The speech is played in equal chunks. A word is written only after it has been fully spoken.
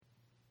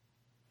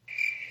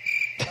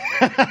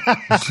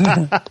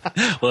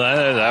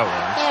Well,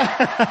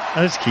 that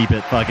Let's keep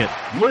it. Fuck it.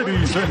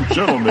 Ladies and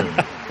gentlemen,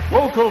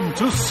 welcome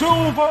to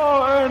Silver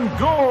and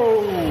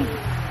Gold.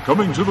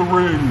 Coming to the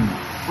ring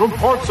from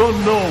parts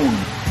unknown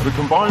at a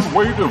combined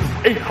weight of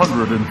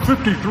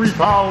 853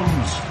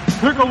 pounds,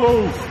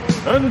 Piccolo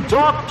and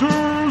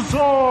Dr.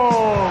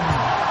 Zom.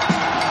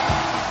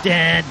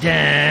 Da,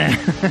 da.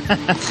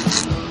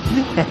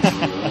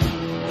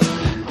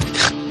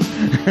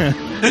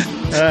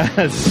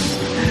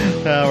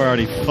 We're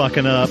already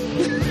fucking up.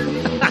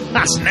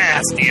 It's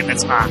nasty if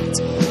it's hot.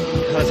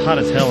 It's hot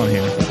as hell in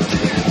here.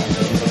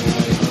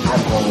 I'm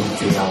home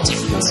to your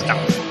story.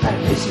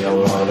 And this you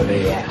don't wanna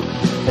be at.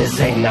 This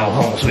ain't no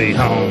home sweet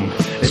home.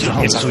 It's your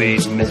home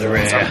sweet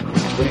misery.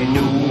 We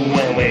knew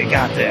when we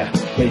got there.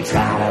 They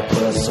try to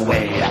put us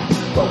away.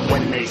 But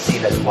when they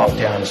see us walk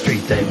down the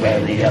street, they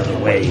ran the other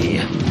way.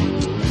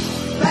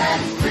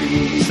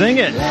 Sing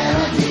it.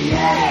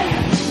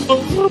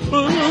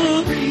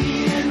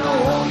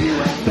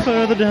 The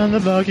further down the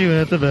block you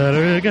hit, the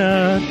better it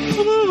got.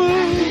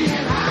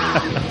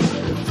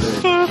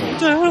 Further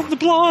down the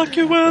block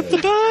you went, the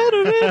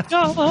better it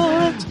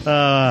got.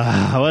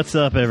 What's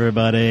up,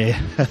 everybody?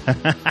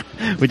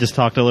 We just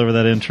talked all over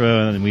that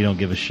intro, and we don't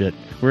give a shit.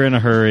 We're in a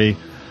hurry.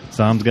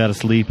 Zom's got to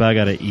sleep. I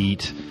got to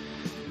eat.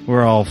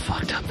 We're all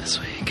fucked up this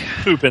week.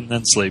 Pooping,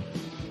 then sleep.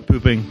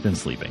 Pooping, then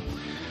sleeping.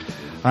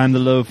 I'm the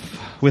loaf.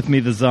 With me,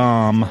 the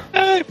Zom.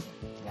 Hey.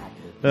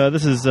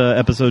 This is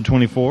episode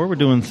 24. We're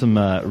doing some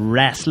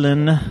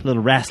wrestling,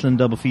 little wrestling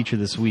double feature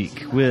this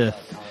week with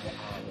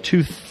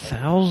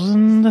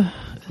 2000.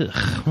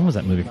 When was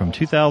that movie from?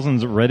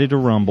 2000's Ready to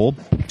Rumble.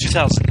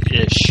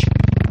 2000-ish.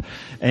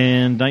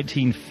 And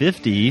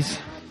 1950s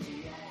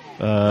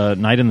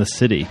Night in the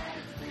City.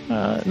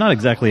 Not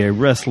exactly a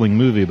wrestling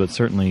movie, but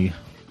certainly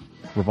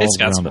revolves It's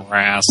got around some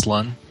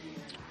wrestling.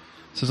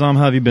 So, Zom,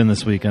 how have you been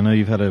this week? I know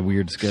you've had a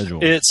weird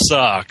schedule. It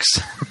sucks.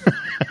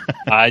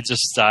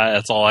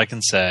 That's all I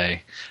can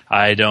say.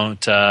 I'm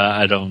not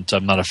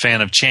a fan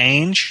of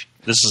change.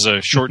 This is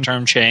a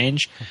short-term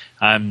change.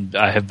 I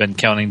have been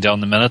counting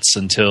down the minutes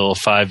until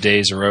 5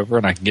 days are over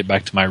and I can get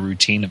back to my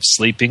routine of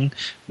sleeping,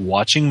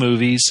 watching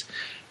movies,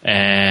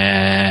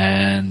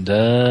 and,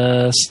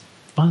 well,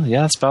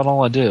 yeah, that's about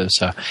all I do.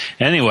 So,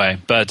 anyway,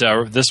 but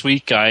this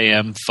week I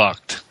am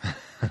fucked.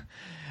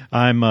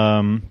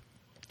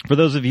 For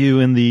those of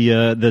you in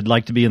the that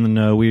like to be in the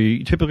know,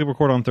 we typically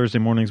record on Thursday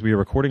mornings. We are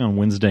recording on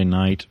Wednesday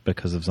night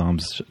because of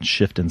Zom's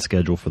shift in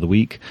schedule for the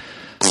week.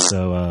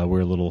 So we're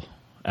a little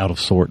out of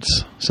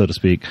sorts, so to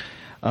speak.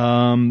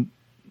 So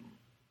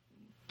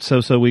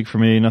week for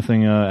me.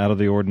 Nothing out of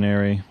the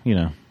ordinary. You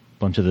know,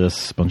 bunch of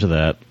this, bunch of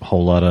that. A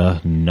whole lot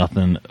of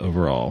nothing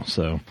overall.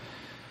 So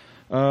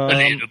A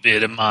little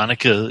bit of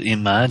Monica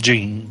in my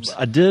dreams.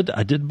 I did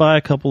buy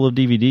a couple of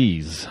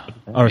DVDs.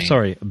 Or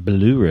sorry,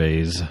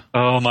 Blu-rays.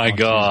 Oh my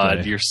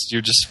God! Tuesday.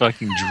 You're just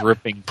fucking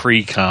dripping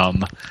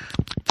pre-cum.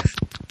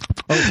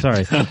 Oh,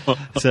 sorry.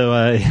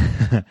 So,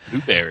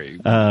 Blueberry.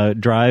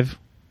 Drive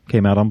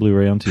came out on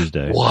Blu-ray on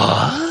Tuesday.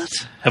 What?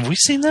 Have we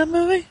seen that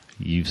movie?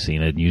 You've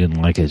seen it. You didn't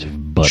like it, you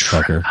butt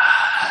fucker.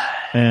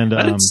 And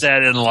I didn't say I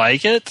didn't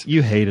like it.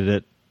 you hated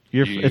it.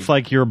 It's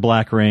like your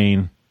Black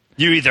Rain.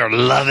 You either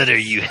love it or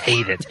you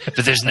hate it,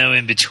 but there's no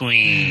in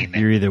between.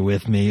 You're either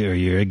with me or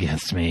you're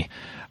against me.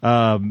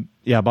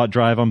 Yeah, I bought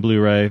Drive on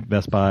Blu-ray,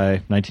 Best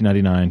Buy,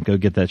 $19.99. Go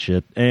get that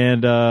shit.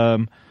 And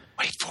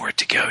Wait for it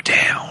to go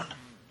down.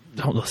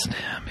 don't listen to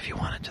him. If you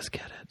want it, just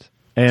get it.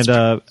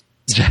 And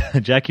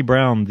Jackie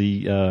Brown,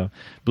 the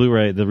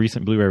Blu-ray, the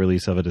recent Blu-ray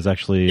release of it is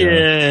actually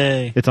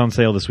Yay! it's on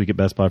sale this week at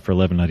Best Buy for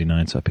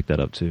 $11.99. So I picked that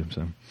up too.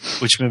 So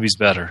Which movie's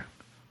better?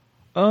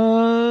 It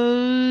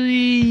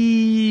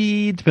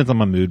depends on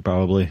my mood,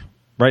 probably.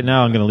 Right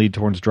now, I'm going to lead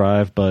towards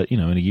Drive, but in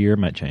a year, it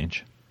might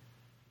change.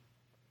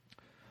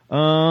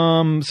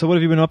 So what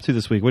have you been up to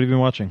this week? What have you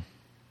been watching?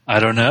 I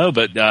don't know,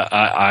 but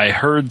I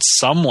heard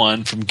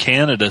someone from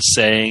Canada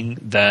saying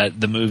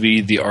that the movie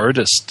The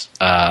Artist.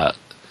 I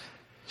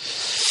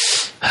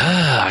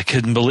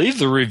couldn't believe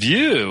the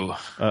review.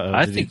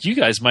 I think you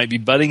guys might be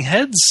butting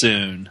heads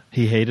soon.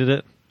 He hated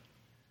it?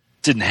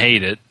 Didn't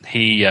hate it.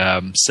 He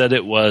said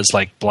it was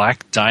like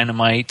Black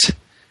Dynamite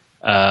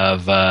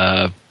of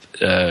what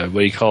do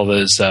you call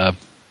those?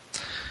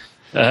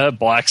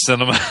 Black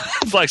cinema,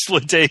 black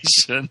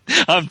exploitation.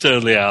 I'm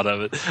totally out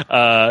of it.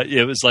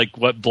 It was like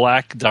what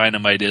Black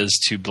Dynamite is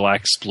to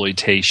black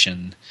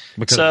exploitation.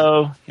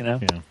 So Yeah.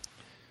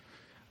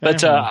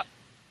 but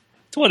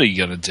what are you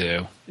gonna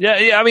do?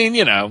 Yeah. I mean,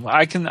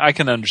 I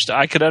can understand.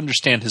 I could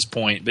understand his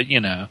point, but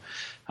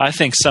I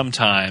think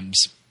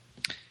sometimes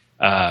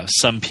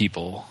some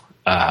people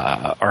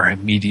are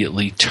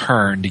immediately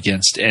turned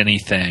against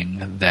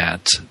anything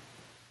that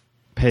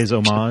Pays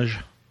homage?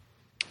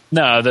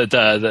 No,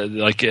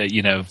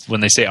 when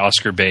they say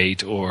Oscar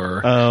bait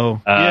or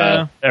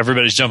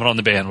everybody's jumping on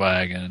the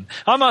bandwagon.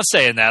 I'm not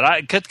saying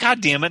that. God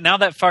damn it! Now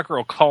that fucker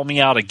will call me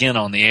out again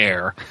on the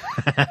air.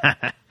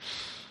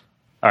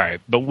 All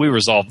right, but we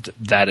resolved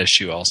that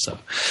issue also.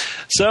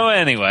 So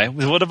anyway,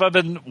 what have I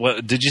been?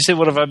 What did you say?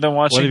 What have I been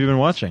watching? What have you been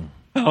watching?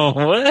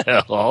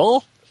 Oh,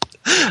 well.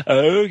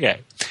 Okay.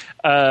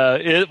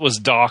 It was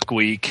Doc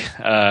Week.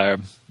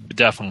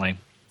 Definitely.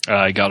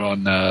 I got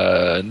on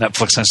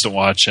Netflix Instant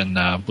Watch and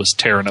was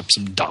tearing up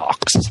some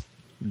docs.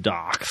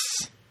 Docs.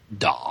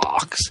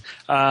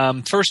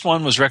 First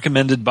one was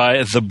recommended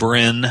by The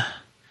Bryn,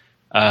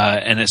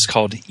 and it's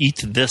called Eat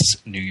This,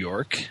 New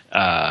York.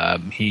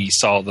 He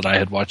saw that I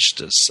had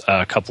watched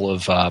a couple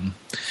of,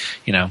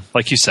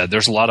 like you said,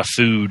 there's a lot of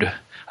food.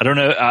 I don't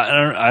know.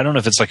 I don't know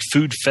if it's like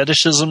food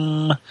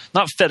fetishism,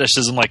 not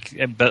fetishism,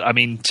 but I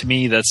mean, to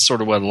me, that's sort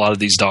of what a lot of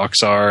these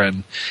docs are,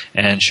 and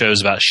shows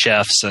about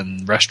chefs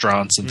and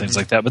restaurants and things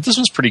like that. But this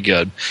one's pretty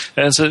good.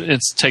 And it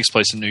takes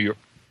place in New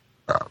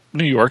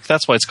York.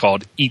 That's why it's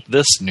called Eat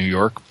This, New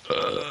York.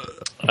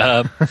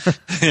 Something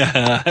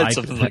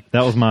like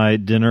that was my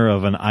dinner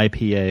of an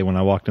IPA when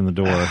I walked in the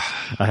door.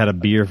 I had a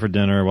beer for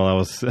dinner while I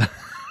was.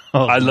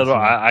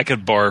 I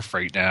could barf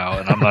right now,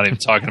 and I'm not even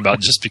talking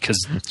about just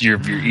because of your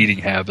eating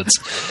habits.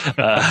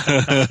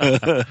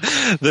 The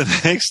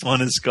next one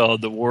is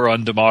called The War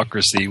on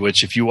Democracy,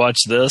 which if you watch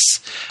this,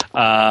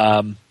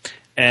 what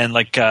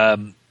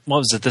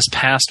was it, this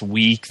past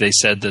week, they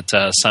said that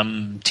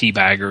some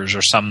teabaggers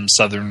or some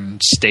southern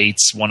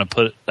states want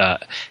to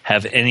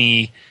have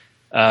any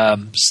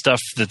stuff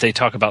that they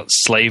talk about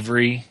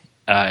slavery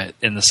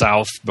in the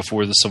South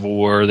before the Civil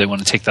War. They want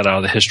to take that out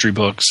of the history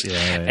books.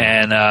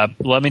 Yeah. And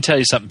let me tell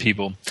you something,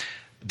 people.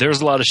 There's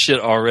a lot of shit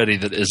already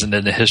that isn't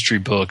in the history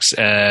books.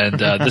 And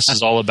this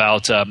is all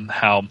about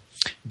how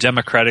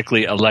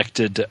democratically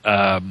elected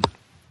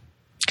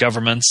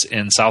governments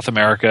in South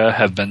America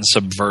have been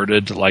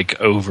subverted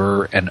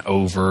over and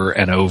over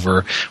and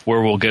over,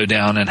 where we'll go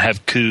down and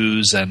have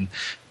coups and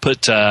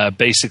put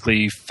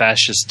basically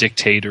fascist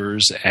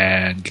dictators,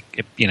 and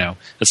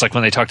it's like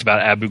when they talked about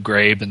Abu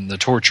Ghraib and the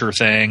torture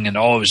thing, and it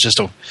was just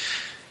a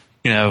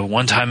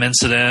one-time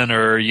incident,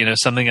 or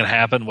something that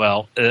happened.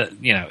 Well,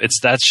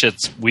 it's that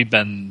shit's. We've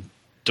been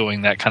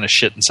doing that kind of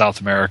shit in South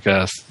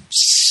America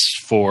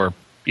for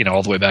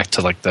all the way back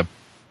to like the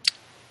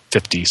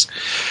 50s.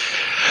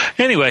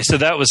 Anyway, so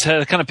that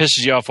kind of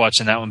pisses you off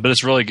watching that one, but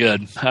it's really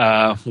good.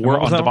 War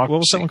on Democracy. What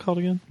was that one called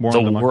again?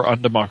 War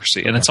on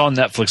Democracy. And it's on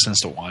Netflix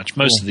Instant Watch.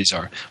 Most of these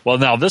are. Well,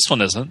 now this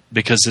one isn't,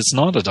 because it's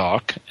not a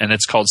doc, and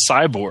it's called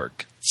Cyborg,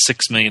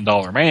 $6 Million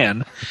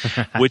Man,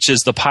 which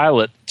is the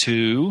pilot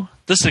to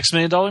the $6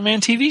 Million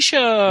Man TV show.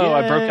 Yay.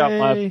 I broke out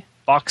my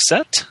box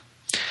set.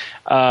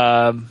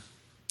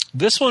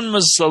 This one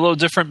was a little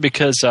different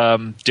because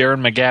Darren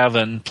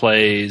McGavin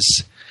plays...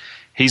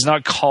 He's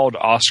not called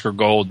Oscar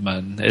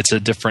Goldman. It's a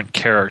different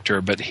character,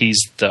 but he's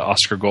the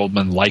Oscar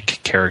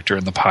Goldman-like character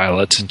in the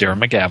pilot,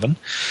 Darren McGavin,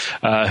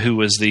 who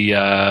was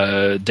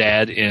the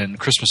dad in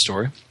Christmas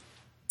Story.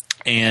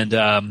 And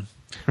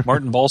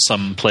Martin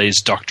Balsam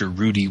plays Dr.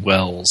 Rudy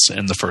Wells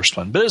in the first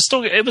one. But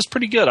it was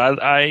pretty good.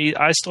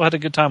 I still had a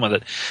good time with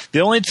it.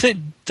 The only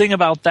thing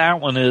about that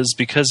one is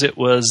because it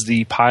was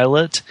the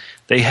pilot,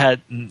 they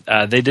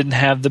didn't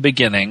have the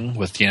beginning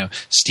with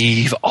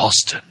Steve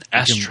Austin,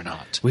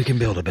 astronaut. We can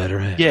build a better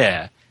end.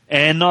 Yeah.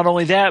 And not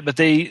only that, but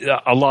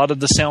a lot of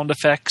the sound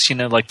effects,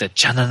 like the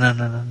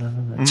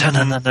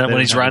when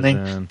he's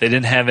running, they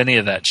didn't have any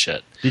of that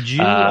shit. Did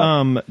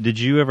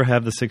you ever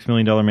have the $6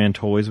 Million Man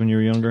toys when you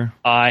were younger?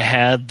 I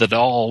had the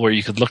doll where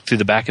you could look through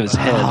the back of his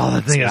head. Oh,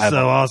 that thing is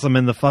so awesome.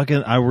 And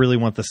I really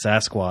want the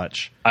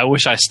Sasquatch. I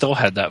wish I still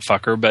had that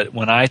fucker, but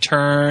when I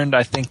turned,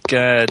 I think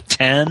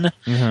 10,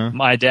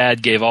 my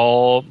dad gave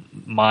all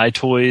my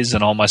toys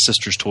and all my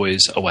sister's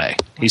toys away.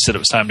 He said it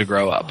was time to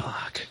grow up.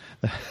 Fuck.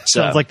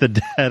 Sounds like the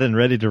dad in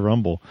Ready to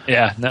Rumble.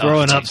 Yeah. No,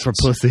 throwing ups for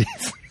pussies.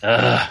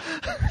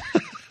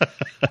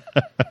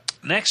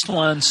 Next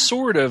one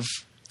sort of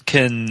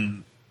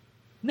can,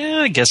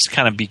 I guess,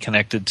 kind of be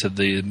connected to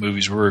the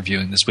movies we're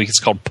reviewing this week.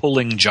 It's called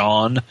Pulling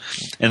John,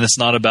 and it's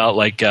not about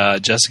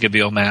Jessica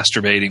Biel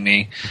masturbating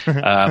me.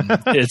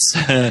 It's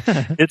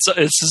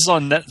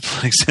on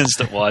Netflix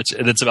Instant Watch,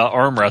 and it's about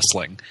arm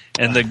wrestling.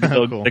 And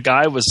cool. The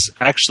guy was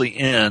actually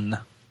in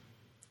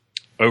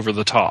Over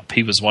the Top.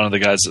 He was one of the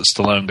guys that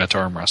Stallone got to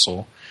arm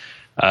wrestle.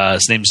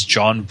 His name's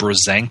John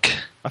Brzenk.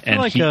 I feel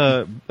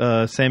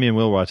like Sammy and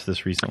Will watched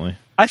this recently.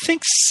 I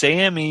think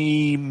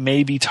Sammy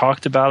maybe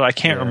talked about it. I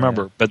can't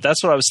remember, but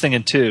that's what I was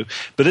thinking too.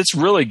 But it's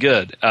really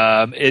good.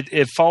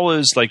 It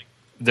follows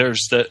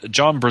there's the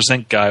John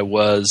Brzenk guy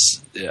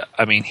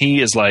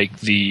he is like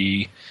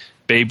the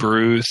Babe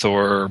Ruth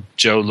or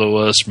Joe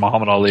Louis,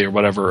 Muhammad Ali or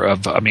whatever.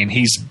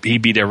 He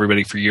beat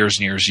everybody for years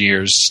and years and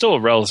years. Still a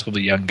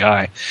relatively young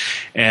guy,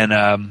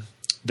 and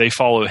they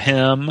follow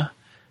him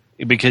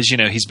because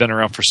he's been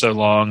around for so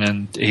long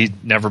and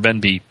he'd never been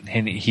beat.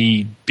 And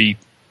he beat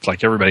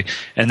like everybody.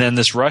 And then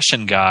this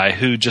Russian guy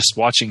who just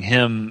watching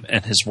him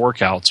and his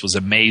workouts was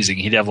amazing.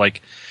 He'd have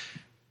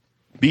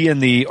be in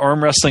the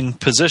arm wrestling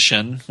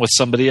position with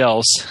somebody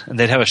else, and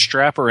they'd have a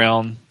strap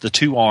around the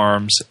two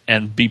arms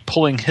and be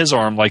pulling his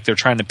arm like they're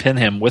trying to pin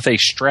him with a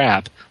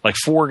strap, like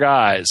 4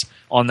 guys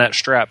on that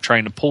strap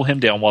trying to pull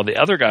him down while the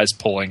other guy's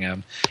pulling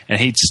him,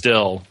 and he'd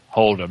still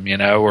hold him,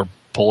 or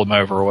pull him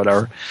over or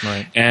whatever.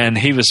 Right. And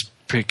he was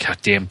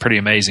pretty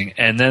amazing.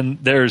 And then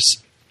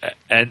there's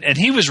and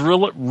he was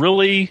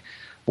really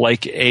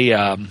like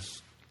a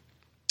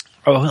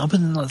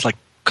like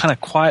kind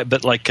of quiet,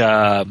 but like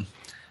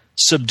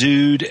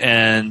subdued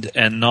and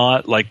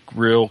not like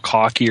real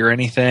cocky or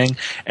anything.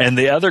 And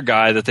the other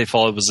guy that they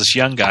followed was this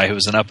young guy who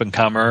was an up and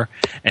comer,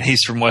 and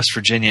he's from West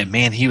Virginia.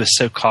 Man, he was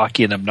so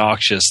cocky and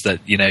obnoxious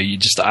that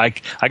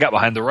I got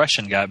behind the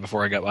Russian guy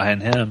before I got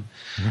behind him.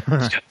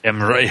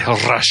 Them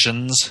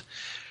Russians.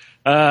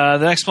 The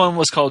next one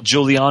was called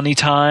Giuliani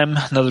Time,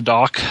 another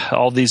doc.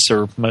 Most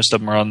of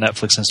them are on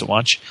Netflix Instant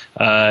Watch.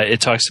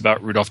 It talks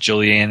about Rudolph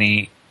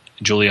Giuliani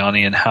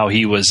and how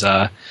he was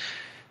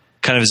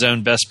kind of his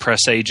own best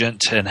press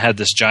agent and had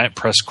this giant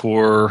press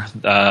corps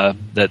that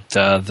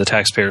the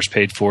taxpayers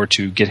paid for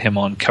to get him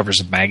on covers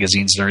of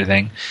magazines and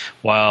everything.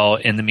 While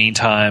in the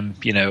meantime,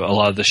 a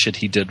lot of the shit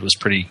he did was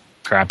pretty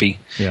crappy.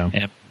 Yeah.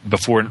 And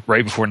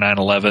right before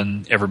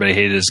 9/11, everybody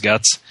hated his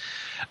guts.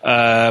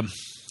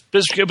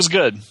 It was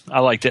good.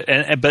 I liked it.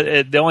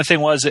 But the only thing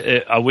was,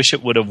 I wish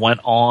it would have went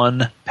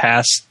on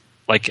past,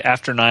 like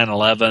after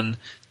 9/11.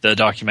 The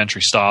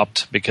documentary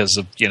stopped because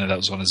of, that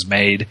was when it was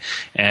made.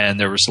 And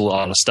there was a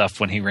lot of stuff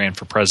when he ran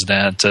for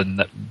president,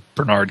 and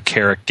Bernard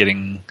Kerik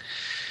getting,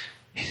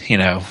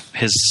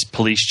 his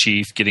police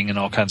chief getting in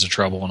all kinds of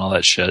trouble and all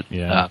that shit.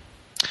 Yeah.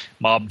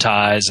 Mob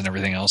ties and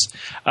everything else.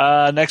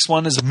 Next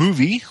one is a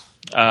movie,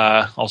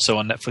 also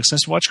on Netflix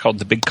Instant Watch, called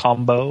The Big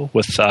Combo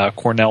with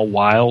Cornel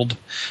Wilde.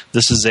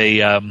 This is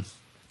a,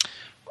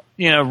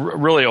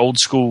 really old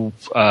school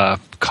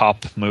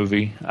cop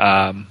movie.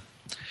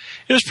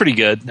 It was pretty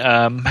good.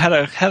 The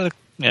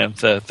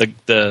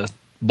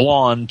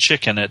blonde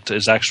chick in it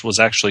was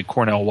actually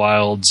Cornel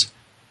Wilde's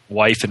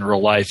wife in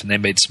real life, and they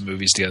made some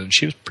movies together. And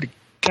she was pretty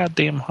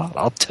goddamn hot.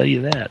 I'll tell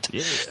you that.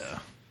 Yeah.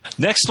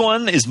 Next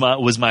one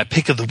was my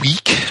pick of the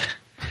week,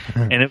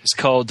 and it was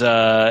called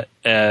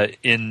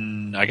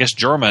in I guess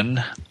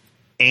German,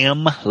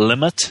 Am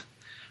Limit,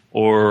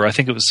 or I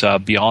think it was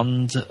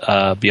Beyond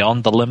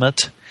the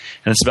Limit,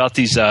 and it's about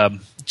these.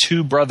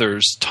 Two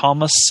brothers,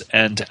 Thomas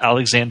and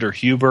Alexander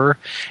Huber,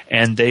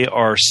 and they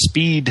are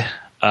speed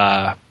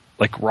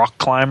rock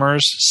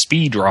climbers.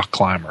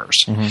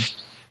 Mm-hmm.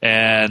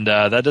 And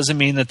that doesn't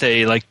mean that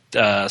they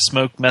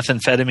smoke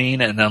methamphetamine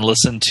and then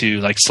listen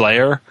to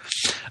Slayer.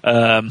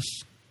 I'm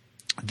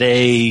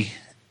trying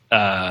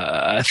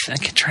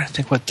to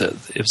think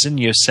it was in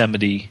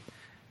Yosemite.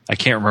 I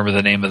can't remember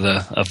the name of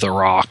the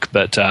rock,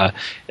 but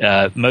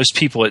most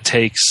people it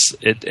takes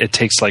I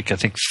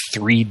think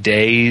 3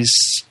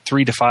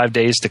 to 5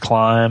 days to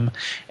climb,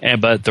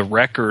 but the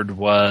record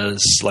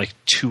was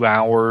 2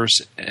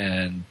 hours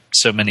and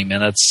so many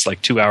minutes,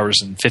 2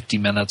 hours and 50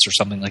 minutes or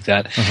something like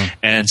that. Mm-hmm.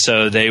 And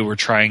so they were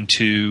trying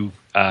to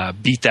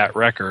beat that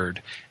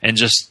record, and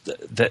just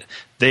that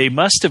they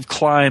must have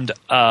climbed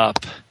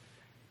up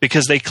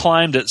because they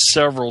climbed at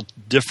several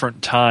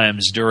different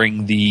times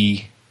during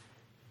the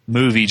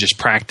movie, just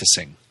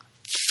practicing,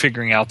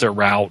 figuring out their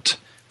route,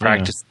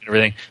 practicing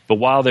everything. But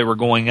while they were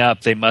going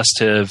up, they must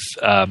have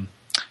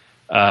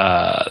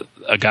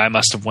a guy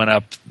must have went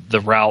up the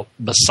route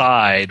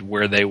beside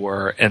where they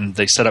were, and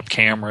they set up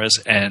cameras.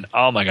 And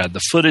oh my god,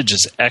 the footage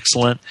is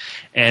excellent.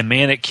 And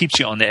man, it keeps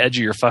you on the edge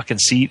of your fucking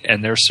seat.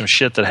 And there's some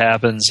shit that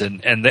happens,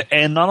 and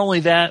not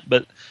only that,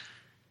 but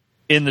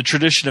in the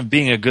tradition of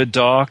being a good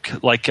doc,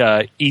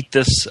 Eat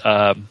This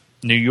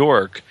New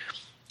York.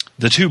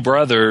 The two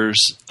brothers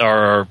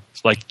are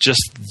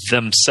just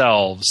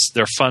themselves.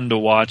 They're fun to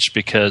watch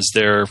because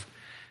they're,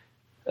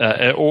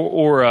 I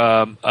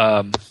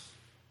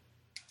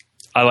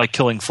like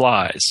Killing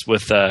Flies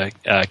with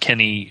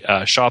Kenny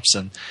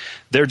Shopson.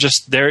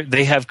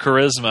 They have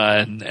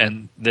charisma,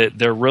 and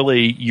they're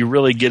really, you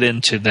really get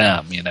into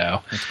them.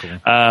 That's cool.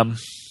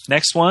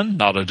 Next one,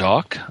 not a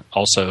doc,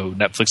 also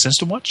Netflix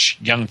Instant Watch,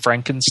 Young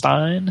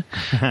Frankenstein.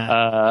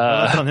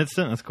 That's on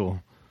Instant. That's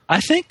cool. I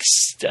think,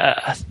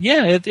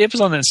 it was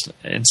on Instant.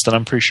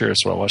 I'm pretty sure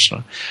that's what I watched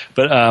on.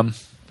 But I'm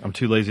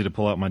too lazy to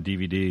pull out my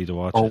DVD to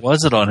watch it. Or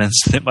was it on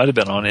Instant? It might have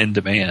been on In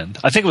Demand.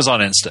 I think it was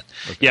on Instant.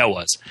 Okay. Yeah, it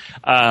was.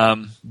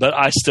 But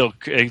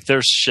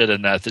there's shit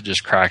in that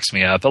just cracks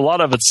me up. A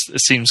lot of it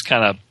seems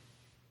kind of,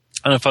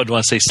 I don't know if I'd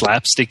want to say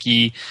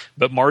slapsticky,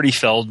 but Marty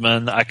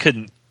Feldman, I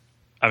hate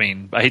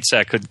to say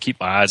I couldn't keep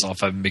my eyes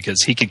off of him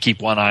because he could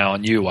keep one eye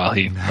on you while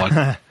he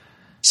wanted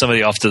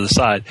somebody off to the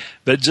side.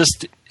 But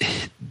just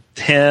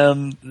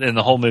him and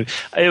the whole movie,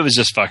 it was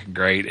just fucking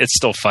great. It's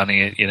still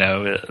funny,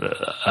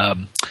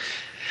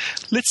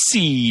 let's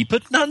see,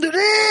 but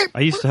I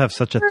used to have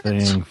such a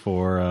thing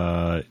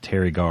for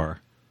Terry Garr.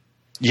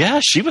 Yeah,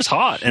 she was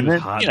hot. She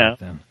was hot back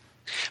then.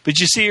 But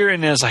you see her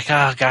and it's like,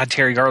 oh god,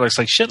 Terry Garr looks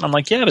like shit. And I'm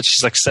like, yeah, but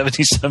she's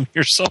 70-some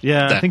years old.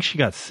 Yeah, I think she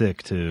got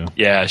sick too.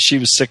 Yeah, she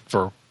was sick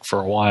for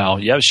a while.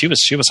 Yeah, she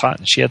was hot,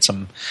 and she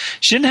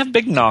didn't have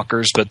big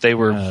knockers, but they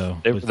were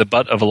the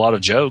butt of a lot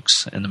of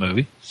jokes in the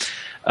movie.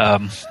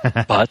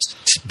 Butts,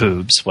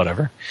 boobs,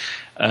 whatever.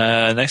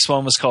 Next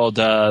one was called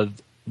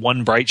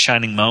One Bright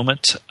Shining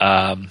Moment,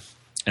 and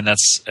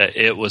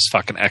it was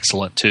fucking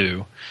excellent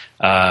too.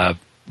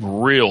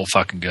 Real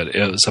fucking good.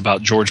 It was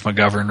about George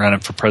McGovern running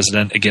for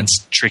president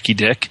against Tricky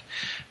Dick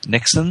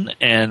Nixon,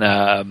 and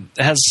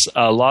it has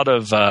a lot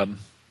of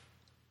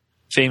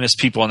famous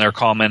people in there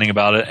commenting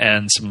about it,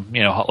 and some,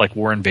 like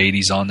Warren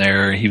Beatty's on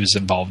there. He was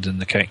involved in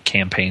the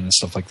campaign and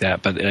stuff like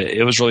that. But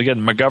it was really good.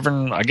 And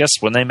McGovern, I guess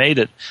when they made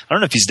it, I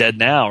don't know if he's dead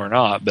now or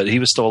not, but he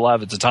was still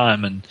alive at the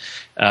time, and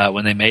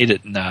when they made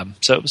it, and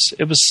so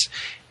it was.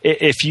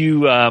 If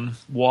you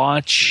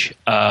watch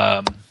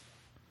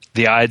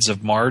The Ides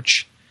of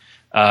March,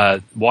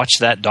 watch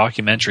that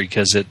documentary,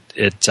 because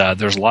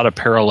there's a lot of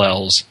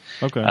parallels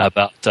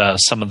about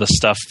some of the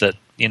stuff that,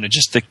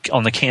 just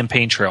on the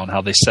campaign trail and how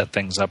they set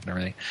things up and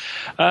everything.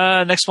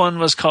 Next one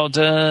was called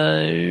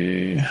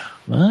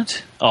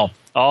what?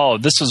 Oh,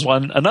 this was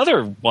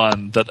another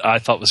one that I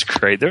thought was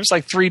great. There was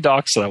like 3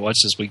 docs that I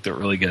watched this week that were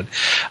really good.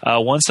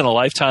 Once in a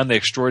Lifetime: The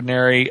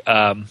Extraordinary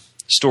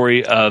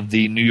Story of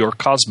the New York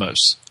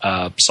Cosmos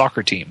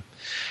soccer team.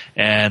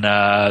 And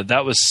I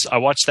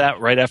watched that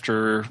right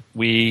after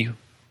we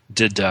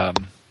did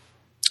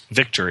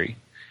Victory.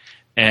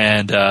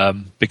 And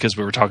because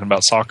we were talking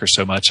about soccer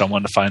so much, I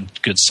wanted to find a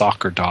good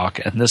soccer doc.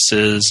 And this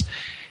is,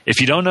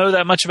 if you don't know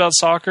that much about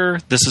soccer,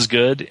 this is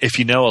good. If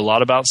you know a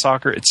lot about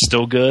soccer, it's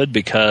still good,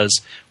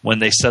 because when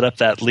they set up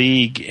that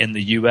league in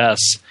the U.S.,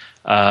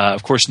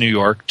 of course, New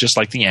York, just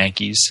like the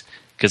Yankees,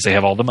 because they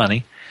have all the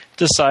money,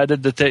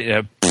 decided that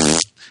they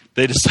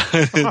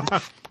decided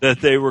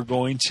that they were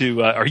going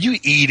to. Are you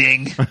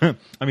eating?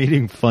 I'm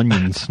eating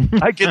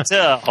Funyuns. I can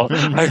tell.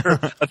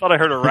 I thought I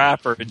heard a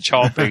rapper and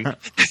chomping.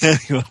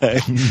 Anyway,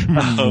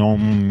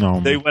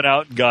 they went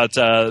out and got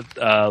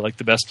like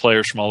the best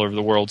players from all over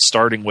the world,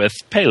 starting with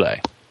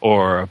Pele,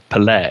 or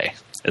Pelé,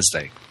 as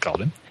they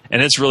called him.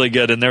 And it's really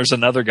good. And there's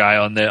another guy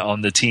on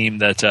the team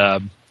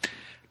that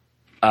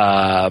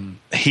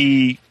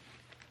he,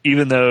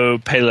 even though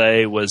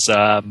Pele was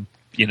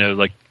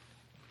like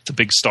the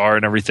big star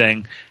and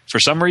everything, for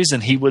some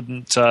reason he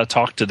wouldn't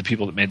talk to the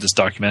people that made this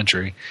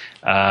documentary.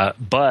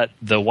 But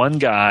the one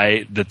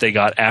guy that they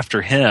got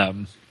after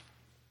him,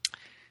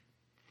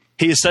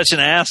 he is such an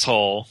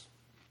asshole.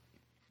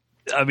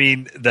 I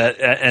mean,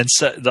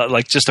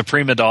 like just a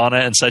prima donna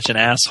and such an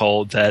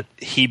asshole that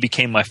he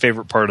became my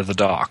favorite part of the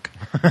doc.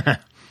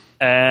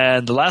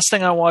 And the last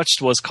thing I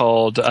watched was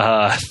called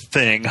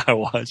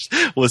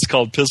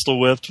Pistol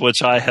Whipped,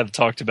 which I have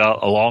talked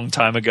about a long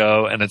time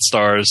ago, and it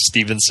stars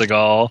Steven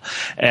Seagal.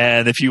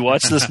 And if you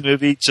watch this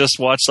movie, just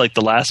watch like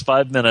the last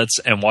 5 minutes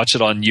and watch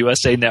it on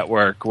USA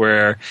Network,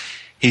 where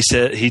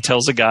he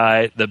tells a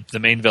guy, the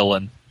main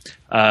villain,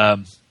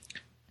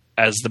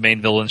 as the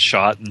main villain's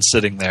shot and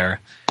sitting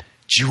there,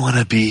 "Do you want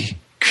to be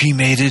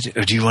cremated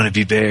or do you want to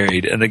be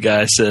buried?" And the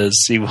guy says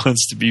he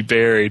wants to be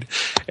buried,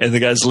 and the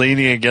guy's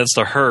leaning against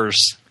a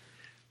hearse.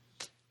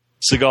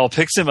 Seagal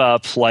picks him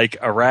up like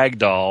a rag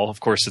doll,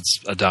 of course it's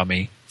a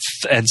dummy,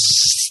 and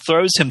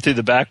throws him through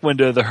the back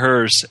window of the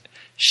hearse,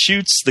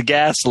 shoots the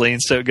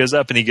gasoline so it goes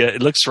up, and he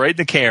looks right in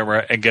the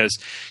camera and goes,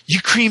 "You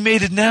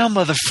cremated now,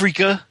 mother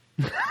freaka."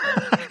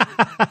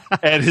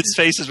 And his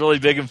face is really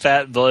big and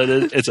fat and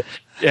bloated.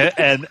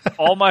 And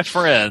all my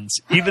friends,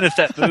 even if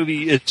that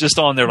movie is just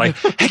on, they're like,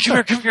 "Hey,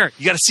 come here.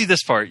 You got to see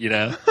this part,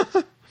 You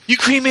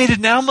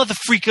cremated now, mother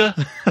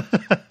freaka."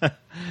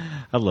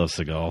 I love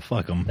Seagal.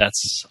 Fuck him.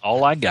 That's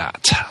all I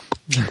got.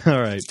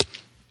 All right.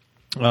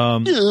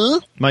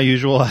 My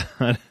usual.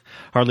 I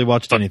hardly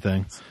watched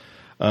anything.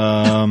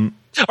 All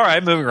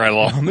right, moving right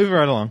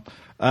along.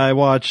 I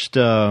watched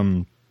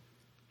Kiltro.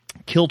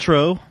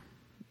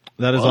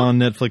 That is on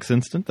Netflix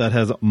Instant. That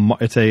has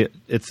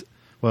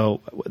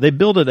they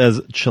build it as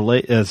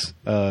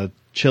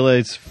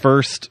Chile's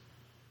first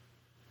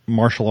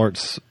martial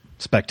arts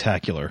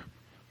spectacular.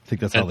 I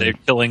think that's how they're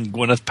killing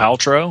Gwyneth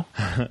Paltrow.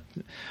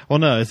 Well,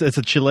 no, it's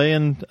a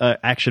Chilean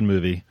action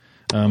movie.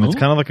 It's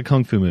kind of like a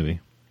kung fu movie.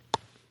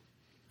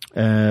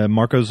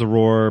 Marco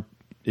Zaror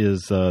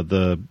is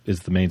the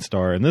main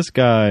star, and this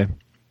guy,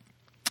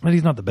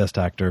 he's not the best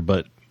actor,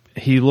 but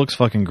he looks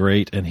fucking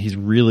great, and he's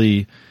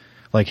really.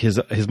 Like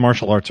his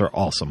martial arts are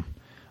awesome.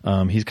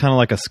 He's kind of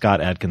like a Scott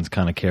Adkins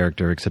kind of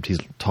character, except he's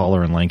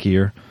taller and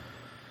lankier.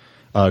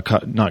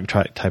 Type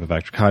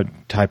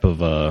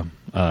of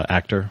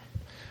actor.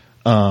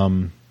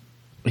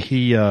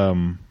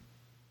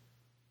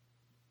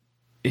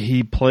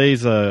 He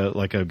plays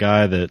a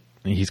guy that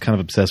he's kind of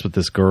obsessed with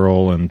this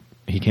girl, and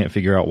he can't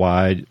figure out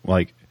why.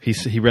 Like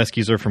he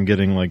rescues her from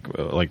getting like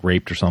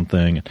raped or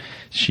something.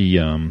 She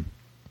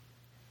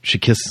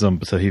kisses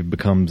him, so he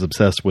becomes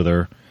obsessed with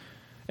her.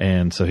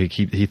 And so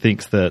he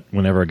thinks that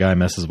whenever a guy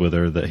messes with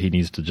her, that he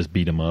needs to just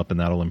beat him up, and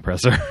that'll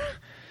impress her.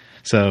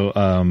 So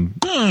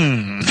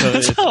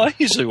that's how I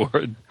usually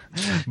work.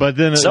 But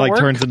then it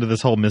turns into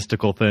this whole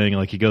mystical thing.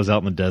 Like he goes out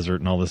in the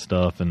desert and all this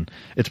stuff, and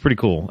it's pretty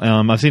cool.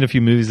 I've seen a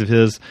few movies of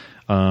his.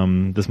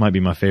 This might be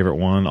my favorite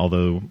one,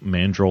 although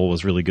Mandrel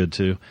was really good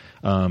too.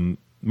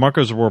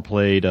 Marco Zaror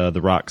played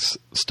The Rock's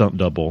stunt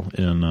double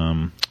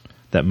in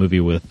that movie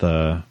with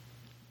The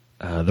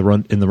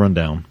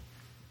Rundown.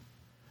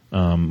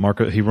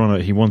 Marco, he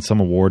won some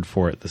award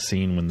for it. The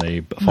scene when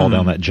they fall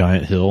down that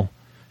giant hill.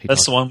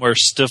 That's the one where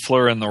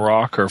Stifler and The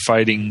Rock are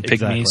fighting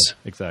pygmies.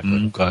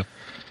 Exactly. Okay.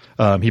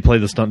 He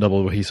played the stunt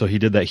double. So he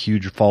did that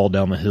huge fall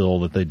down the hill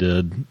that they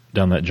did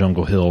down that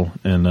jungle hill,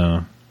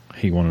 and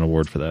he won an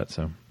award for that.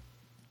 So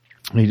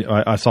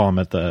I saw him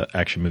at the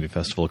Action Movie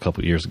Festival a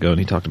couple of years ago, and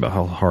he talked about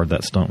how hard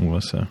that stunt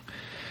was. So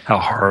how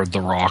hard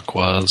The Rock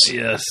was.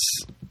 Yes.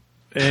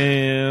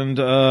 And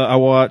I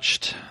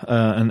watched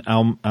an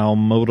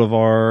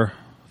Almodovar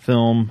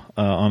film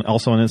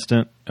also on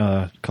Instant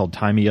called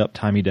 "Tie Me Up,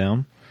 Tie Me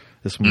Down."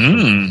 This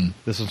one,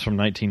 this was from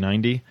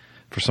 1990.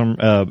 For some,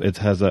 it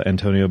has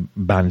Antonio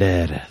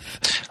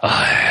Banderas. Oh,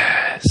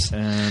 yes.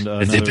 And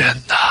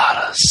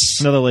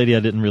another lady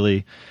I didn't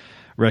really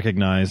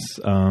recognize,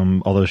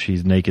 although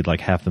she's naked like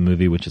half the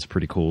movie, which is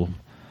pretty cool.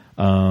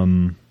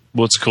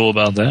 What's cool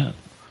about that?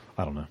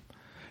 I don't know.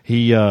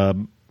 He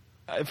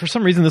for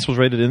some reason this is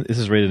rated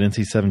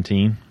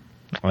NC-17.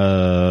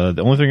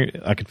 The only thing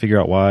I could figure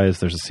out why is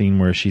there's a scene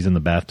where she's in the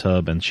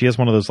bathtub and she has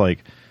one of those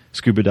like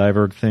scuba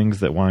diver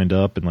things that wind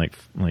up and like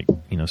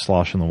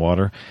slosh in the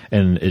water,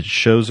 and it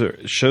shows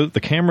the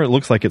camera. It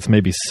looks like it's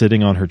maybe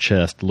sitting on her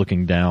chest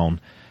looking down,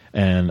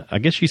 and I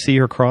guess you see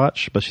her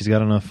crotch, but she's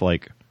got enough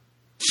like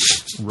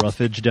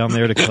roughage down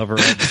there to cover up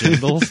the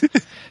genitals,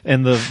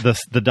 and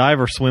the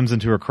diver swims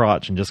into her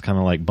crotch and just kind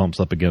of like bumps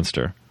up against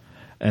her,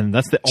 and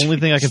that's the only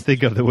thing I can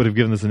think of that would have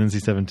given this an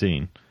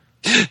NC-17,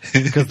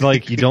 because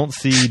like you don't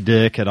see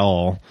dick at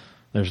all.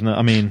 There's no,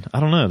 I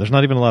don't know. There's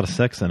not even a lot of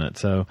sex in it,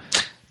 so.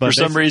 But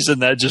for some reason,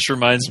 that just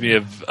reminds me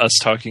of us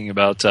talking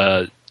about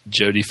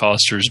Jodie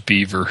Foster's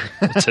beaver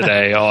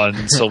today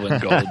on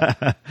Sylvan Gold.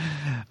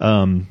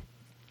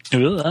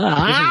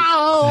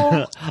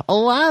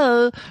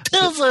 Hello,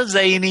 this is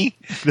zany.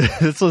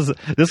 This was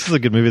a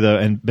good movie though,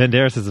 and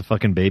Banderas has a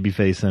fucking baby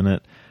face in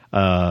it.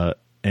 And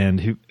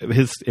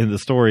in the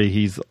story,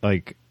 he's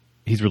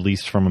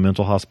released from a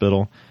mental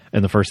hospital,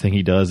 and the first thing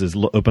he does is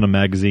open a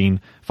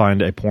magazine,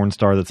 find a porn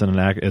star that's in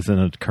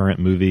a current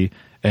movie,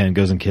 and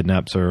goes and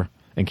kidnaps her.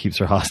 And keeps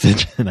her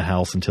hostage in a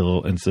house and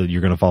said,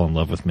 "You're going to fall in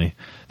love with me."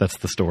 That's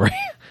the story.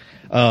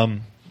 But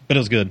it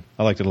was good.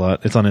 I liked it a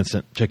lot. It's on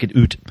Instant. Check it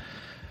out.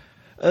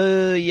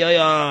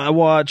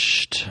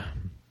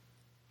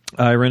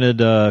 I rented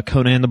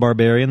Conan the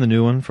Barbarian, the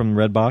new one from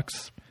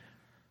Redbox,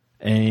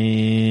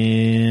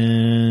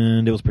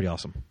 and it was pretty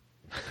awesome.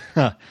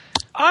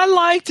 I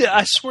liked it.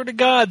 I swear to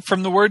God,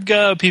 from the word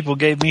go, people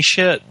gave me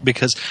shit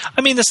because,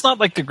 it's not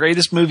like the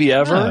greatest movie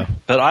ever,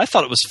 but I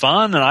thought it was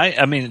fun,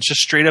 and it's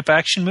just straight up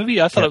action movie.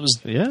 I thought it was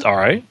all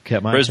right.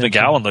 Rose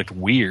McGowan looked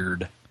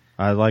weird.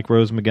 I like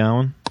Rose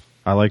McGowan.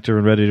 I liked her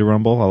in Ready to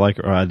Rumble.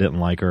 I didn't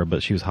like her,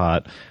 but she was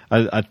hot.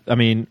 I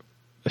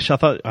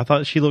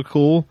thought she looked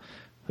cool.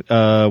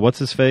 What's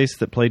his face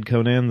that played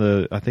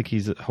Conan? I think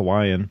he's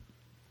Hawaiian.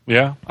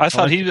 Yeah, I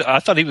thought he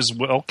was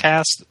well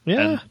cast.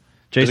 Yeah,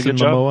 Jason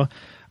Momoa.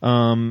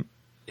 I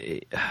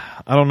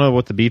don't know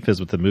what the beef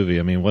is with the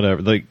movie.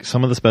 Whatever. Like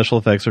some of the special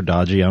effects are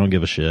dodgy. I don't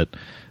give a shit.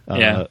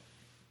 I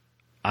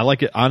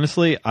like it.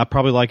 Honestly, I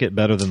probably like it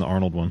better than the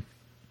Arnold one.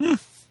 The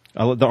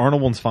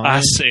Arnold one's fine.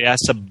 I see.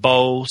 That's a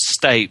bold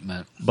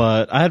statement.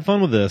 But I had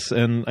fun with this,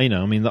 and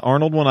the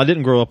Arnold one. I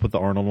didn't grow up with the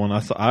Arnold one.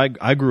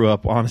 I grew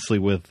up honestly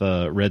with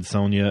Red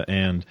Sonja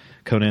and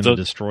Conan the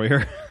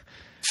Destroyer.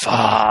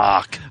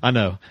 Fuck. I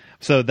know.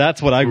 So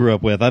that's what I grew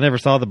up with. I never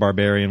saw The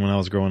Barbarian when I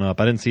was growing up.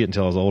 I didn't see it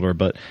until I was older.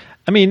 But,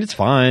 it's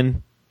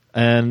fine.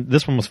 And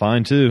this one was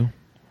fine, too.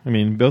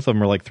 Both of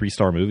them are like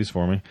 3-star movies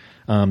for me.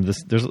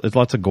 There's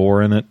lots of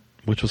gore in it,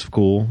 which was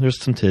cool. There's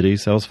some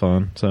titties. That was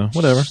fun. So,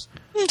 whatever.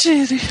 I'd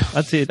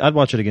see it. I'd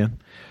watch it again.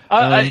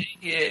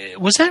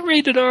 Was that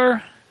rated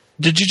R?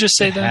 Did you just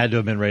say that? It had to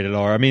have been rated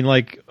R.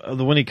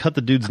 When he cut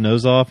the dude's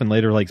nose off and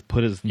later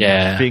put his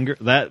finger,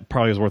 that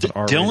probably was worth an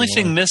R. The only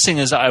thing missing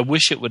is I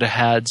wish it would have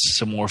had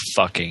some more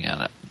fucking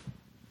in it.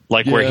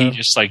 Where he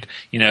just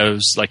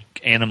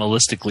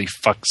animalistically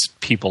fucks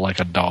people like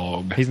a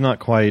dog. He's not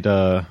quite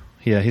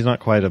he's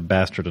not quite a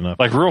bastard enough.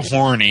 Real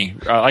horny.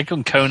 Like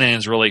when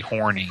Conan's really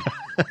horny.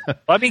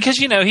 Because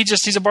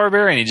he's a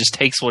barbarian. He just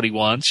takes what he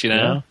wants,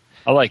 Yeah.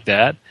 I like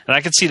that. And I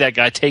can see that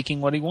guy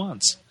taking what he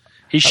wants.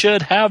 He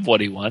should have what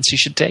he wants. He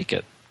should take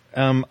it.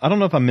 I don't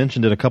know if I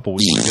mentioned it a couple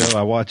weeks ago.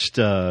 I watched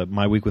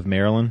My Week with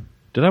Marilyn.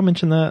 Did I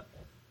mention that?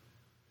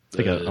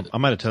 I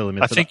might have totally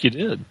missed it. I think you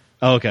did.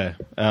 Oh, okay.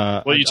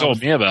 You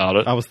told me about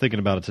it. I was thinking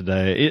about it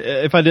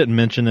today. If I didn't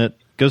mention it,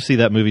 go see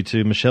that movie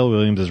too. Michelle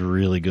Williams is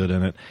really good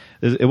in it.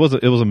 It was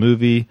a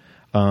movie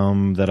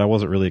that I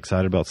wasn't really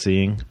excited about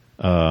seeing.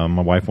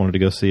 My wife wanted to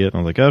go see it, and I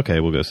was like,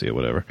 okay, we'll go see it,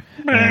 whatever.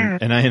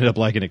 And I ended up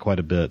liking it quite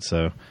a bit,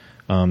 so...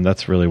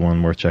 that's really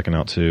one worth checking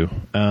out too.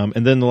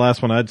 And then the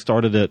last one, I'd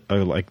started it,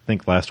 I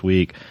think last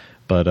week,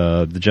 but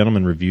the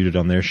gentleman reviewed it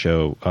on their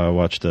show. I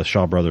watched the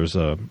Shaw Brothers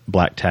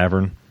Black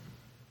Tavern,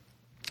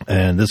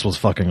 and this was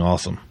fucking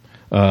awesome.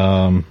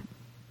 I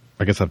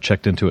guess I've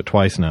checked into it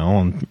twice now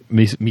on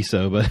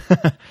Miso, but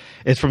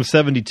it's from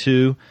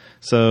 1972,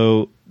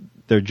 so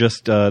they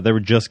were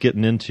just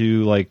getting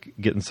into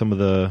getting some of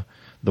the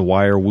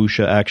wire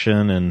wuxia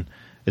action, and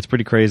It's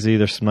pretty crazy.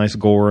 There's some nice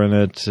gore in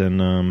it,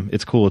 and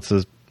it's cool. It's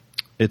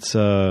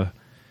a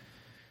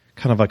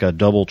kind of like a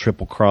double,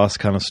 triple cross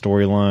kind of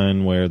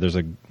storyline where there's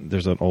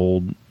an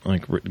old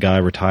guy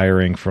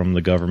retiring from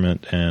the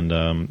government,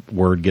 and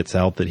word gets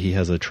out that he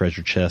has a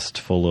treasure chest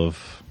full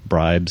of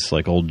bribes,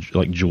 like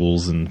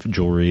jewels and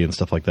jewelry and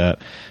stuff like that.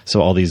 So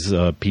all these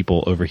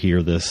people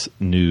overhear this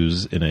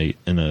news in a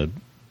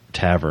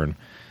tavern,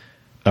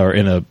 or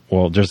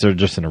they're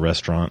just in a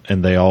restaurant,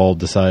 and they all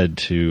decide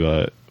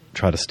to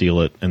try to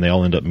steal it, and they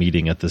all end up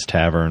meeting at this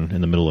tavern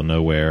in the middle of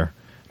nowhere,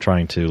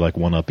 trying to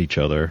one up each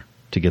other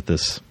to get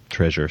this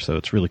treasure. So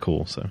it's really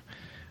cool. So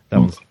that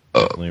one's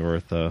definitely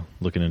worth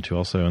looking into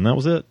also. And that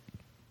was it.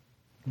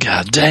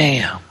 God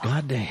damn.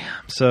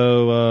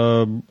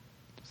 So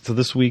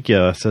this week,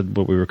 I said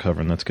what we were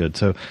covering. That's good.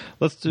 So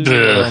let's do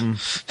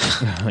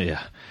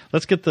yeah.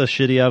 Let's get the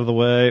shitty out of the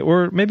way,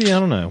 or maybe I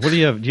don't know. What do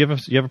you have? Do you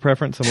have a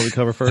preference on what we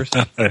cover first?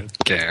 I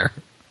don't care.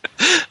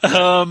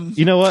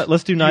 You know what?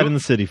 Let's do Night in the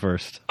City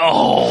first.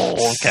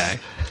 Oh, okay.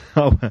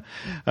 All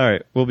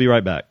right. We'll be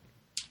right back.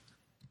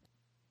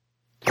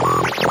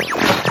 Hello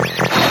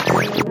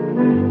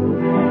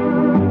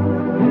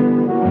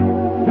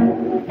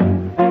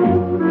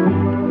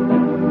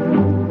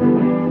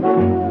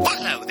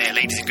there,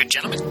 ladies and good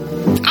gentlemen.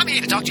 I'm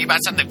here to talk to you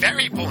about something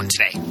very important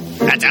today.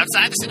 That's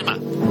Outside the Cinema.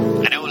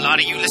 I know a lot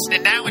of you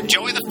listening now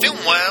enjoy the film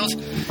world.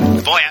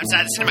 Boy,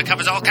 Outside the Cinema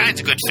covers all kinds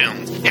of good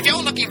films. If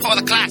you're looking for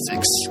the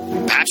classics,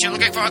 perhaps you're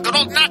looking for a good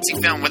old Nazi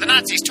film where the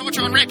Nazis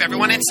torture and rape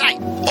everyone in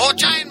sight, or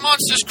giant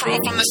monsters crawl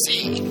from the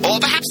sea, or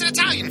perhaps an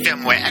Italian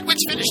film where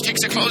Edward's Finch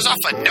takes her clothes off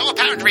for no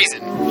apparent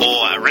reason,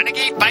 or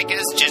renegade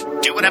bikers just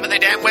do whatever they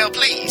damn well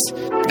please,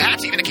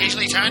 perhaps even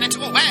occasionally turn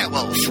into a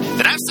werewolf.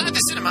 Then Outside the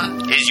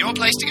Cinema is your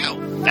place to go.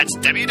 That's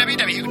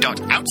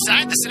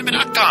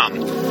www.OutsideTheCinema.com.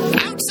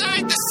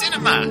 Outside the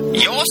Cinema,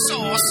 your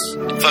source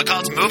for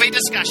cult movie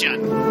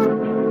discussion.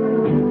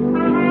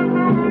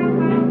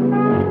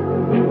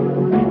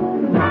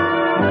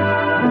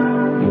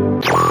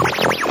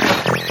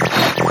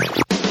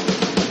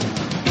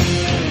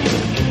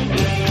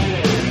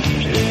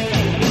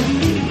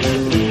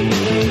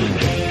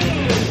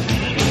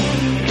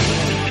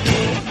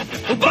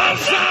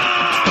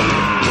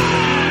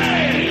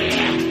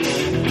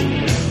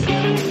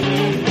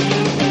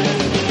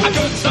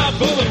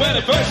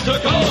 First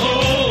took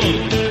hold.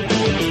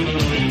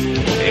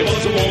 It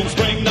was a warm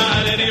spring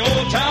night in the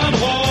old town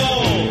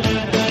hall.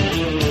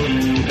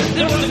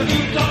 There was a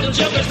few tall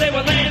jokers, they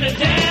were laying it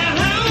down.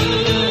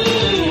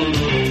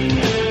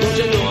 Don't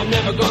you know I'm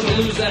never gonna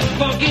lose that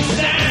funky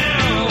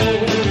sound?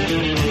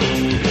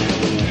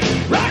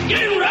 Rock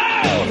and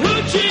roll,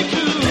 hoochie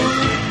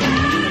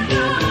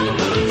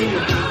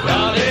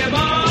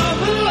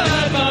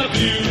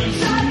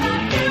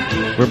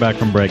coo. We're back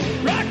from break.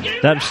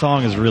 That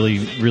song is really,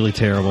 really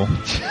terrible.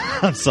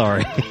 I'm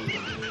sorry.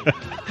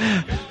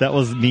 That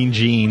was Mean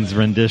Gene's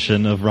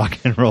rendition of Rock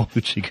and Roll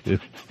Hoochie Coo.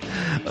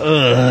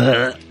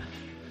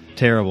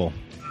 Terrible.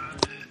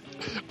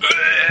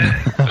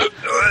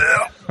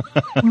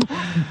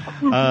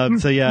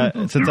 So yeah,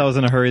 since I was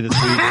in a hurry this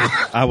week,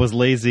 I was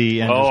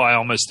lazy and I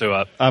almost threw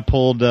up. I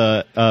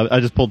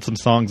just pulled some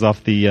songs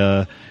off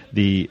the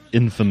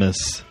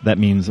infamous, that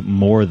means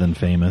more than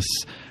famous,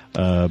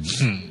 Pulled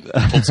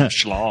some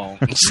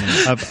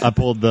schlongs. I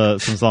pulled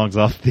some songs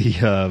off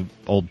the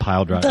old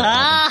Pile Driver,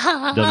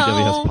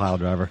 WWF Pile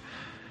Driver.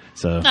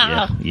 So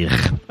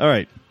yeah. All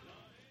right.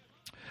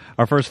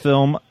 Our first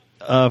film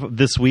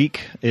this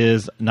week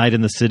is Night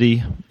in the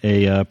City,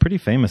 a pretty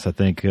famous, I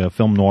think,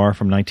 film noir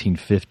from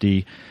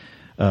 1950,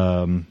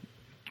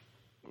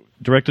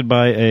 directed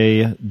by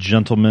a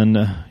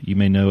gentleman you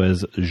may know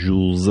as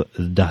Jules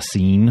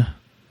Dassin,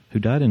 who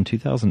died in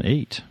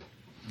 2008.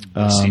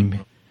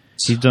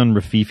 He's done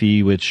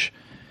Rafifi, which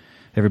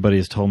everybody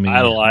has told me.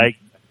 I like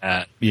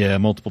that. Yeah,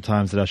 multiple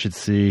times that I should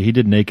see. He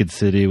did Naked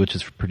City, which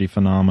is pretty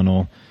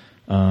phenomenal.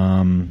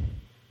 So,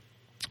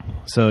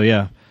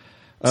 yeah.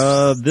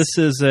 This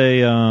is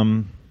like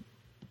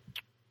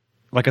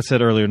I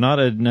said earlier, not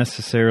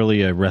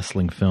necessarily a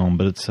wrestling film,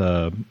 but it's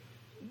I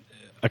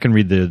can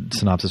read the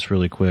synopsis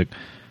really quick.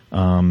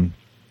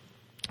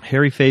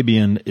 Harry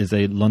Fabian is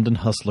a London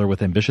hustler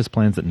with ambitious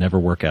plans that never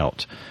work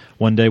out.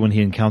 One day when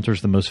he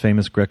encounters the most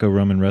famous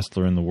Greco-Roman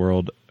wrestler in the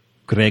world,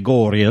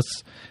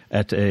 Gregorius,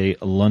 at a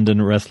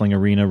London wrestling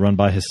arena run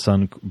by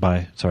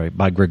by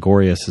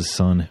Gregorius'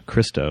 son,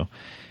 Christo,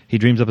 he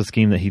dreams up a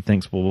scheme that he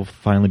thinks will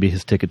finally be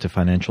his ticket to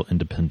financial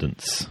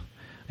independence.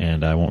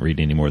 And I won't read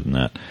any more than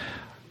that.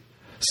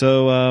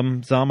 So,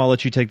 Zom, I'll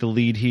let you take the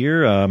lead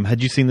here.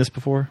 Had you seen this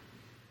before?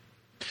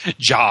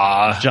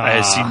 Ja. I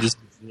had seen this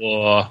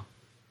before.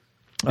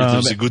 It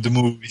was a good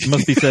movie. It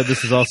must be said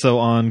this is also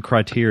on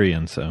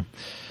Criterion, so...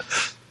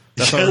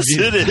 Yes,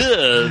 it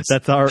is.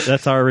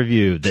 That's our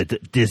review.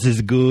 This is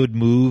a good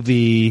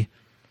movie.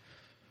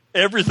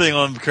 Everything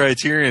on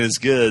Criterion is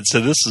good, so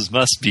this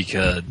must be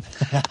good.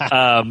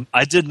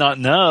 I did not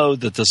know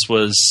that this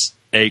was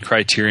a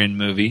Criterion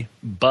movie,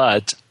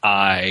 but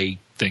I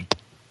think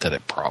that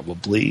it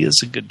probably is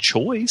a good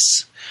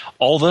choice.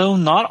 Although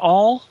not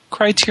all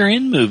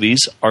Criterion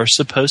movies are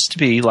supposed to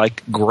be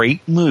like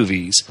great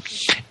movies.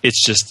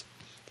 It's just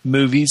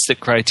movies that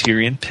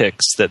Criterion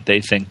picks that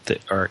they think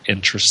that are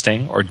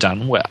interesting or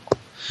done well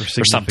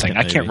or something.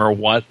 I can't remember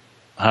what.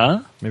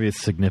 Huh? Maybe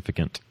it's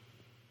significant.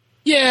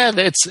 Yeah,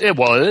 it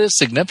is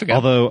significant.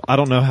 Although I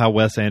don't know how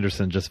Wes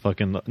Anderson just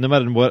fucking no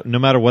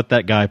matter what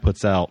that guy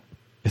puts out,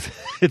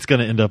 it's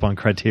going to end up on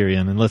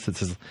Criterion unless it's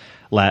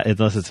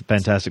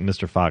Fantastic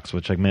Mr. Fox,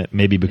 which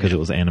maybe because it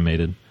was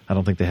animated. I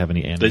don't think they have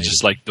any animated. They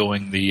just like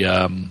doing the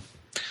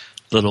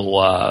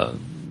little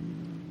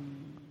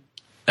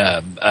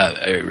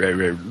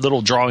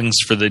little drawings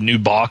for the new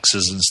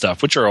boxes and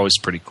stuff, which are always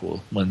pretty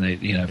cool when they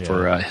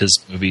for his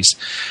movies.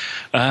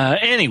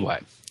 Anyway,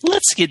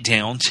 let's get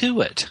down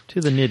to it.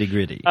 To the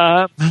nitty-gritty.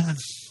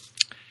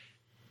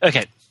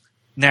 Okay.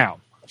 Now,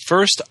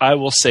 first I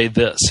will say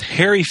this.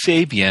 Harry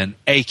Fabian,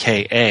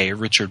 a.k.a.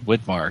 Richard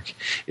Widmark,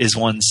 is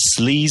one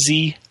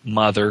sleazy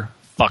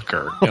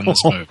motherfucker in this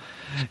movie.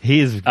 He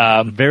is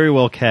very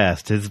well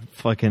cast. He's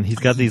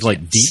got these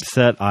like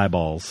deep-set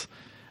eyeballs.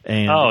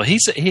 And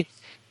he's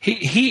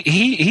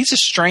a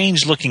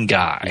strange-looking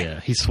guy. Yeah,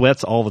 he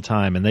sweats all the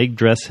time, and they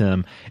dress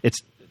him.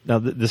 Now,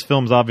 this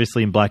film's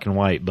obviously in black and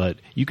white, but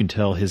you can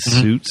tell his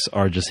suits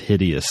are just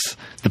hideous.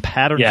 The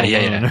patterns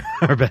alone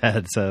are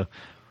bad. So,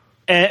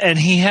 and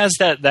he has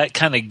that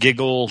kind of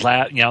giggle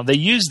laugh. They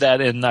used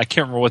that in, I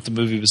can't remember what the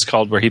movie was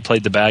called, where he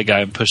played the bad guy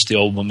and pushed the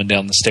old woman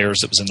down the stairs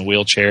that was in the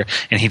wheelchair,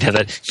 and he'd have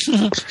that.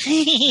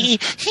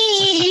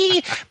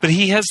 But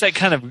he has that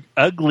kind of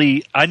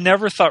ugly. I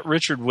never thought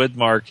Richard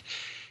Widmark.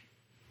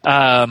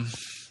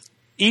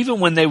 Even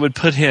when they would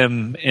put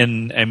him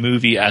in a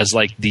movie as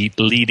like the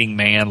leading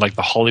man, like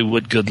the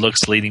Hollywood good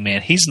looks leading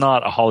man, he's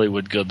not a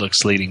Hollywood good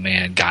looks leading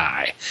man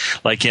guy.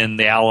 Like in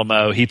The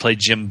Alamo, he played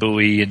Jim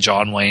Bowie and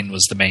John Wayne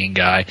was the main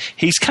guy.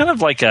 He's kind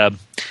of like I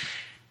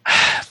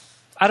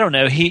don't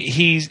know.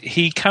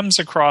 He comes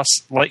across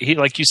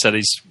like you said,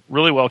 he's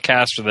really well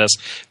cast for this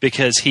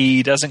because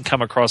he doesn't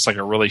come across like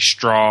a really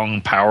strong,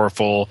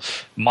 powerful,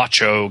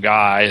 macho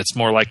guy. It's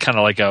more like kind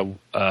of like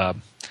a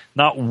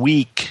not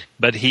weak,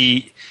 but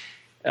he.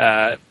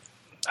 I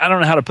don't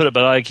know how to put it,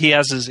 but like he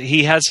has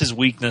his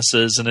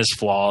weaknesses and his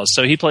flaws,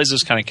 so he plays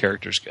those kind of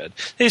characters good.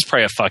 He's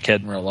probably a fuckhead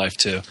in real life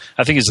too.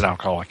 I think he's an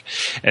alcoholic.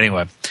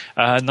 Anyway,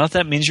 not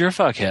that means you're a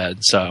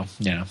fuckhead. So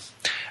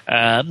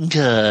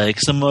okay.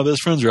 Some of my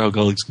best friends are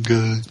alcoholics.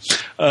 Good.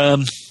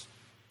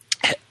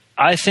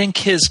 I think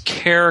his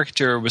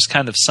character was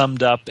kind of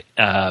summed up.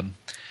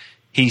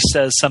 He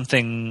says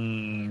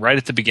something right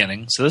at the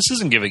beginning. So this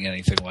isn't giving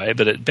anything away,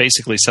 but it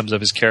basically sums up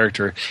his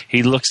character.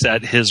 He looks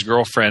at his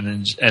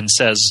girlfriend and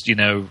says,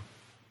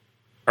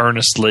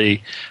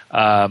 earnestly,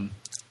 I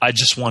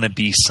just want to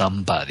be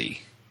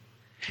somebody.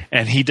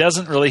 And he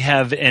doesn't really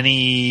have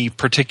any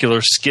particular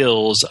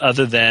skills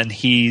other than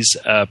he's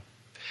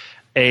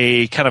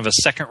a kind of a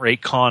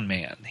second-rate con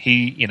man.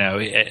 He,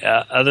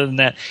 other than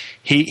that,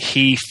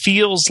 he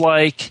feels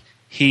like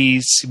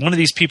he's one of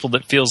these people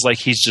that feels like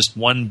he's just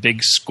one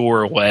big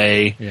score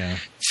away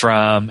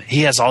from.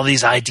 He has all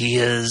these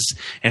ideas,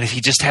 and if he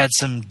just had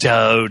some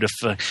dough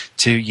to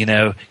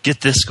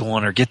get this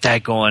going or get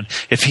that going,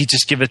 if he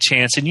just give a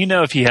chance, and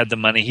if he had the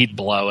money, he'd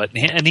blow it.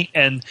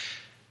 And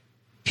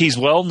he's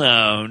well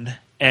known,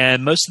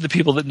 and most of the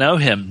people that know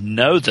him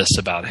know this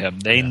about him.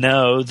 They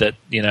know that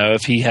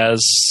if he has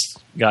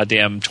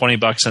goddamn $20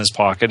 in his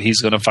pocket,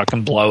 he's going to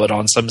fucking blow it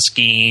on some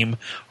scheme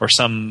or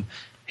some.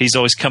 He's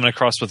always coming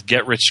across with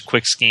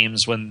get-rich-quick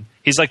schemes. When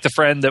he's like the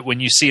friend that when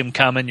you see him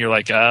coming, you're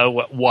like,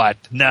 oh, what?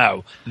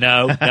 No.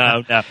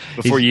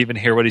 Before you even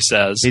hear what he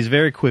says. He's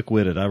very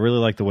quick-witted. I really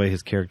like the way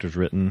his character's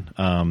written.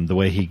 The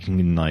way he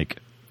can,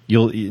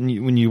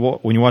 when you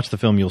watch the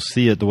film, you'll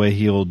see it, the way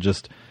he'll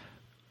just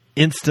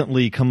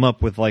instantly come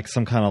up with, like,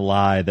 some kind of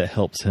lie that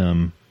helps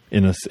him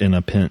in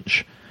a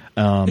pinch.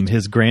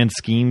 His grand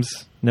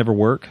schemes never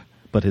work,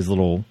 but his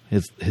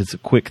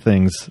quick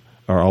things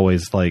are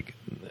always, like...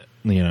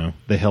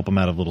 they help him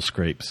out of little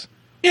scrapes.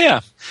 Yeah.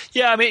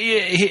 I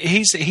mean,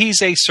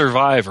 he's a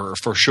survivor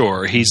for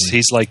sure.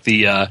 He's like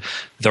the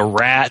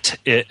rat.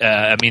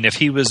 I mean, if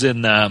he was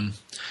in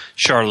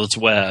Charlotte's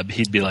Web,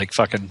 he'd be like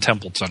fucking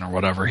Templeton or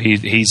whatever.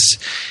 He's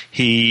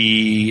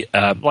kind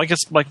of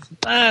like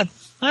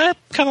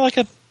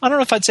a. I don't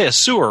know if I'd say a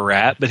sewer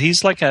rat, but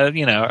he's like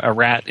a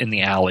rat in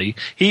the alley.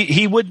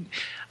 He would.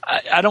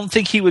 I don't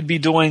think he would be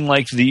doing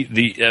like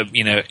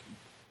the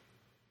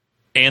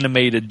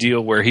animated deal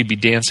where he'd be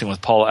dancing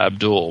with Paula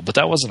Abdul, but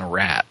that wasn't a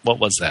rat. What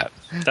was that?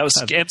 That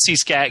was MC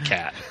Scat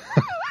Cat.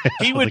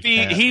 He would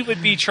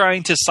be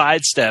trying to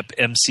sidestep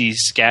MC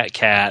Scat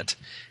Cat,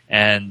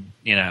 and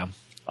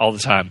all the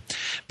time.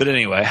 But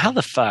anyway, how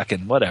the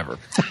fucking whatever.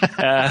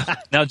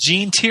 Now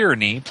Gene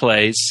Tierney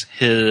plays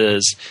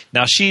his.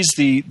 Now she's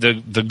the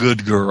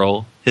good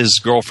girl,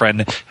 his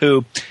girlfriend,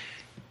 who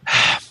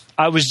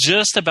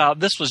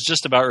this was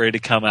just about ready to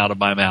come out of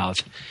my mouth.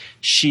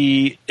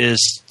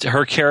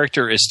 Her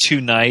character is too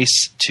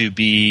nice to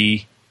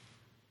be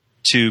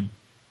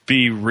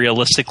be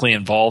realistically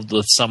involved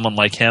with someone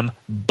like him.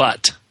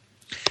 But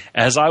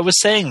as I was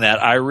saying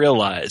that, I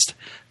realized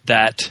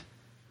that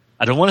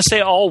I don't want to say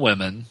all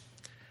women,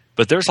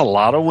 but there's a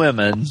lot of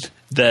women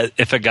that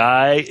if a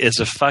guy is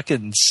a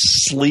fucking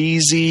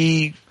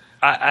sleazy,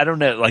 I don't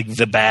know, like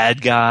the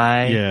bad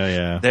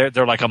guy.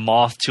 They're like a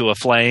moth to a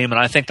flame, and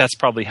I think that's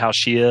probably how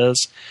she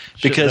is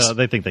because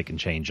they think they can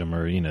change them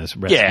or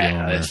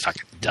they're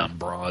fucking dumb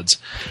broads.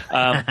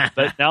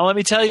 But now let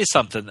me tell you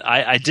something.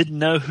 I didn't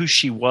know who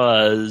she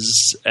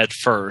was at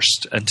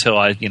first until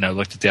I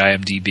looked at the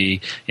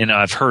IMDb.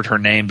 I've heard her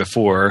name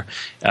before.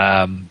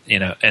 And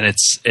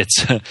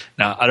it's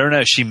now I don't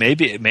know. She may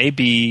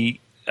be.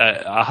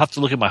 I'll have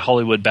to look at my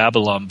Hollywood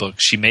Babylon book.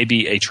 She may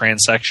be a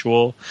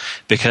transsexual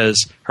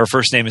because her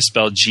first name is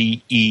spelled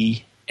Gene,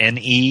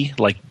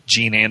 like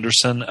Gene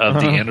Anderson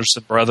of the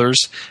Anderson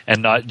Brothers,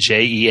 and not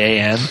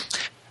Jean.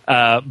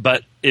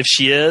 But if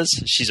she is,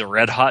 she's a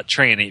red hot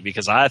tranny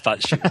because I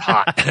thought she was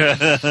hot.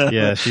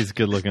 Yeah, she's a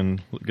good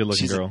looking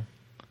girl.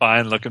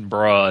 Fine looking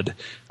broad.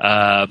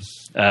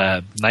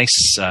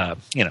 Nice,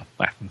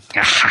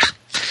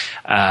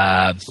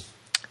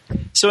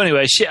 So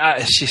anyway,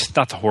 she's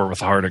not the whore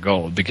with a heart of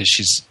gold because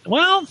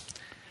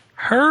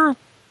her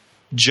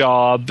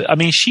job. I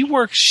mean, she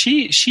works.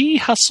 She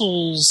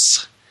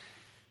hustles.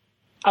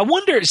 I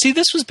wonder. See,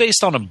 this was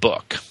based on a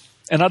book,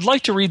 and I'd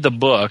like to read the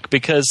book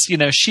because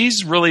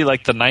she's really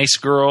like the nice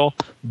girl,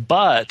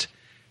 but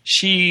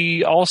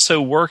she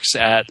also works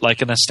at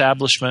like an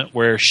establishment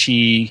where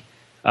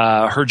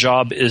her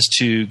job is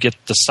to get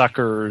the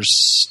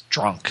suckers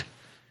drunk,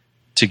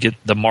 to get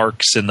the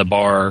marks in the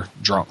bar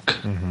drunk.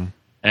 Mm-hmm.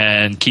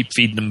 And keep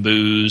feeding them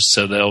booze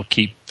so they'll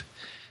keep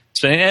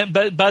spending.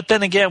 But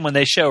then again, when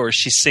they show her,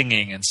 she's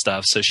singing and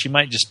stuff, so she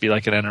might just be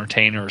like an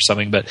entertainer or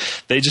something. But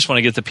they just want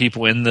to get the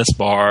people in this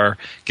bar,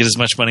 get as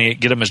much money,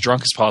 get them as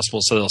drunk as possible,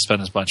 so they'll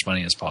spend as much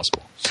money as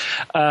possible.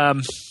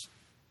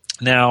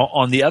 Now,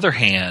 on the other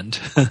hand,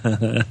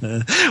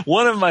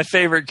 one of my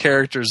favorite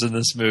characters in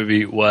this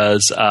movie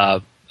was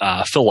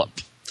Philip,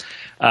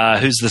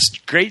 who's this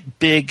great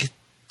big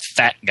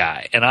fat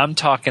guy, and I'm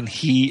talking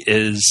he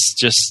is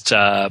just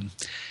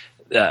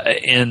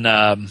in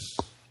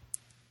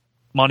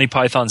Monty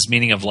Python's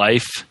Meaning of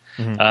Life,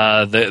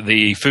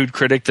 the food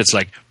critic that's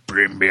like,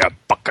 bring me a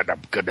bucket,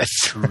 I'm gonna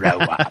throw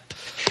up.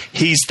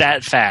 He's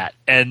that fat,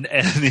 and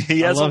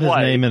he has I love a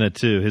wife. His name in it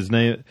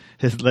too.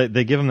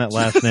 They give him that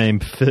last name,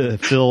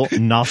 Phil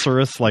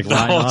Nossaris, like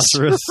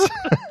rhinoceros.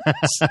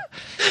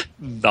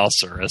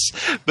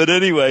 Nossaris. But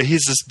anyway,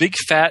 he's this big,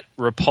 fat,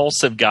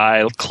 repulsive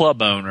guy,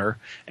 club owner,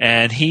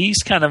 and he's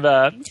kind of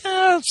a,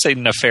 say,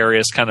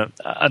 nefarious kind of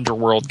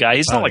underworld guy.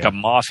 He's not like a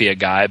mafia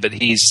guy, but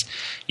he's,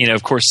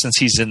 of course, since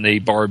he's in the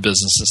bar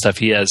business and stuff,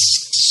 he has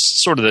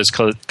sort of those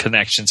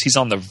connections. He's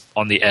on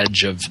the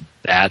edge of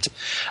that.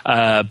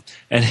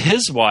 And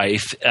his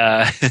wife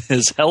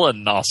is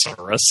Helen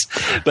Nossaris,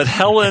 but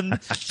Helen,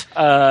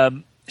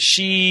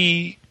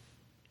 she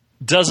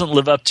doesn't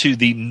live up to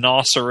the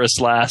Nossaris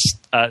last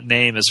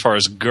name as far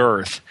as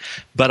girth,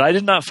 but I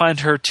did not find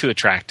her too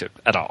attractive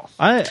at all.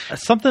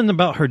 Something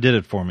about her did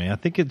it for me. I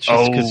think it's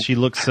just because she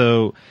looks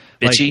so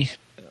bitchy.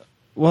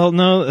 Well,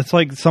 no, it's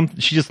like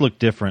she just looked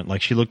different.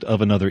 Like she looked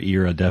of another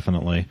era,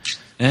 definitely.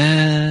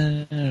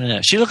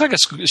 She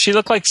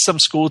looked like some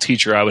school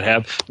teacher I would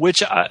have,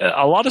 which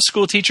a lot of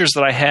school teachers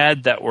that I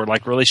had that were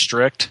like really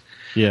strict.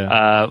 Yeah.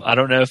 I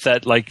don't know if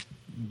that like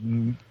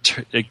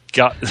it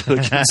got some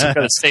kind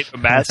of state of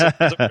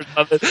masochism or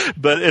something,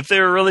 but if they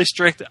were really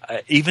strict,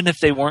 even if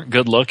they weren't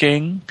good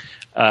looking,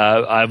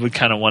 I would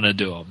kind of want to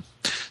do them.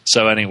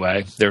 So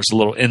anyway, there's a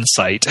little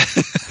insight.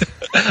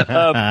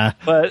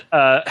 But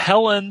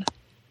Helen,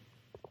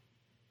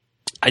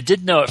 I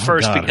did know at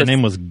first because her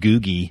name was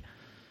Googie.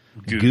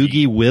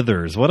 Googie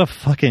Withers. What a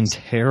fucking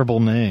terrible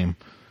name.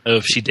 Oh,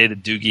 if she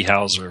dated Doogie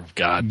Howser,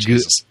 God,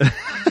 Jesus.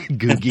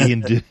 Googie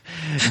and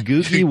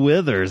Googie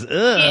Withers.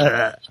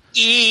 Ugh.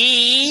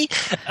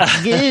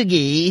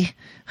 Googie.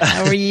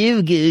 How are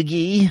you,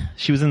 Googie?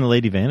 She was in The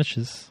Lady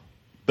Vanishes.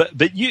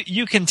 But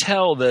you can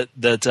tell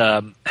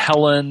that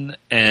Helen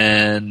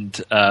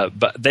and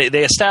but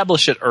they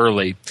establish it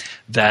early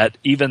that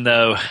even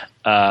though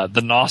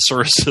the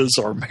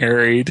Nossaruses are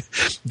married,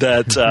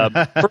 that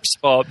first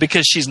of all,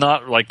 because she's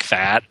not like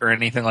fat or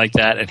anything like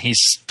that, and he's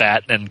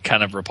fat and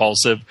kind of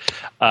repulsive,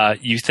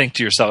 you think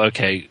to yourself,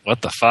 okay,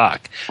 what the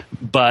fuck?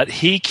 But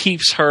he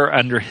keeps her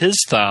under his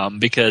thumb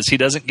because he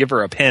doesn't give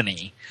her a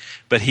penny,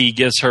 but he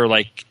gives her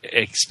like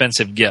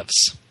expensive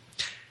gifts.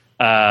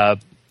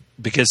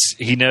 Because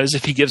he knows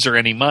if he gives her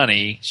any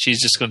money,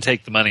 she's just going to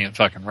take the money and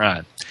fucking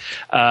run.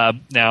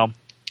 Now,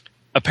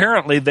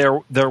 apparently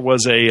there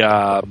was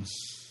a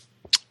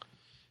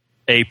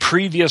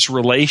previous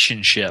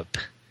relationship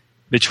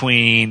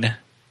between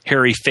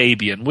Harry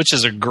Fabian, which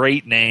is a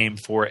great name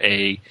for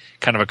a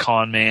kind of a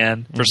con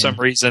man. For some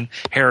reason,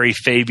 Harry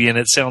Fabian,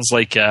 it sounds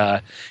like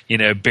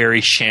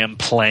Barry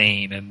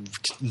Champlain and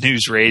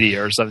news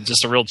radio or something,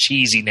 just a real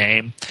cheesy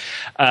name.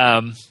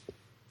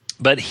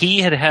 But he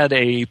had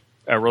a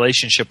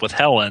relationship with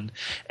Helen,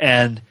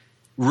 and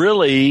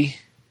really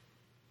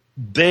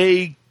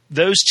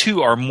those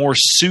two are more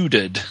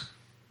suited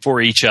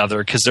for each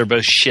other because they're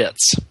both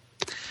shits.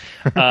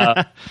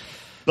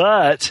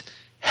 But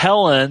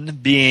Helen,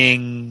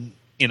 being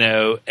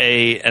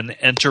an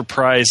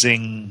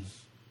enterprising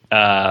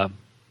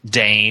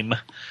dame,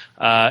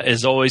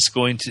 is always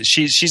going to.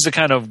 She's the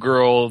kind of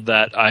girl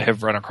that I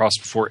have run across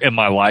before in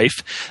my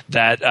life.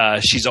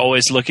 That she's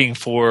always looking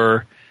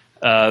for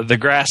the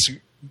grass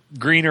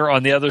greener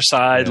on the other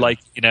side. Yeah. Like,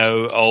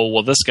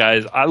 this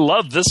guy. I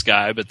love this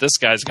guy, but this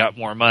guy's got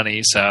more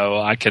money, so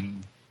I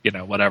can,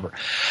 whatever.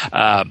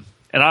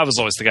 And I was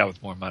always the guy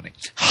with more money.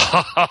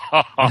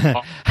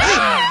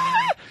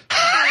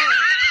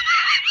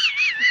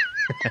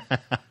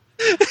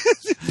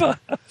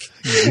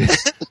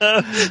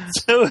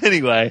 So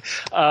anyway,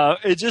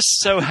 it just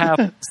so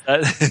happens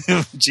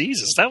that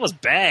Jesus, that was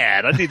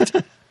bad. I need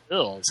to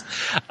pills.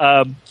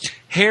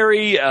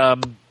 Harry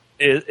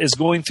is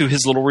going through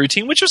his little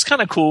routine, which was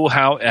kind of cool.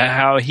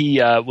 How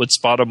he would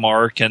spot a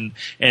mark and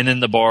in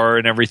the bar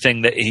and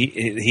everything that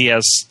he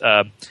has.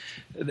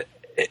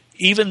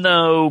 Even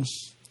though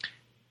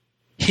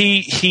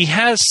he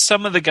has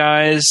some of the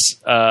guys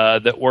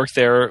that work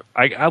there,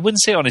 I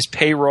wouldn't say on his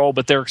payroll,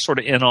 but they're sort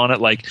of in on it.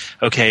 Like,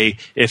 okay,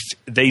 if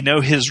they know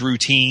his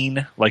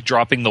routine, like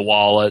dropping the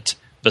wallet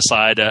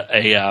beside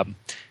a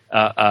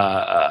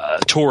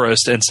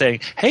tourist and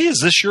saying, "Hey, is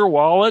this your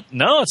wallet?"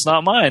 "No, it's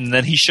not mine." And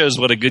then he shows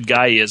what a good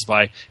guy he is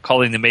by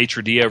calling the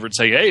maitre d' over and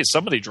saying, "Hey,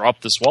 somebody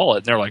dropped this wallet."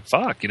 And they're like,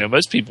 "Fuck,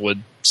 most people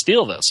would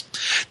steal this."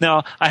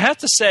 Now, I have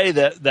to say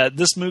that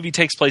this movie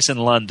takes place in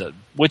London,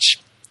 which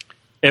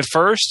at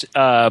first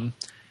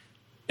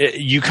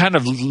you kind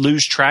of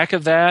lose track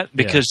of that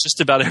because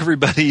just about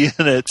everybody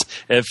in it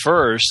at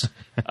first,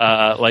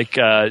 like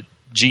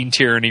Gene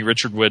Tierney,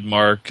 Richard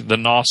Widmark, the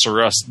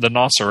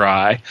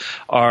Nosserai,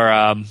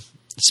 are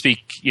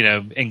speak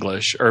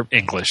English,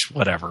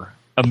 whatever,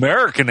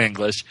 American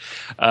English,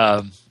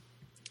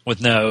 with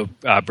no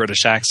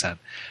British accent.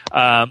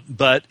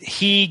 But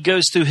he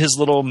goes through his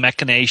little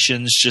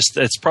machinations. Just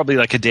it's probably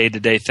like a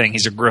day-to-day thing.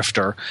 He's a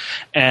grifter,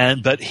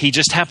 but he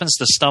just happens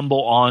to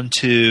stumble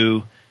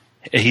onto.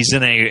 He's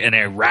in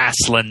a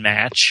wrestling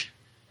match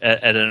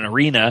at an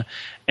arena,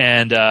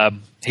 and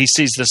he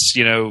sees this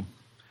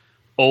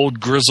old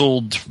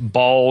grizzled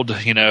bald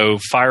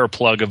fire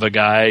plug of a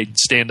guy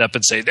stand up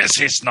and say, "This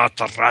is not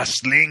a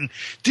wrestling.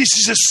 This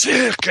is a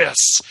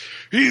circus.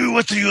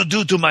 What do you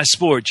do to my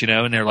sport?"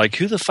 And they're like,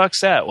 "Who the fuck's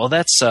that?" "Well,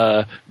 that's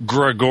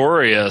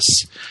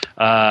Gregorius,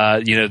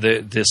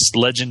 this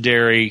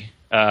legendary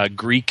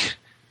Greek."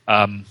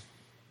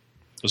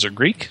 Was it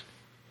Greek?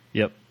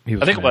 Yep.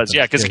 I think it was,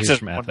 because he's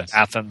from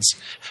Athens.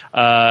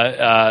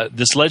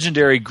 This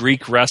legendary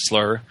Greek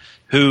wrestler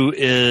who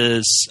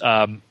is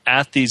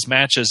at these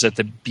matches at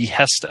the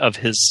behest of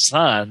his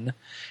son,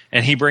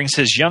 and he brings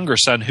his younger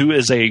son, who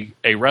is a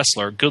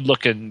wrestler,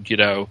 good-looking,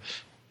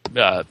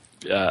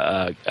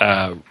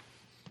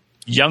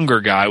 younger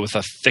guy with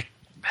a thick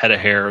head of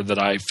hair that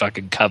I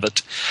fucking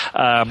covet.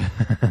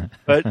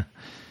 But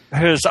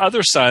his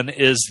other son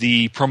is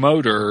the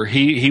promoter.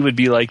 He would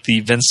be like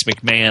the Vince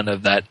McMahon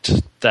of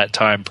that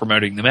time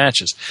promoting the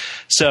matches.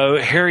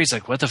 So Harry's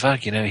like, what the fuck?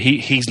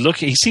 He's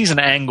looking. He sees an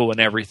angle and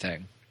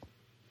everything.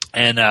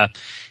 And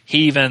he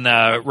even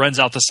runs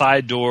out the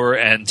side door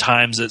and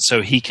times it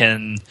so he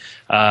can,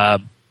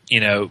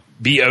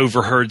 be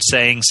overheard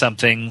saying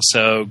something.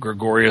 So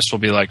Gregorius will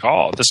be like,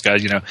 "Oh, this guy,"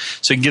 so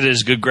he can get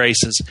his good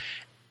graces.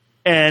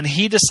 And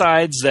he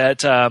decides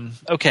that,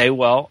 okay,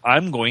 well,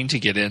 I'm going to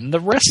get in the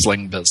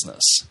wrestling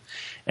business.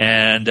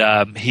 And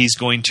he's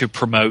going to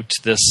promote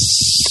this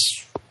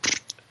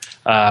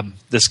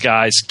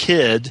guy's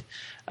kid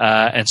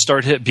and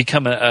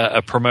become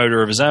a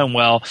promoter of his own.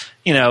 Well,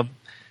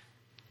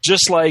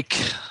 just like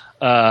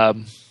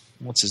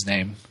what's his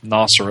name?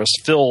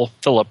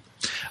 Philip.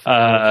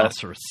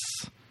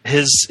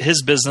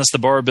 His business, the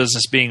bar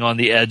business, being on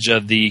the edge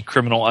of the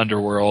criminal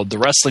underworld. The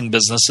wrestling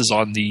business is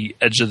on the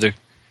edge of the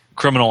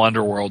criminal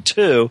underworld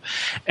too.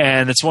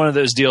 And it's one of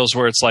those deals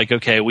where it's like,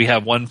 okay, we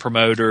have one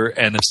promoter,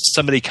 and if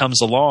somebody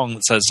comes along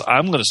that says,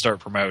 "I'm going to start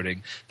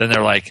promoting," then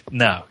they're like,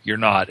 "No, you're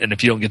not. And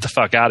if you don't get the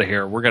fuck out of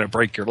here, we're going to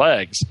break your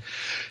legs."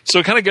 So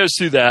it kind of goes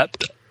through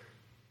that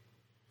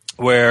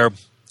where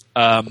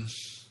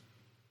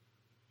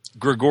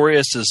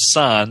Gregorius's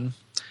son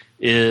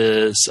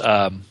is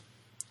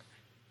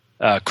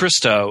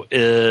Christo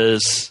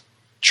is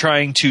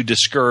trying to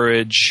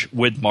discourage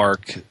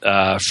Widmark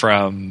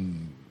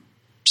from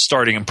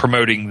starting and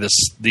promoting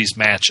these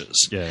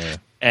matches. Yeah.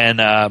 And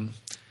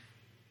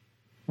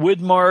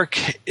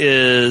Widmark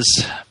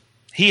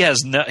he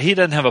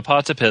doesn't have a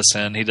pot to piss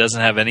in. He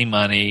doesn't have any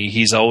money.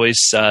 He's always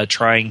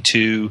trying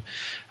to,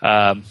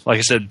 like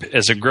I said,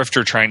 as a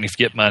grifter, trying to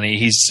get money.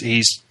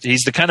 He's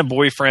the kind of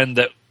boyfriend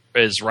that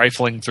is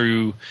rifling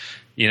through,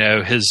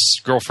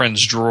 his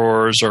girlfriend's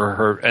drawers or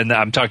her, and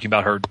I'm talking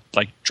about her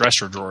like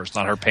dresser drawers,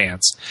 not her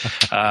pants.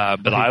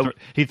 But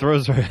he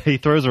throws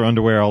her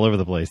underwear all over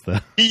the place, though.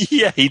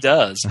 Yeah, he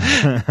does.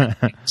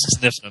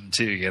 Sniffing them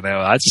too,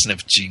 I'd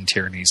sniff Gene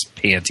Tierney's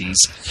panties.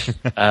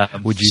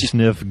 Would you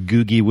sniff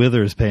Googie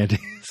Withers' panties?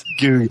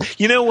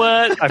 You know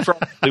what? I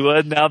probably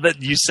would. Now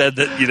that you said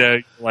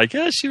that, like,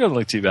 she doesn't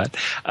look too bad.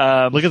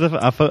 Look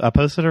at I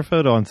posted her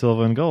photo on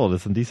Silver and Gold.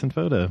 It's a decent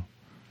photo.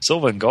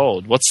 Silver and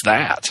Gold. What's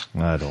that?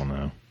 I don't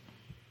know.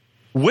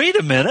 Wait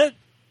a minute.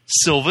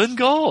 Silver and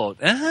Gold.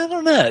 I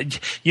don't know.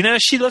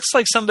 She looks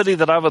like somebody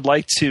that I would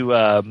like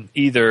to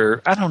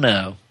either. I don't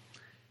know.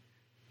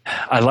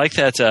 I like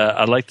that.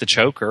 I like the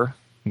choker.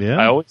 Yeah.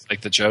 I always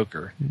like the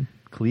choker.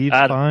 Cleve's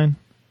fine.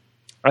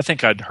 I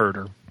think I'd hurt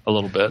her a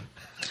little bit.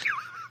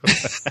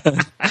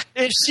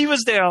 If she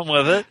was down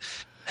with it,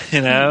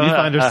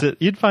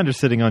 you'd find her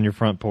sitting on your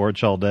front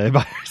porch all day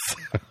by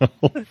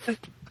herself.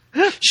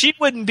 She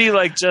wouldn't be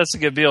like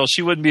Jessica Biel.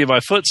 She wouldn't be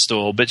my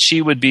footstool, but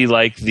she would be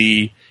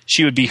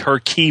she would be her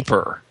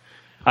keeper.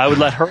 I would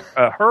let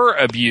her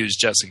abuse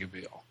Jessica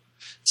Biel,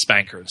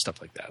 spank her and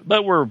stuff like that.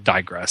 But we're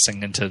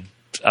digressing into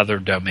other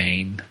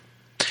domain.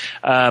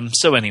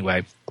 So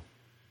anyway,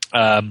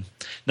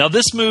 now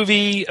this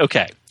movie.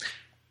 Okay,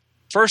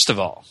 first of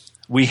all,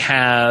 we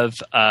have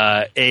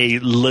a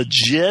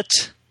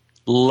legit,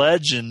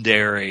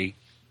 legendary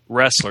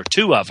wrestler,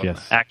 two of them,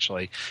 yes.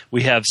 Actually.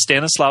 We have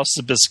Stanislav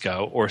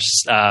Zbyszko, or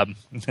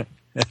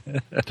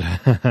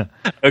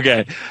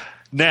okay.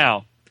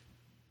 Now,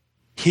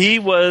 he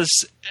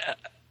was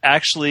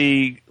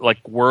actually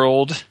like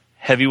world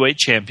heavyweight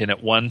champion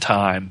at one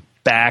time,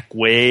 back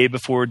way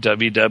before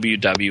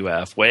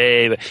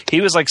WWF.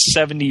 He was like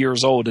 70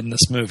 years old in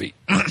this movie.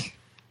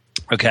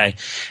 Okay,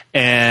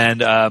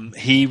 and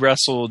he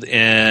wrestled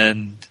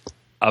in,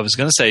 I was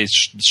going to say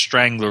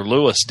Strangler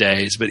Lewis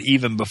days, but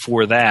even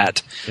before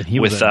that. And he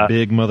was a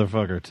big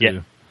motherfucker, too.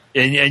 Yeah.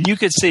 And you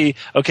could see,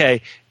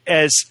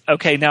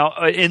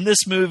 now in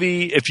this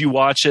movie, if you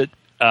watch it,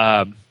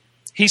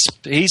 he's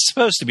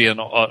supposed to be an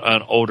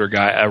older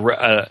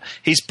guy.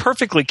 He's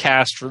perfectly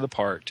cast for the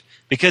part.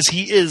 Because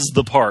he is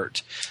the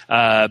part.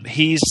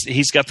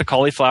 He's got the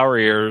cauliflower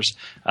ears,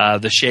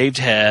 the shaved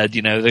head,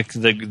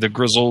 the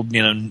grizzled,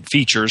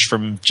 features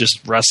from just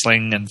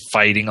wrestling and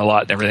fighting a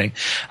lot and everything.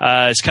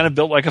 It's kind of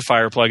built like a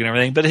fire plug and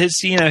everything. But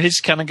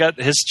he's kind of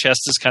got, his chest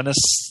is kind of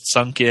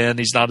sunk in.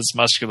 He's not as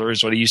muscular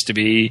as what he used to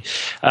be.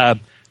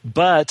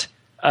 But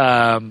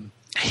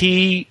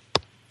he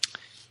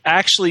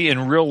actually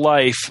in real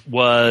life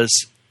was,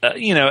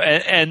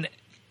 and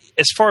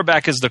as far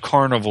back as the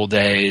carnival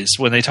days,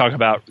 when they talk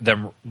about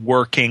them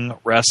working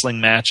wrestling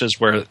matches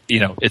where,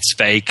 it's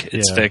fake,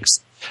 it's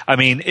fixed. I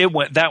mean,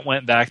 that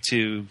went back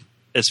to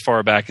as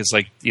far back as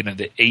like,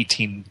 the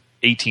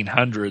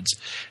 1800s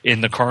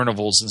in the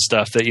carnivals and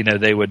stuff that,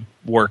 they would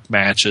work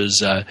matches.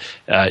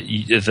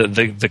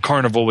 The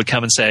carnival would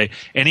come and say,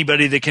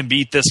 anybody that can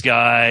beat this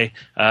guy,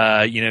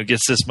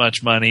 gets this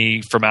much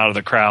money from out of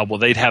the crowd. Well,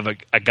 they'd have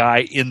a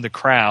guy in the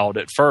crowd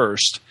at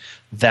first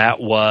that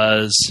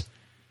was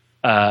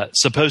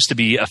supposed to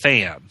be a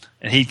fan,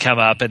 and he'd come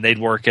up and they'd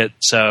work it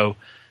so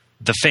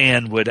the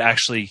fan would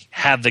actually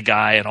have the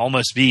guy and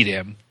almost beat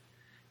him,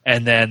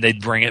 and then they'd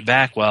bring it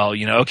back. Well,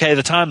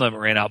 the time limit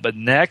ran out, but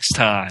next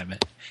time,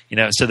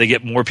 so they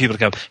get more people to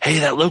come, hey,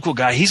 that local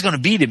guy, he's going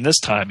to beat him this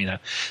time,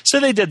 So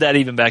they did that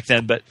even back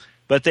then, but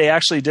they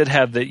actually did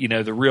have the,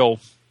 the real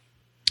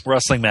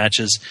wrestling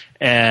matches,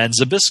 and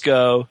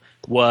Zbyszko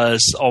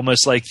was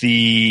almost like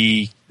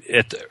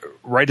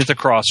right at the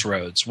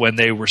crossroads when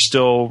they were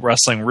still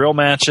wrestling real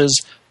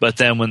matches, but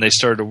then when they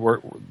started to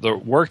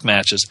work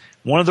matches,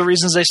 one of the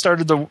reasons they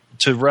started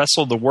to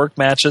wrestle the work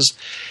matches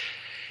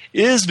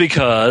is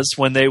because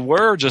when they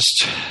were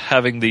just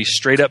having the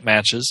straight up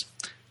matches,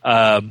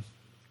 the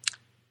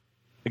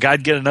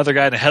guy'd get another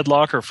guy in a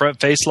headlock or front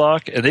face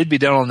lock, and they'd be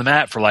down on the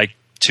mat for like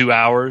 2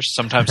 hours,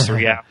 sometimes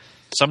 3 hours,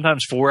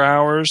 sometimes 4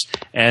 hours,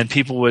 and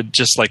people would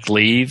just like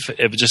leave.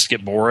 It would just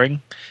get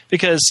boring,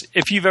 because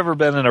if you've ever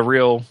been in a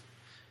real,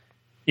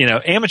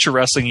 amateur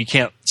wrestling, you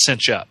can't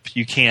cinch up,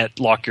 you can't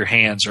lock your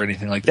hands or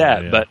anything like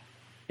that. Yeah. But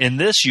in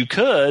this, you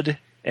could,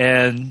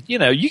 and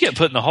you get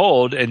put in a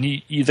hold, and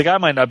the guy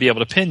might not be able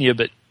to pin you,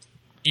 but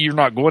you're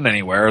not going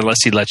anywhere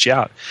unless he lets you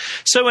out.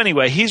 So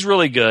anyway, he's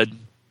really good.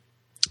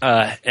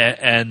 The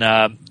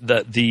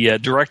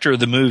director of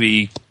the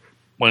movie,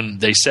 when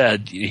he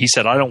said,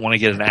 I don't want to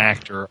get an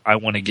actor, I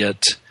want to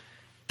get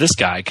this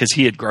guy, because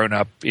he had grown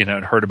up,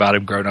 and heard about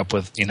him, grown up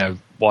with,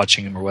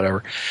 watching him or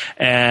whatever.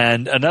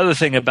 And another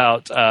thing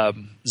about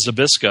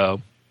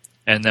Zbyszko,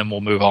 and then we'll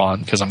move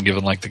on because I'm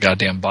giving like the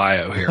goddamn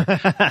bio here,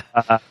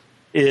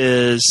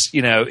 is,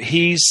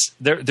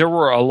 there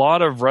were a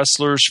lot of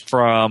wrestlers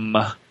from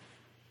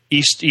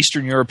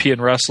Eastern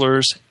European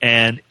wrestlers,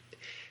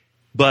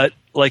 but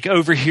like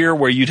over here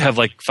where you'd have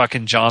like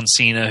fucking John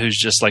Cena, who's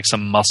just like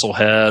some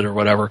musclehead or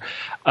whatever,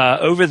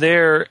 over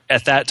there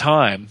at that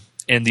time,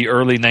 in the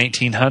early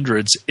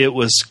 1900s, it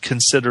was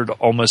considered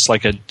almost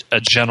like a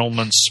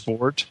gentleman's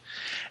sport.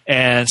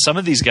 And some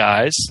of these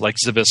guys, like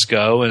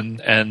Zbyszko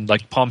and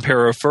like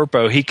Pompero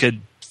Firpo, he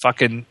could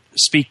fucking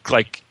speak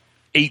like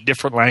 8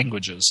 different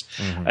languages.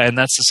 Mm-hmm. And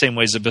that's the same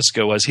way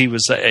Zbyszko was. He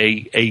was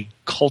a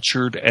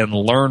cultured and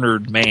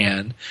learned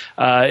man.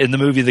 In the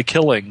movie The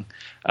Killing,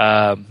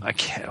 I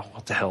can't,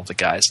 what the hell the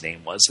guy's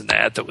name was in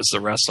that was the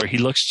wrestler. He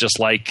looks just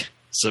like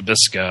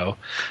Zbyszko.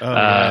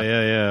 Oh,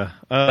 yeah.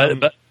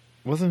 But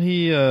wasn't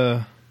he?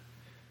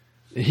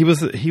 He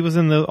was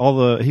in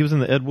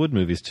the Ed Wood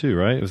movies too,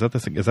 right? Is that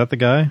the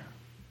guy?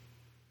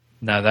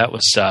 No, that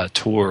was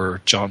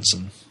Tor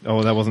Johnson.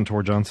 Oh, that wasn't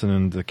Tor Johnson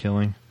in The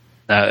Killing.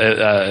 God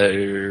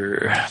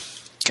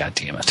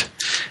damn it!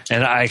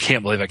 And I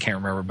can't believe I can't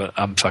remember, but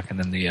I'm fucking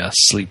in the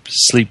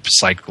sleep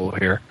cycle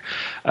here.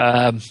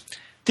 Kola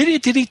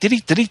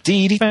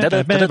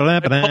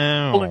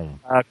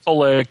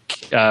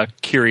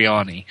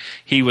Kiriani.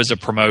 He was a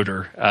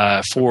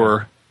promoter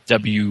for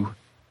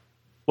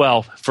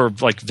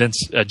like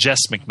Jess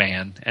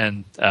McMahon,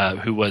 and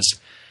who was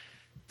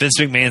Vince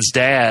McMahon's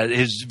dad.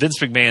 Vince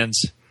McMahon's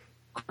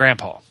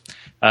grandpa.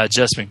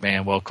 Jess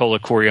McMahon. Well, Kola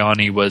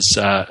Kiriani was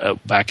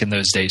back in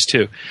those days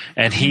too,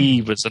 and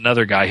he was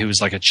another guy who was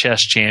like a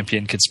chess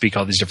champion, could speak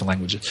all these different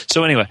languages.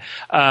 So anyway,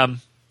 and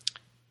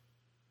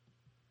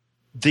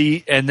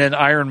then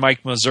Iron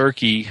Mike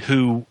Mazurki,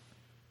 who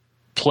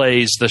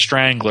plays the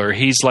Strangler.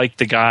 He's like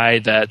the guy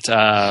that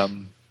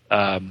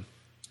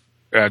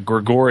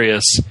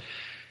Gregorius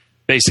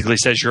basically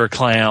says you're a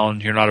clown,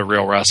 you're not a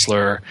real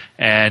wrestler,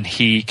 and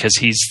because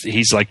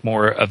he's like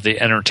more of the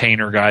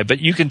entertainer guy,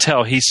 but you can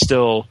tell he's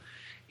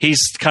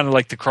kind of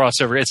like the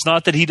crossover. It's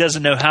not that he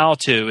doesn't know how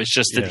to, it's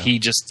just that he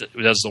just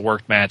does the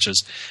work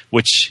matches,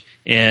 which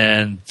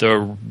in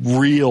the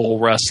real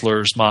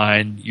wrestler's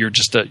mind, you're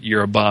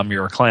a bum,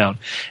 you're a clown.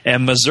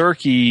 And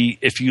Mazurki,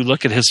 if you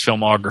look at his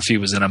filmography,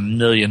 was in a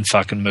million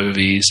fucking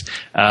movies,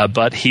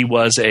 but he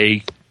was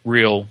a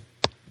real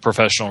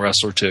professional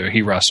wrestler too.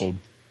 He wrestled.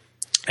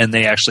 And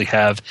they actually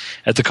have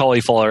at the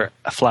Cauliflower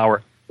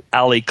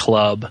Alley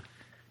Club,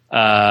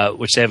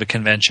 which they have a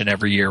convention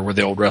every year where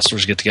the old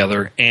wrestlers get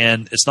together.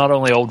 And it's not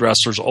only old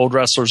wrestlers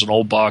and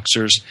old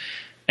boxers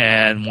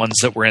and ones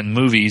that were in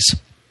movies.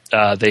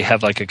 They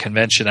have like a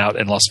convention out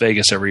in Las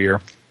Vegas every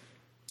year.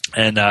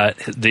 And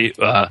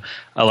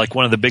like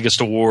one of the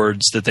biggest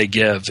awards that they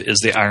give is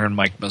the Iron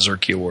Mike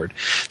Mazurki Award.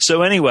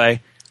 So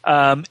anyway,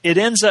 it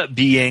ends up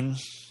being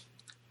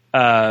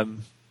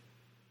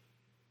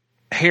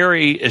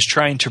Harry is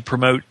trying to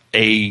promote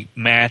a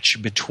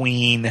match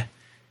between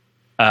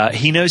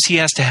he knows he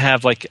has to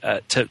have like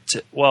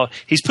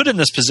he's put in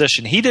this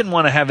position. He didn't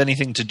want to have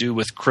anything to do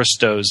with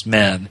Christo's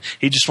men.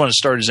 He just wanted to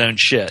start his own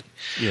shit.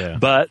 Yeah.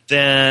 But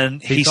then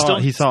he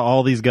saw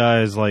all these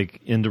guys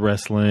like into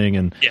wrestling,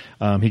 and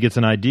he gets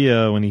an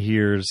idea when he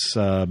hears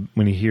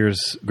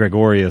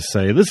Gregorius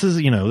say, this is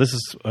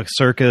a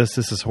circus,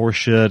 this is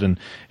horseshit, and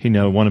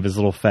one of his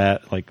little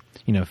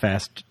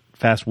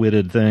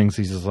fast-witted things,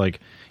 he's just like,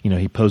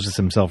 he poses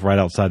himself right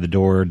outside the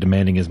door,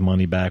 demanding his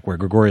money back, where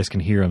Gregorius can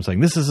hear him saying,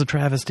 this is a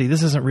travesty,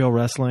 this isn't real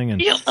wrestling. And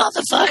you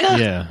motherfucker!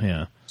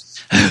 Yeah.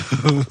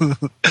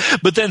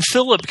 But then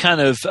Philip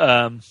kind of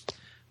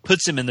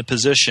puts him in the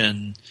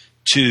position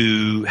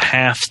to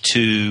have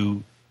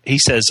to, he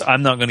says,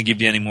 I'm not going to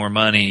give you any more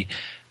money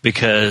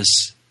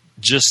because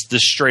just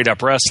this straight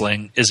up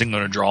wrestling isn't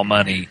going to draw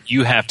money.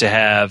 You have to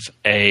have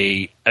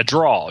a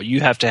draw. You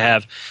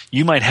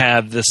might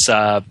have this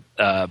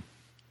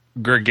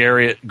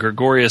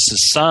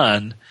Gregorius'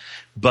 son,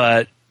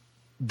 but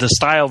the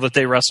style that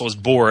they wrestle is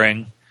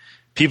boring.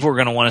 People are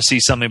going to want to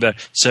see something better.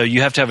 So you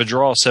have to have a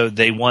draw. So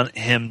they want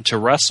him to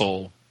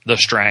wrestle the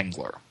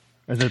Strangler.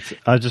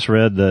 I just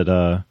read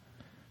that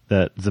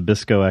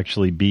Zbyszko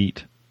actually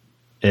beat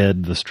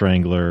Ed the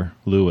Strangler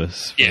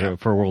Lewis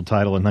for a world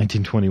title in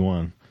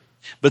 1921.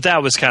 But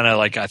that was kind of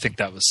like, I think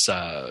that was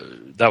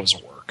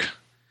work.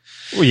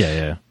 Well,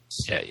 yeah.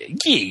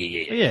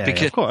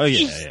 Because, of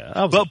course.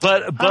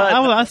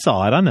 I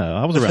saw it. I know.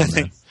 I was around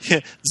there.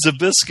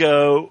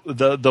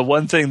 Zbyszko, the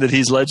one thing that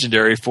he's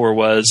legendary for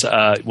was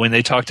when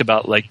they talked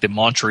about like the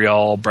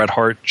Montreal Bret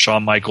Hart,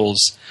 Shawn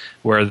Michaels,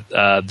 where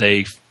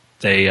they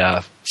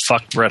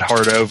fucked Bret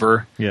Hart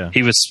over. Yeah,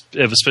 it was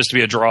supposed to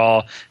be a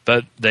draw,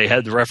 but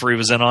the referee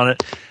was in on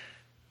it.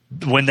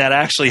 When that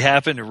actually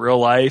happened in real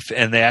life,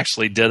 and they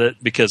actually did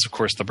it, because of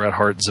course the Bret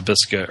Hart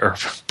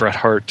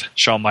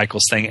Shawn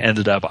Michaels thing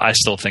ended up, I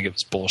still think it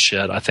was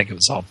bullshit. I think it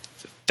was all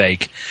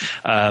fake.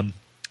 Zbyszko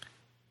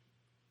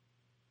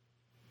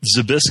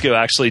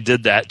actually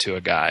did that to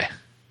a guy.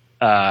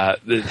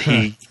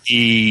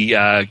 He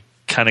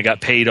kind of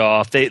got paid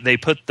off. They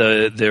put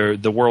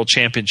the world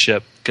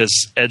championship,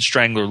 because Ed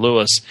Strangler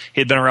Lewis, he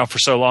had been around for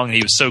so long and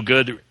he was so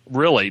good,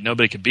 really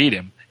nobody could beat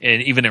him,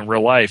 and even in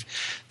real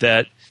life,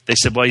 that they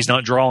said, well, he's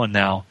not drawing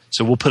now,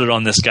 so we'll put it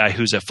on this guy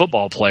who's a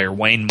football player,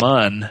 Wayne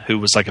Munn, who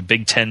was like a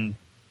Big Ten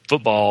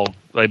football.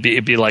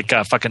 It'd be like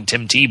fucking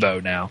Tim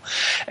Tebow now.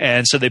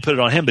 And so they put it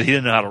on him, but he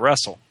didn't know how to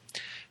wrestle.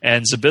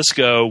 And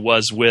Zbyszko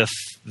was with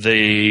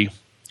the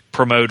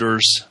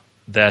promoters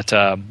that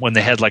when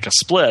they had like a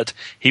split,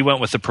 he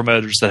went with the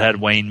promoters that had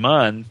Wayne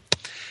Munn,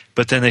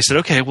 But then they said,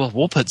 okay, well,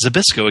 we'll put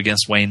Zbyszko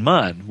against Wayne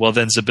Munn. Well,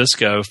 then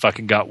Zbyszko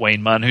fucking got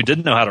Wayne Munn, who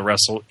didn't know how to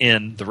wrestle,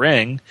 in the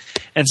ring,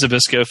 and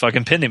Zbyszko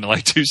fucking pinned him in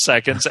like 2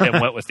 seconds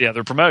and went with the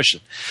other promotion.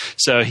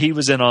 So he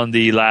was in on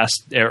the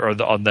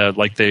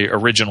the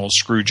original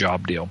screw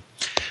job deal.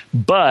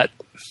 But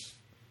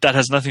that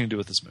has nothing to do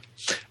with this movie.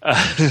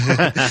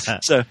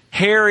 So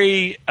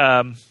Harry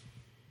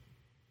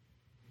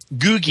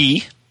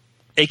Googie,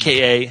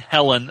 a.k.a.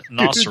 Helen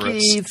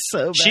Nosseris,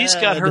 she's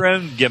got her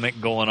own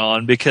gimmick going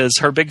on because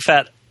her big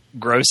fat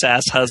gross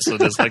ass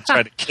husband is like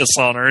trying to kiss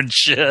on her and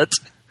shit.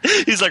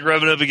 He's like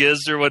rubbing up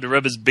against her, wanting to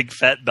rub his big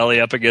fat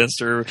belly up against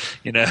her,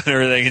 and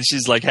everything, and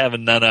she's like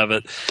having none of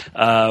it.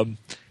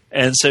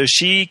 And so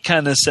she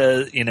kind of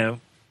says,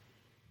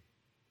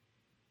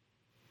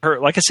 her,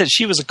 like I said,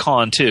 she was a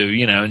con too,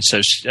 and so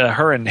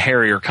her and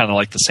Harry are kind of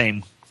like the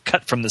same,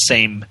 cut from the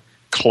same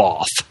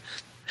cloth.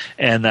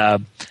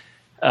 And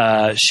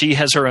she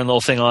has her own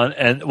little thing on,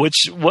 and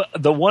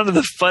one of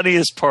the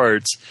funniest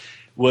parts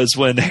was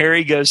when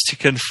Harry goes to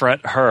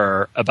confront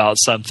her about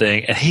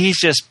something, and he's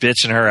just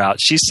bitching her out.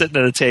 She's sitting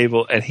at a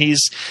table, and he's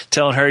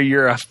telling her,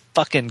 "You're a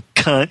fucking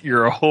cunt.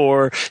 You're a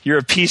whore. You're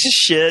a piece of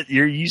shit.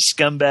 You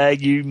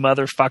scumbag. You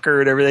motherfucker,"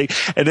 and everything.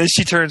 And then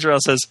she turns around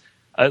and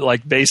says,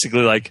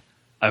 basically,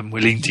 "I'm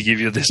willing to give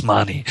you this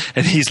money,"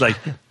 and he's like,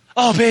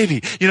 "Oh,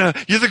 baby, you're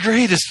the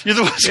greatest. You're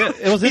the one." Yeah,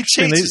 it was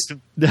interesting.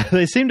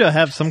 They seem to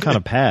have some kind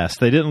of past.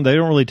 They don't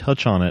really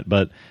touch on it,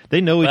 but they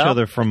know each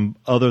other from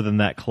other than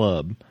that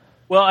club.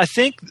 Well,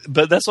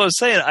 but that's what I was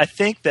saying. I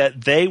think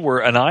that they were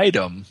an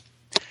item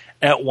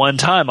at one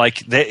time.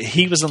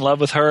 He was in love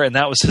with her, and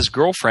that was his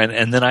girlfriend.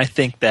 And then I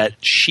think that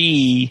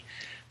she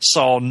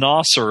saw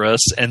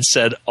Nosseris and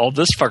said, "Oh,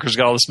 this fucker's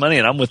got all this money,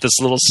 and I'm with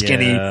this little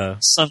skinny,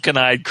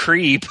 sunken-eyed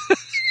creep."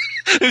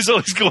 Who's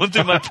always going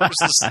through my purse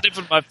and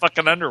sniffing my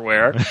fucking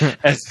underwear.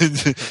 And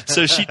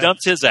so she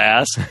dumped his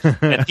ass,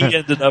 and he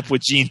ended up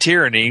with Gene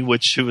Tierney,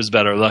 who was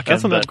better looking.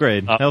 That's an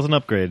upgrade. That was an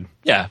upgrade.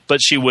 Yeah,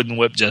 but she wouldn't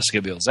whip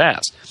Jessica Biel's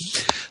ass.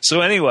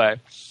 So anyway,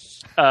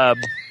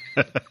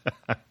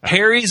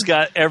 Harry's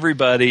got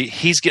everybody.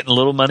 He's getting a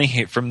little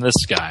money from this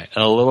guy,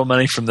 and a little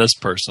money from this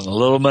person, a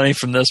little money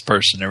from this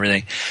person,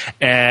 everything.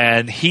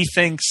 And he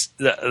thinks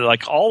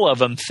that, all of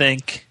them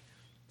think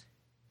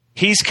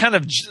he's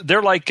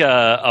they're like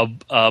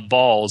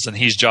balls, and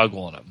he's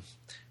juggling them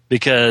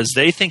because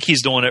they think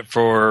he's doing it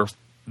for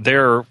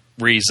their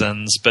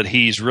reasons, but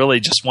he's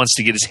really just wants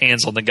to get his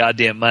hands on the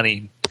goddamn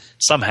money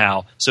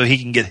somehow so he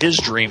can get his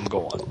dream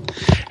going.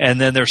 And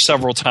then there's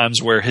several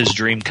times where his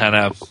dream kind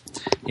of,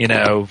 you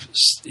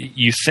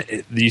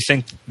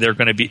think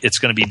it's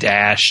going to be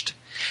dashed.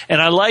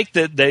 And I like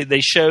that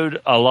they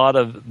showed a lot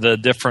of the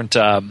different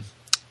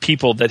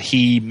people that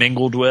he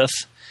mingled with.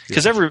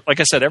 Because like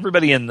I said,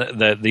 everybody in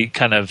the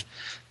kind of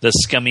the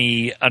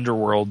scummy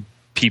underworld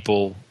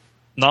people,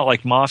 not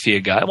like mafia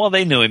guy. Well,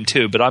 they knew him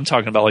too, but I'm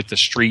talking about like the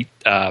street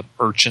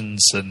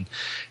urchins and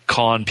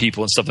con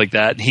people and stuff like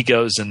that. And he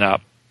goes and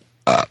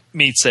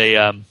meets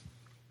a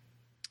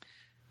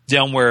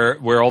down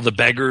where all the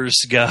beggars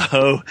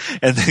go,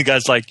 and the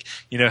guy's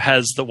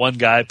has the one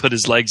guy put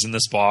his legs in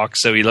this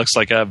box, so he looks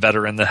like a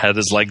veteran that had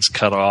his legs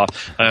cut off.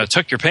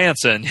 Tuck your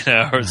pants in,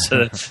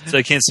 so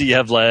they can't see you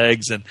have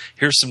legs, and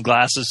here's some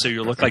glasses so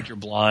you look like you're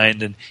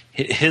blind. And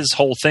his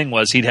whole thing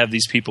was he'd have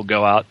these people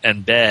go out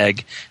and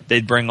beg.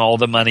 They'd bring all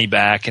the money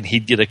back, and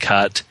he'd get a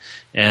cut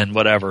and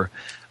whatever.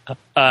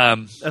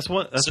 That's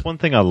one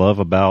thing I love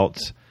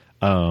about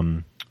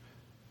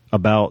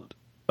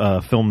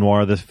film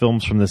noir, the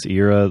films from this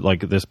era,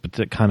 like this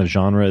kind of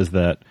genre, is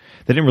that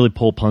they didn't really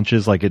pull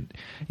punches. Like in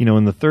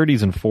the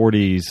 30s and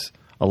 40s,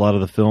 a lot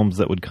of the films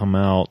that would come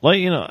out,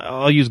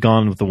 I'll use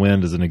Gone with the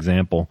Wind as an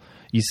example.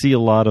 You see a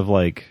lot of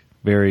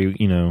very,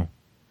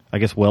 I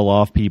guess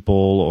well-off people,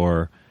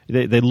 or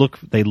they look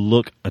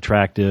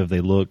attractive.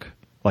 They look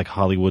like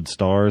Hollywood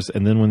stars,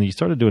 and then when you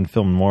started doing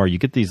film noir, you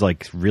get these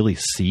really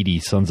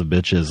seedy sons of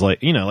bitches, like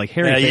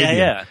Harry Fabian.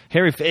 Yeah.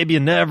 Harry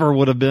Fabian never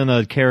would have been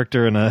a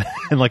character in a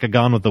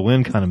Gone with the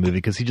Wind kind of movie,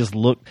 because he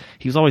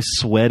was always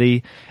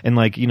sweaty, and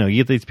you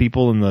get these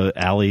people in the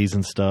alleys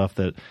and stuff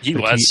that he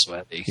was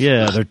sweaty.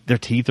 Yeah, their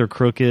teeth are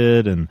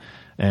crooked, and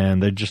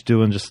they're just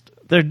doing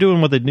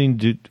what they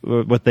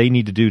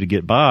need to do to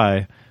get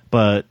by.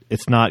 But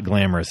it's not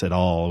glamorous at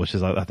all, which is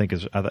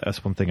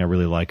that's one thing I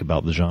really like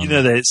about the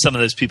genre. Some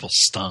of those people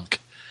stunk.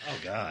 Oh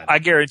God! I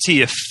guarantee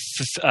you,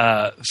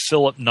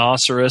 Philip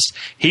Nosseris,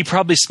 he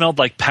probably smelled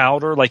like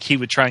powder, like he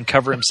would try and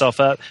cover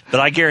himself up. But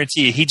I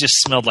guarantee you, he just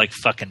smelled like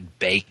fucking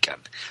bacon.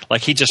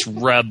 Like he just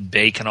rubbed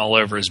bacon all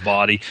over his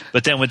body.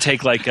 But then would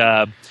take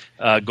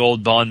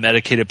Gold Bond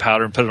medicated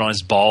powder and put it on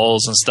his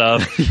balls and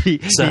stuff. he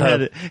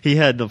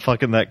had the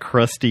fucking that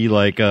crusty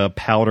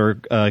powder,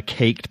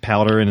 caked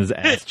powder in his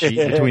ass cheek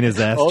between his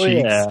ass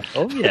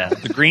cheeks. Yeah,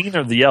 the green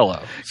or the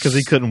yellow, because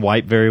he couldn't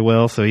wipe very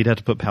well, so he'd have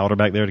to put powder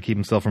back there to keep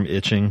himself from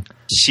itching.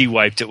 She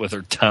wiped it with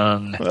her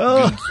tongue,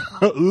 but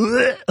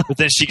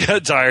then she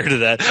got tired of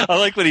that. I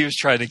like when he was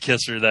trying to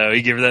kiss her though.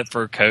 He gave her that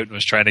fur coat and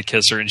was trying to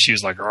kiss her, and she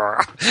was like,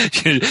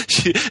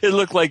 it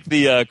looked like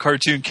the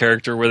cartoon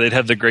character where they'd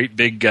have the great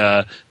big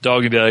dog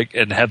and be like,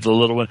 and have the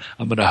little one,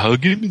 I'm going to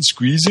hug him and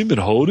squeeze him and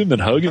hold him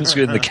and hug him and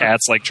squeeze him. And the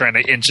cat's like trying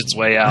to inch its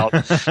way out.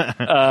 But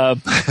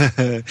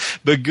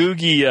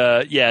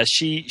Googie,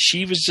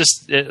 she was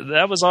just,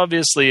 that was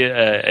obviously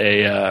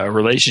a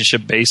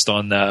relationship based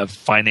on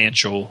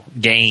financial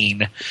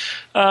gain.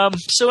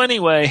 So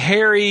anyway,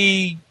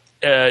 Harry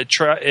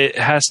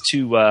has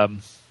to,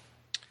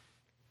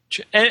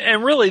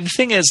 and really the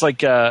thing is, like,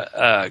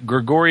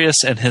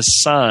 Gregorius and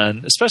his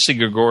son, especially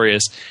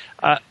Gregorius,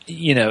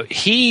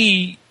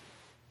 he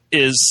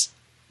is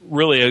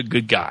really a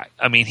good guy.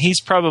 I mean, he's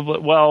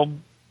probably, well,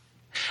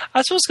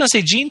 I was going to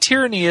say Jean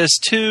Tierney is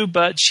too,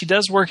 but she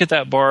does work at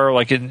that bar.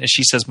 Like,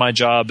 she says, my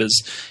job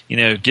is,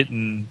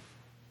 getting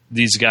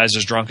these guys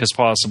as drunk as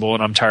possible,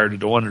 and I'm tired of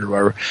doing it or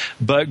whatever.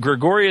 But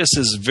Gregorius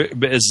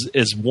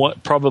is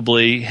what,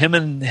 probably him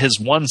and his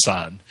one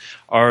son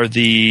are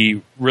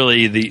they're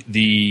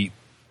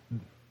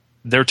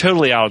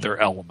totally out of their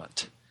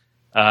element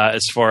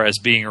as far as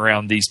being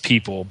around these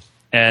people.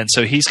 And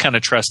so he's kind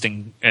of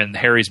trusting, and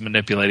Harry's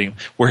manipulating him,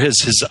 whereas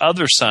his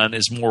other son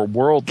is more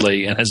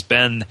worldly and has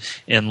been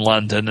in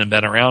London and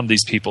been around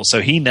these people,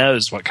 so he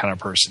knows what kind of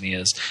person he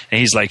is. And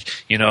he's like,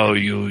 you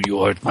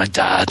hurt my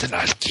dad, and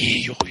I'll kill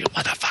you, you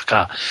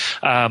motherfucker.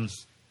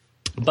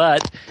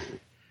 But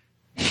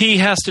he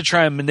has to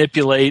try and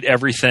manipulate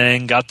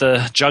everything, got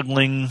the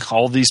juggling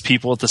all these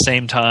people at the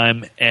same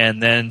time, and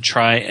then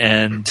try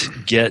and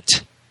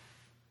get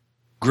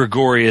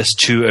Gregorius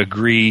to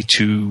agree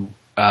to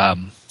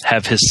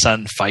have his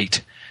son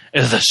fight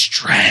the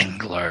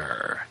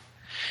Strangler.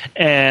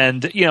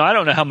 And I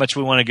don't know how much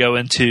we want to go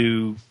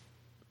into.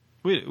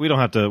 We don't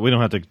have to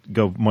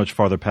go much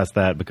farther past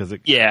that, because you'll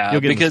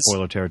get into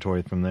spoiler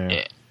territory from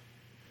there.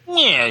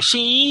 Yeah,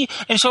 see?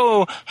 And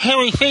so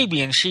Harry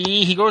Fabian,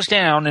 see, he goes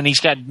down and he's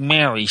got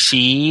Mary,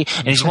 see?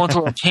 And he's going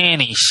through a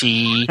panty,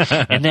 see?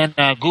 And then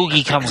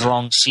Googie comes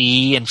along,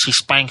 see? And she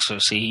spanks her,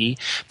 see?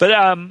 But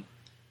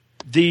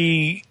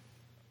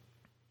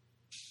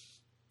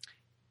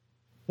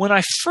when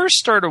I first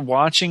started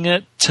watching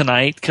it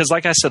tonight, because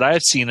like I said, I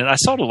had seen it. I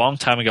saw it a long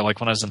time ago,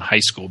 like when I was in high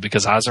school,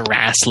 because I was a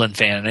wrestling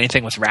fan, and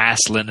anything with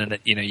wrestling in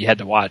it, you had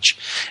to watch.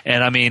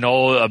 And I mean,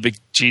 we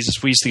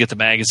used to get the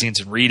magazines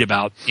and read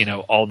about,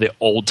 all the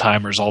old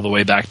timers all the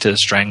way back to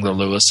Strangler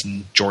Lewis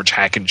and George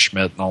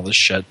Hackenschmidt and all this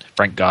shit,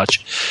 Frank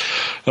Gotch,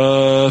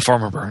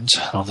 Farmer Burns,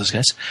 all those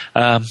guys.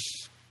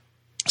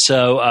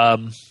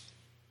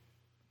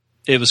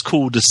 It was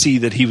cool to see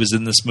that he was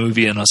in this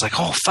movie, and I was like,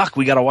 oh, fuck,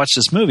 we got to watch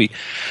this movie.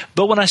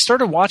 But when I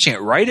started watching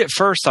it, right at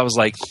first, I was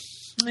like,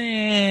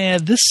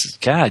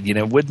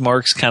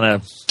 Woodmark's kind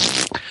of,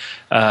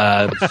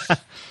 I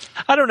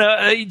don't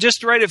know,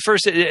 just right at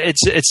first,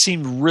 it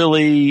seemed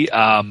really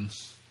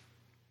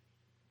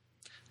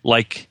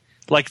like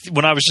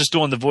when I was just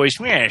doing the voice,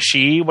 what are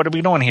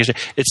we doing here?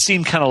 It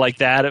seemed kind of like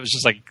that. It was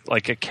just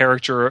like a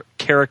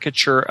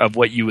caricature of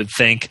what you would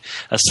think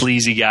a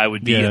sleazy guy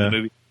would be in the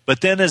movie.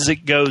 But then as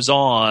it goes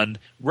on,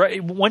 right,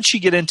 once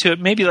you get into it,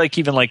 maybe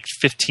even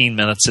 15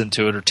 minutes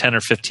into it or 10 or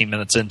 15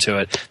 minutes into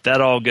it,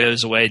 that all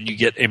goes away and you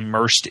get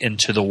immersed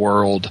into the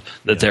world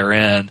that they're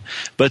in.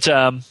 But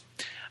I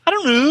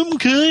don't know.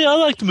 Okay, I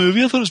like the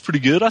movie. I thought it was pretty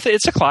good. I think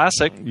it's a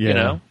classic,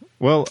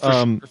 Well,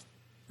 sure.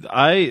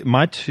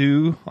 My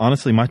two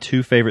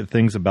favorite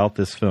things about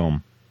this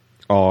film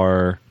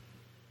are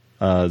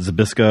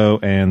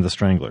Zabisco and the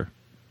Strangler.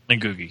 And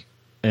Googie.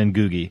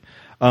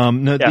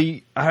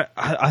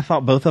 I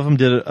thought both of them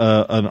did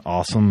an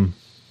awesome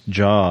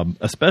job,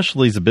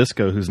 especially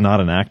Zabisco, who's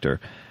not an actor.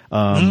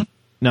 Now,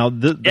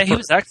 he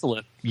was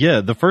excellent.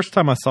 Yeah, the first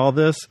time I saw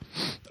this,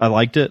 I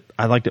liked it.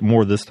 I liked it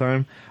more this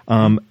time.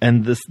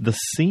 And the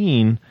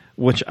scene,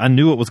 which I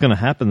knew it was going to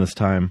happen this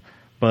time,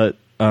 but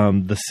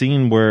the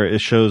scene where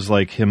it shows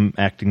him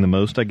acting the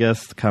most, I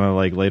guess, kind of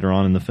later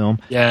on in the film.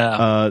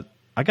 Yeah,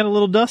 I got a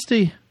little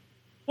dusty.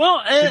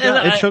 Well,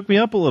 it shook me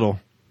up a little.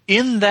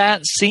 In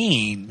that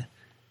scene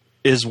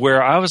is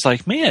where I was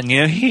like, man,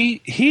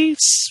 he's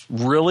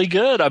really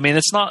good. I mean,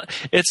 it's not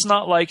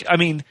like, I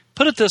mean,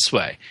 put it this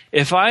way.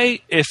 If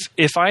I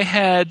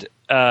had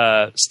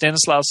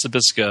Stanislav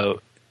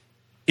Zabisco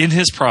in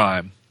his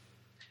prime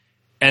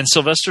and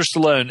Sylvester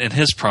Stallone in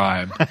his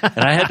prime, and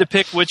I had to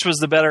pick which was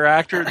the better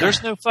actor,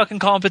 there's no fucking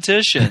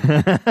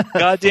competition.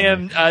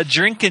 Goddamn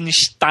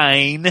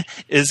Drinkenstein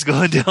is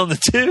going down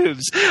the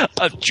tubes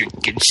of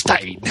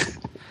Drinkenstein.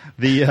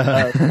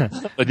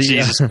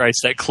 Jesus Christ,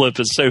 that clip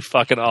is so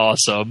fucking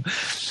awesome.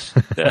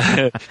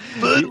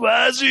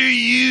 Budweiser,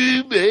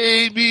 you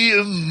made me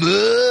a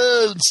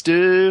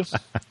monster.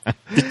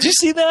 Did you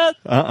see that?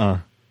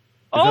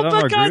 Oh that on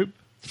my our God. group?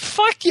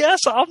 Fuck yes.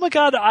 Oh my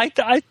God.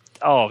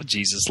 Oh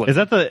Jesus. Is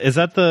that the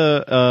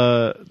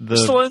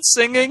Just the one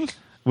singing?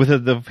 with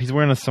the he's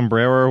wearing a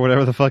sombrero or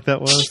whatever the fuck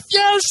that was?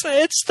 Yes,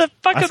 it's the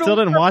fucking. I still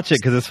didn't watch it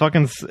because it's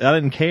fucking. I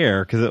didn't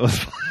care because it was.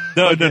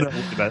 No.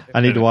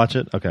 I need to watch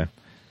it. Okay.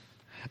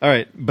 All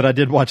right, but I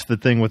did watch the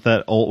thing with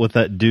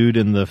that dude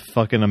in the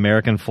fucking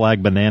American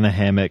flag banana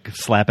hammock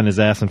slapping his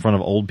ass in front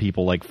of old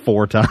people like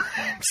 4 times.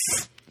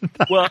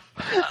 Well,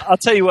 I'll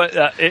tell you what.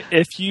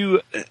 If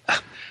you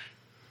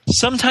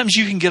sometimes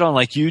you can get on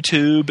like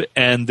YouTube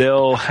and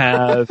they'll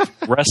have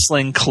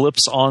wrestling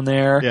clips on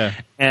there. Yeah.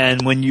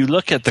 And when you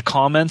look at the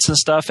comments and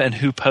stuff and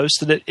who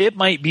posted it, it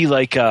might be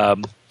like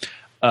George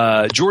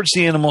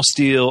the Animal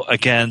Steel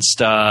against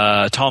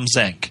Tom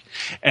Zenk,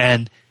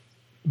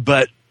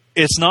 but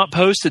it's not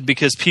posted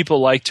because people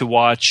like to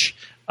watch.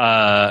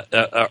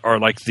 Or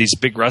like these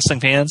big wrestling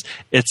fans.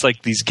 It's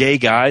like these gay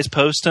guys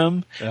post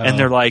them, and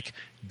they're like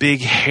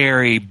big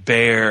hairy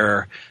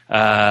bear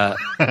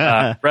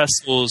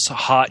wrestles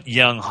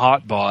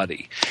hot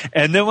body.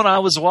 And then when I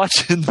was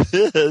watching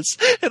this,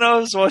 and I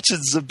was watching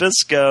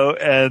Zbyszko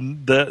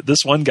and this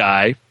one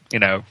guy,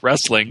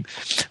 wrestling,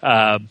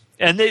 and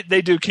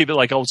they do keep it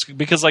like old school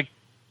because like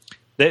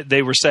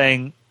they were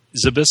saying.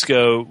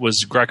 Zbyszko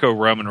was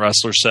Greco-Roman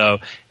wrestler, so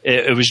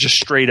it was just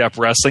straight up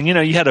wrestling.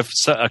 You had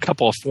a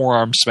couple of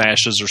forearm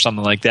smashes or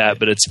something like that,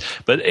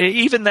 but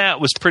even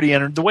that was pretty.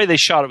 The way they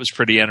shot it was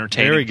pretty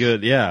entertaining. Very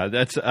good,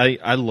 yeah.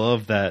 I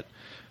love that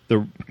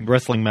the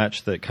wrestling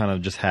match that kind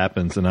of just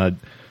happens, and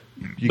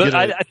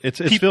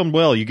it's filmed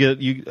well.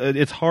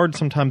 It's hard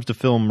sometimes to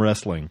film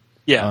wrestling.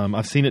 Yeah,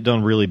 I've seen it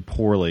done really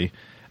poorly.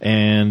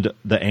 And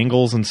the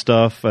angles and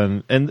stuff,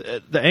 and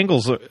the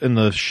angles in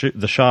the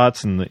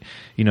shots, and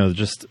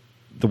just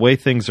the way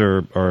things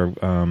are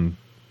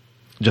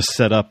just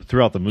set up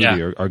throughout the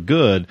movie are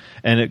good,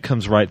 and it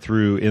comes right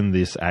through in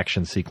this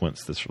action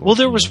sequence. Well,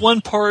 there was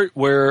one part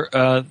where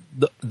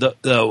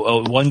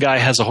the one guy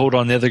has a hold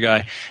on the other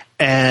guy,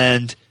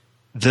 and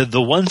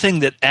the one thing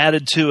that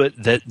added to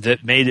it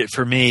that made it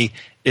for me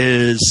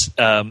is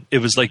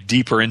it was like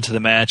deeper into the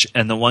match,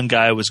 and the one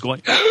guy was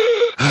going.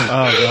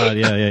 Oh God,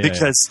 yeah.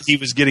 Because he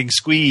was getting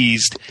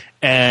squeezed,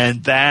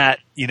 and that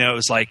it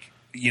was like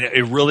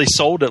it really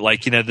sold it.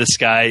 Like this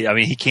guy, I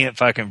mean, he can't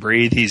fucking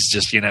breathe. He's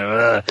just and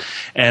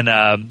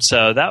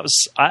so that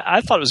was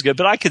I thought it was good,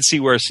 but I could see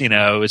where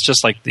it's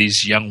just like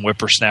these young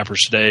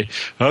whippersnappers today.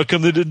 How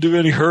come they didn't do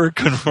any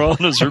hurricane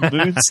ranas or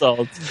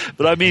moonsaults?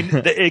 But I mean,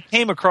 it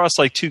came across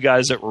like two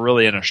guys that were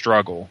really in a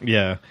struggle.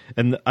 Yeah,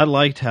 and I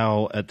liked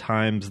how at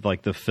times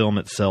like the film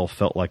itself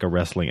felt like a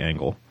wrestling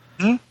angle.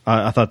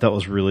 I thought that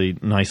was really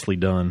nicely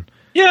done.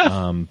 Yeah.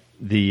 And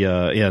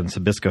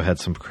Zbyszko had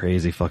some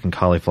crazy fucking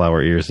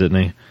cauliflower ears,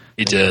 didn't he?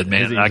 He did,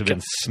 man. His ears have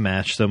been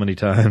smashed so many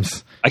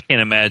times. I can't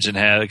imagine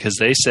how, because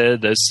they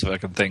said those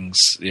fucking things,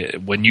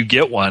 when you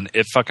get one,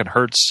 it fucking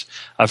hurts.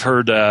 I've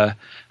heard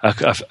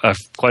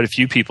quite a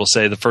few people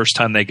say the first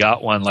time they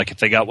got one, like if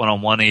they got one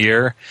on one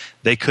ear,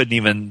 they couldn't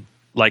even,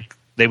 like,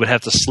 they would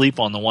have to sleep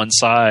on the one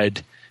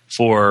side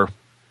for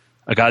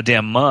a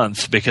goddamn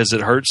month because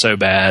it hurt so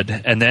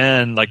bad. And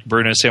then, like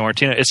Bruno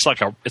Sammartino, it's like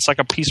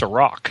a piece of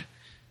rock.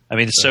 I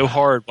mean, it's so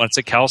hard once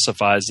it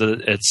calcifies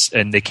that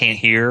and they can't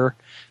hear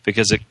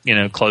because it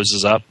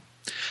closes up.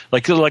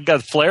 Like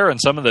Flair and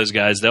some of those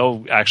guys,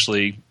 they'll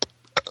actually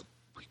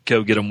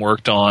go get them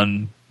worked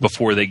on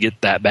before they get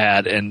that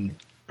bad, and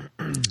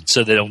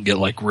so they don't get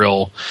like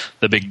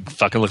the big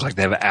fucking look like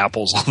they have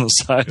apples on the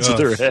sides of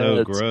their heads.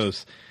 So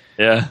gross.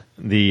 Yeah.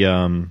 Can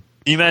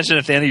you imagine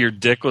if the end of your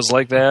dick was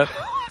like that?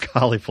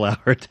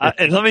 Cauliflower.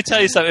 And let me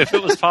tell you something. If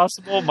it was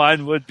possible,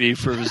 mine would be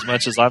for as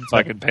much as I'm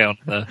fucking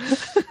pounding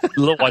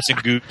watching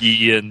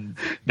Googie and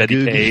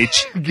Betty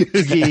Page.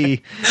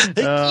 Googie.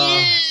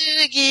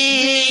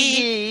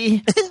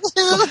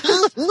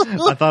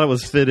 I thought it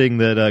was fitting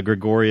that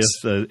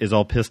Gregorius is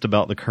all pissed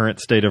about the current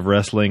state of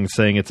wrestling,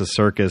 saying it's a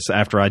circus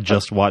after I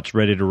just watched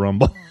Ready to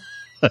Rumble.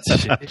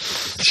 I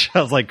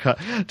was like,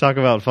 talk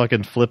about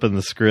fucking flipping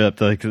the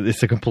script. Like,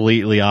 it's a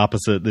completely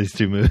opposite, these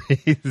two movies.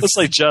 It's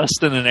like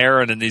Justin and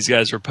Aaron and these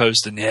guys were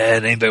posting,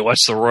 and anybody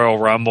watched the Royal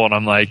Rumble? And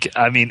I'm like,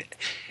 I mean,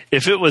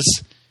 if it was,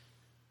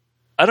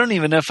 I don't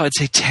even know if I'd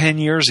say 10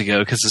 years ago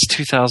because it's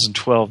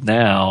 2012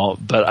 now,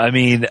 but I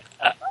mean,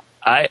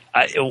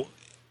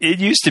 it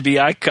used to be,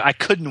 I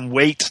couldn't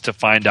wait to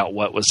find out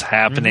what was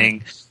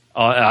happening. Mm-hmm.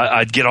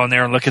 I'd get on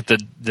there and look at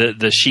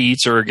the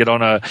sheets or get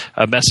on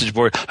a message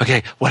board.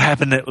 Okay, what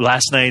happened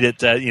last night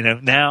at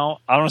now,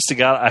 honest to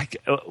God,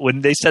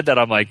 when they said that,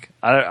 I'm like,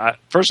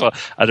 first of all,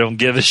 I don't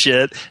give a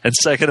shit, and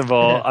second of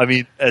all, I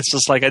mean, it's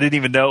just like I didn't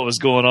even know what was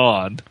going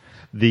on.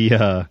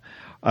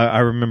 I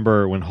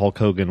remember when Hulk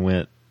Hogan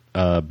went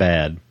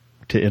bad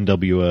to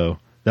NWO.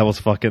 That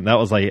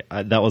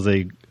was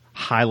a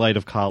highlight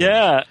of college.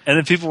 Yeah, and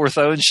then people were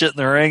throwing shit in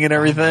the ring and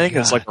everything. It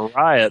was like a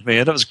riot,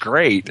 man. It was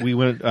great. We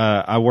went.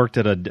 I worked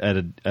at a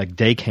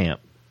day camp,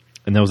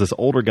 and there was this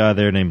older guy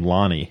there named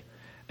Lonnie,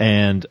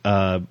 And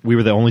we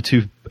were the only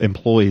 2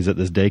 employees at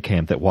this day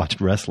camp that watched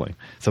wrestling.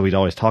 So we'd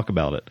always talk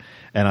about it.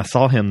 And I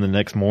saw him the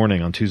next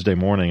morning, on Tuesday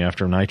morning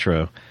after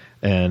Nitro.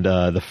 And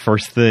the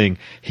first thing,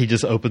 he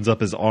just opens up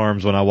his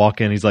arms when I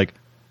walk in. He's like,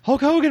 Hulk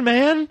Hogan,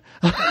 man.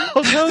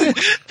 Hulk Hogan.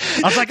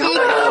 I was like,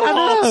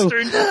 oh,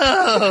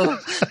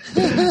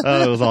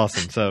 no. It was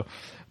awesome. So,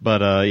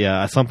 but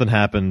yeah, something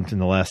happened in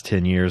the last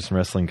 10 years and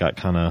wrestling got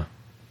kind of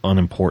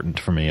unimportant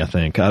for me, I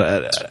think.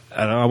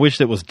 I wish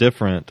it was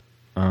different.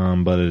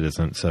 But it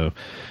isn't. So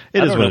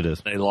it is what it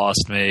is. They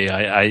lost me.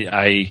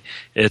 I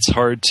it's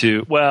hard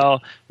to.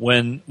 Well,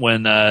 when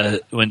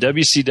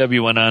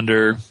WCW went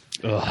under,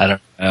 I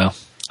don't know.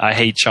 I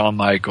hate Shawn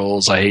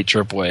Michaels. I hate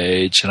Triple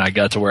H, and I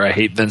got to where I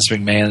hate Vince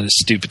McMahon and his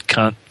stupid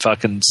cunt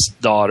fucking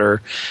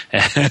daughter,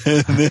 and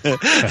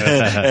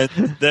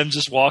them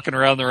just walking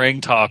around the ring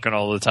talking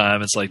all the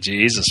time. It's like,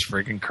 Jesus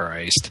freaking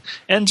Christ!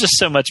 And just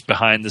so much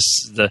behind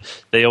this.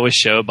 They always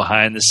show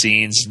behind the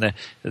scenes. And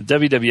the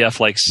WWF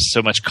likes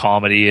so much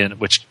comedy, and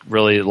which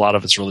really a lot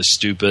of it's really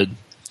stupid.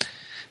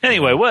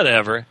 Anyway,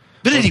 whatever.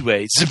 But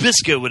anyway,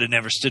 Zbyszko would have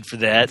never stood for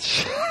that.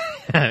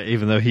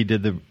 Even though he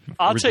did the...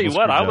 I'll tell you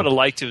what, I would have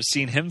liked to have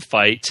seen him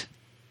fight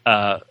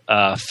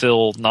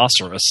Phil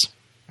Nosseris.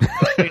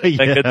 A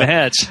good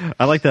match.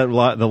 I like that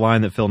the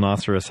line that Phil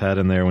Nosseris had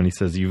in there when he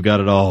says, "You've got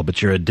it all,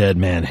 but you're a dead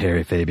man,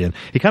 Harry Fabian."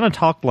 He kind of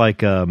talked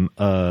like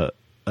fucking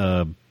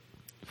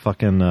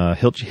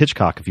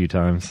Hitchcock a few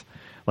times.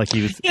 Like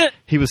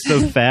he was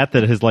so fat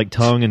that his like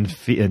tongue and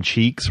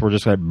cheeks were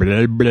just like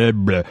blah blah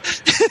blah.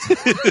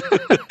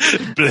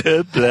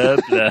 Blah blah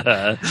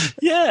blah.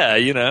 Yeah,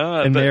 you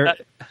know. And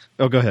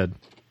go ahead.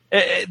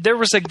 There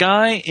was a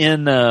guy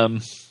in.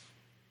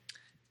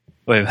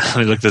 Wait, let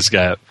me look this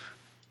guy up.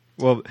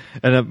 Well,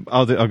 and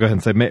I'll go ahead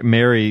and say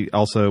Mary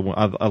also.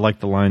 I like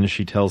the line that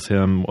she tells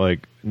him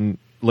like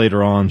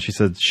later on. She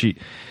said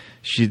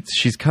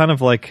she's kind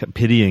of like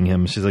pitying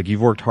him. She's like,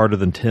 "You've worked harder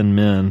than 10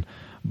 men,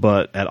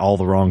 but at all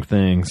the wrong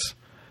things."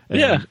 And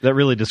yeah, that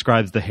really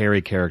describes the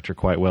Harry character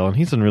quite well. And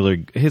he's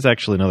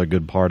actually another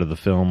good part of the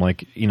film.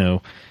 Like, you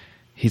know,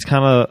 he's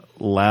kind of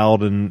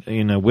loud, and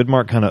you know,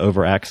 Widmark kind of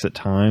overacts at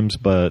times,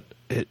 but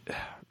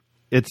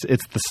it's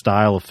the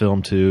style of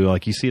film too.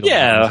 Like you see it a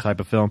lot in this type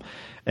of film,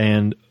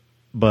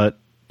 but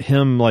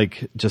him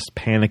like just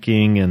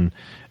panicking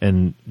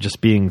and just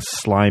being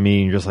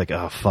slimy, and just like,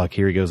 oh fuck,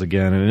 here he goes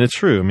again. And it's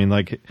true. I mean,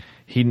 like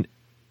he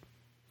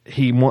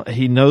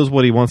knows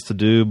what he wants to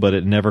do, but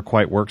it never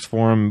quite works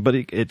for him. But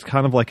it's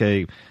kind of like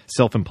a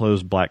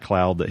self-imposed black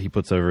cloud that he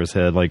puts over his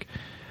head. Like,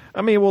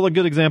 I mean, well, a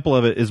good example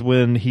of it is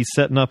when he's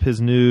setting up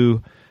his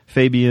new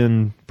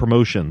Fabian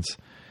Promotions.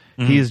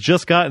 Mm-hmm. He's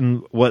just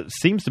gotten what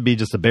seems to be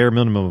just a bare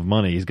minimum of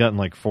money. He's gotten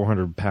like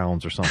 400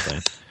 pounds or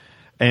something.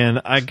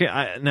 And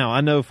now I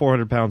know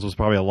 400 pounds was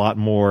probably a lot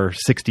more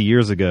 60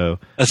 years ago.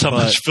 That's how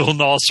much Phil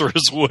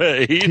Nosseris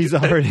weighed.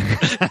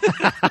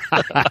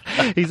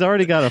 He's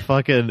already got a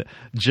fucking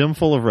gym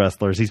full of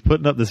wrestlers. He's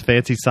putting up this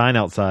fancy sign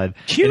outside.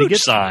 Huge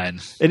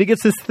sign. And he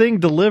gets this thing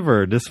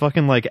delivered, this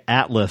fucking like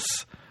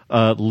Atlas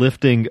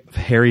lifting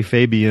Harry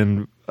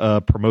Fabian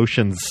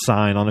Promotions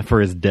sign on it for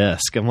his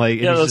desk. I'm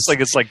like, yeah,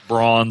 it's like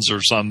bronze or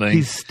something.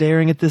 He's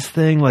staring at this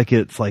thing like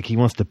it's like he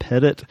wants to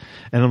pet it,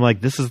 and I'm like,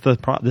 this is the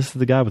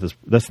guy with this.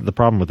 That's the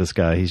problem with this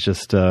guy. He's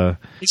just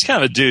he's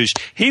kind of a douche.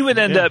 He would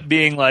end up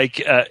being like,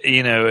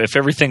 you know, if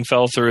everything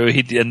fell through,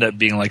 he'd end up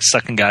being like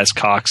sucking guys'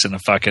 cocks in a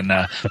fucking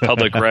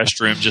public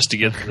restroom just to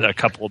get a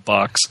couple of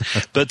bucks.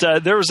 But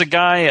there was a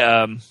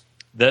guy.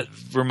 That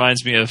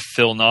reminds me of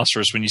Phil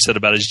Nosseris when you said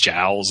about his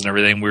jowls and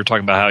everything. We were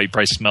talking about how he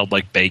probably smelled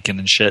like bacon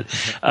and shit.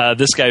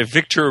 This guy,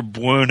 Victor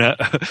Buono,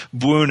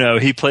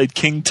 he played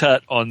King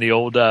Tut on the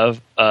old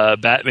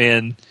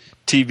Batman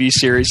TV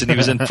series, and he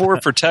was in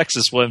Four for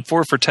Texas. Well, in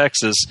Four for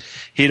Texas,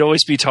 he'd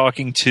always be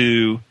talking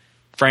to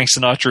Frank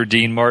Sinatra or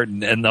Dean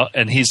Martin,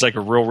 and he's like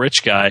a real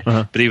rich guy,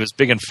 but he was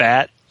big and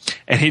fat.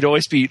 And he'd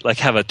always be like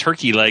have a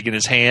turkey leg in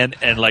his hand,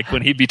 and like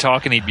when he'd be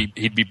talking,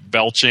 he'd be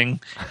belching.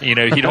 You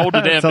know, he'd hold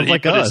it in, but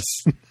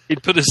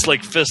he'd put his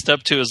like fist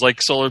up to his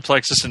like solar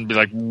plexus and be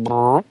like, you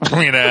know,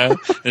 and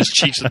his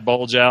cheeks would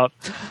bulge out.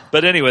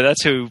 But anyway,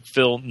 that's who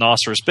Phil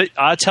Nosseris. But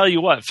I tell you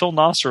what, Phil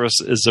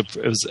Nosseris is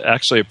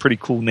actually a pretty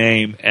cool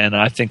name, and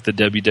I think the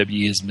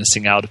WWE is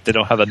missing out if they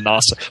don't have a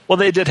Nosseris. Well,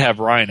 they did have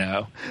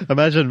Rhino.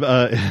 Imagine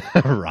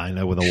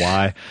Rhino with a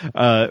Y.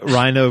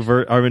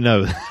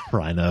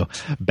 Rhino.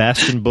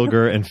 Bastion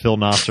Booger and Phil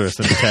Nosseris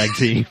in the tag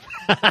team.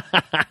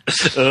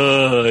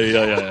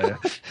 Yeah.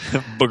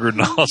 Booger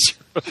Nosseris.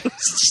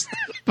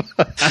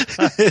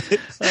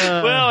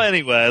 Well,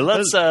 anyway,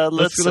 let's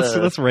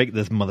rake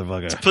this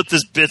motherfucker. Let's put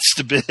this bitch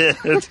to bed.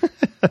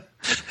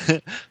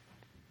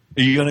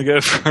 Are you gonna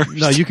go first?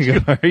 No, you can go.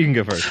 You can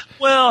go first.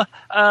 Well,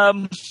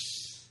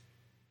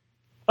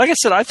 like I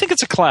said, I think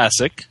it's a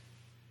classic.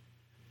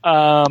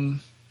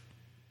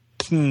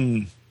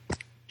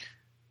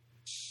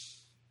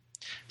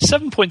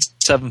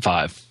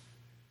 7.75.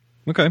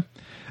 Okay.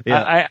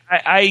 Yeah.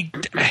 I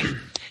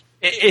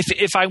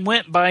if I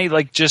went by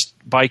like just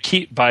by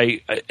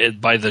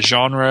the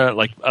genre,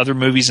 like other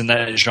movies in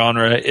that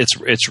genre,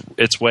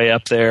 it's way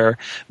up there.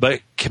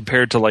 But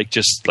compared to like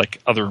just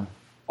like other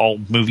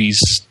old movies,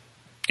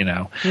 you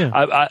know,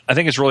 I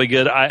think it's really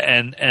good.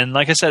 And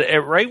like I said,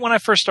 right when I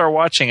first started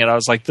watching it, I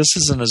was like, this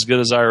isn't as good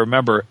as I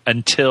remember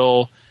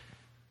until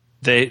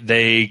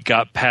they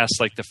got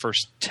past like the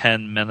first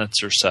 10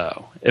 minutes or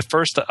so. At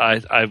first,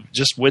 I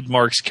just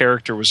Widmark's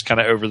character was kind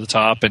of over the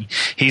top, and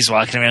he's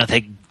walking around with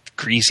a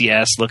greasy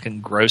ass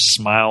looking gross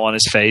smile on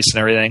his face and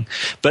everything.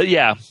 But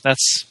yeah,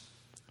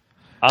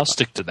 I'll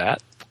stick to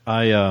that.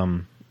 I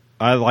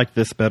like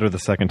this better the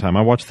second time.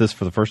 I watched this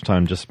for the first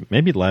time just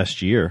maybe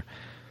last year.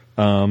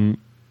 I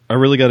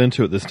really got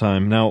into it this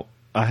time. Now,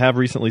 I have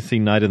recently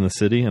seen Night in the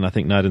City, and I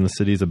think Night in the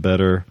City is a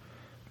better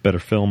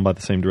film by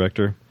the same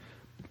director.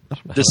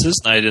 This is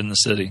Night in the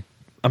City.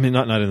 I mean,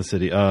 not Night in the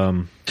City.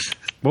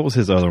 What was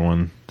his other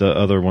one? The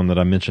other one that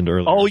I mentioned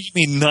earlier. Oh, you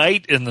mean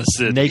Night in the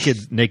City?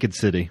 Naked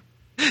City.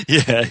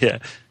 Yeah.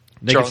 Naked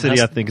Charlton City, Heston.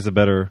 I think, is a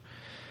better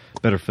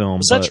film.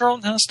 Was that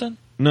Charlton Heston?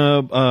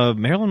 No,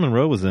 Marilyn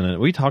Monroe was in it.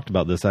 We talked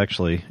about this,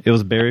 actually. It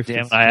was Barry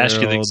Fitzgerald. I asked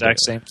you the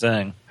exact same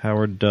thing.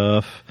 Howard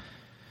Duff.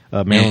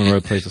 Marilyn Monroe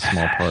plays a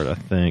small part, I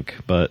think.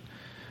 But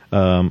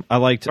I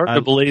liked... Hard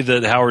to believe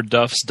that Howard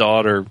Duff's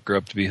daughter grew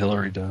up to be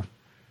Hillary Duff.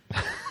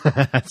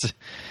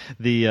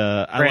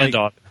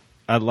 Granddaughter.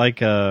 I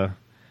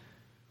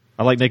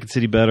like Naked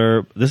City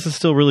better. This is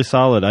still really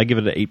solid. I give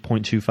it an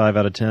 8.25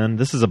 out of 10.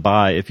 This is a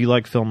buy. If you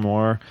like film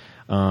noir,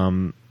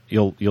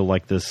 you'll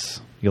like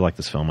this. You'll like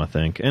this film, I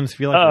think. And if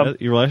you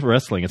like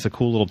wrestling, it's a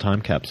cool little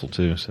time capsule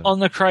too. So. On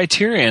the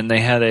Criterion, they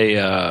had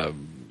a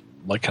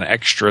like an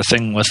extra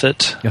thing with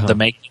it. Uh-huh. The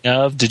making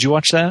of. Did you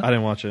watch that? I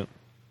didn't watch it.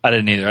 I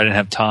didn't either. I didn't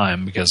have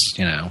time because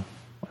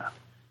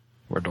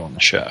we're doing the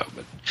show.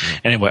 But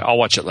anyway, I'll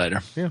watch it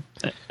later. Yeah,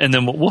 and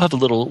then we'll have a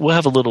little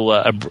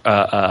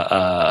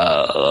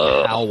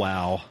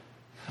powwow.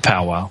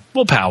 Powwow.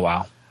 We'll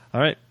powwow.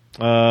 All right.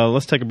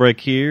 Let's take a break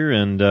here,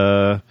 and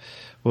we're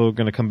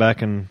going to come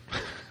back and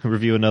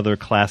review another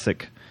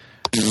classic,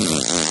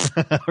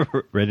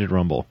 Ready to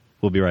Rumble.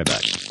 We'll be right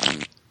back.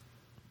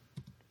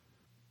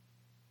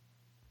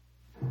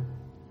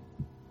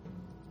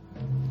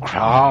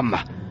 Crom,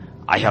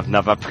 I have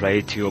never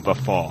played to you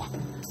before.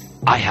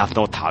 I have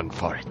no tongue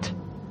for it.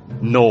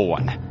 No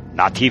one,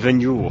 not even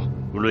you,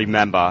 will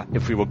remember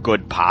if we were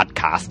good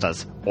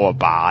podcasters or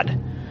bad.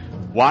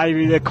 Why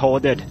we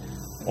recorded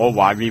or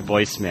why we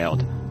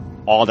voicemailed.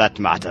 All that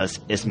matters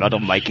is Metal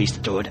Mikey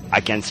stood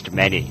against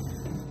many.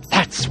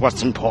 That's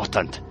what's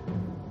important.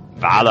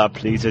 Valor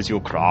pleases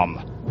you,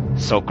 Crom.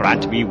 So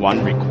grant me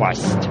one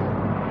request.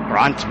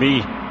 Grant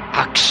me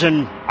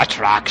action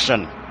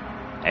attraction.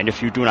 And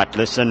if you do not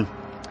listen,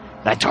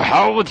 then to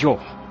hell with you.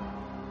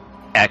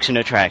 Action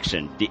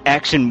Attraction, the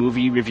action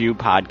movie review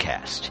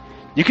podcast.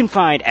 You can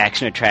find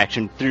Action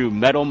Attraction through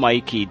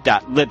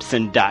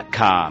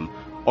metalmikey.libsyn.com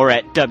or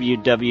at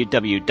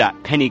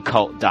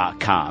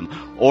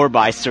www.pennycult.com or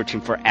by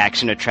searching for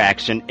Action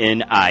Attraction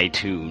in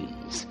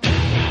iTunes.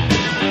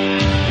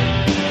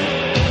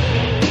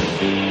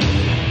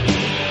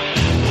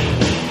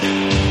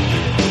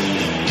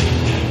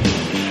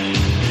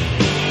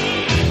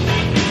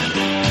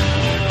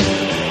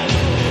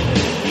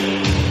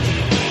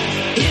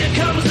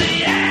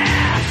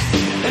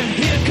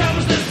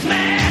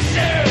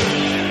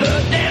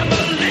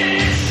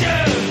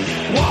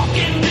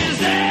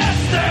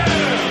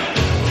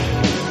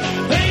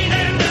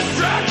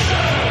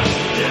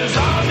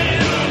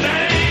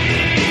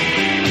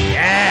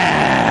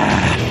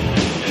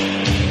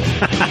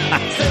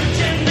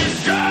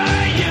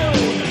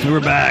 We're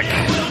back.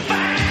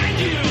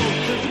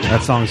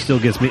 That song still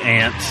gets me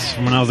ants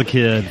from when I was a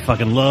kid.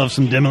 Fucking love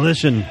some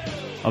Demolition.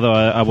 Although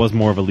I was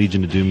more of a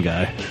Legion of Doom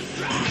guy.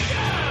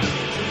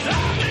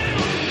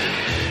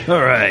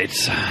 All right.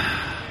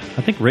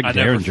 I think Rick I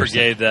Derringer never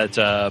forgave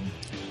that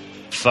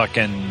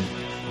fucking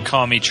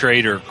commie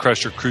traitor,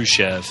 Crusher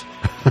Khrushchev.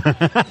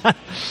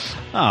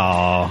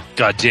 Oh,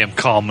 goddamn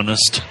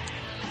communist.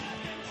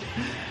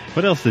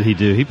 What else did he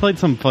do? He played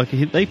some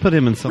fucking... They put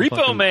him in some Repo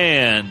fucking...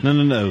 Man.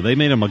 No. They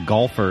made him a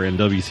golfer in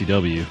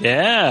WCW.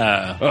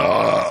 Yeah.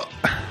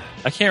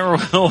 I can't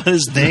remember what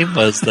his name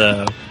was,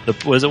 though.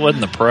 It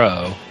wasn't the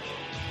pro.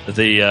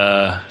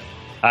 I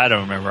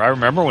don't remember. I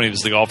remember when he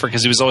was the golfer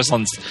because he was always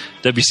on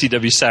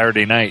WCW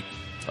Saturday Night.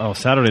 Oh,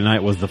 Saturday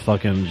Night was the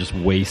fucking just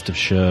waste of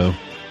show.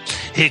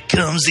 Here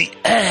comes the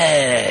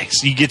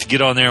X. You get to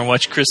get on there and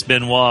watch Chris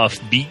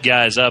Benoit beat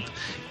guys up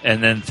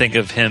and then think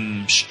of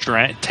him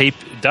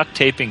duct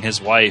taping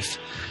his wife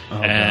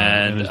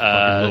and his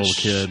little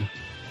kid,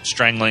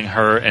 strangling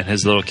her and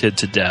his little kid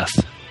to death,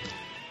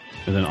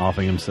 and then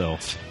offing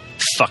himself.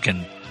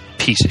 Fucking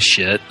piece of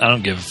shit. I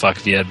don't give a fuck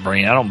if he had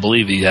brain. I don't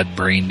believe he had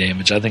brain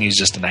damage. I think he's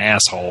just an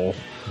asshole.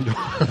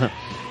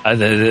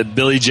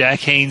 Billy Jack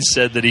Haynes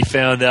said that he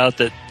found out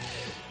that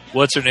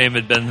what's her name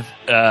had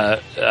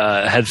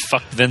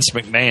fucked Vince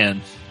McMahon.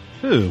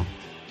 Who?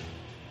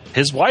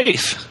 His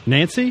wife,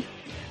 Nancy.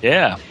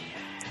 Yeah.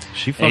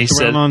 She fucked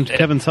around on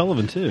Kevin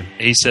Sullivan, too.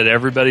 He said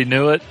everybody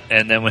knew it,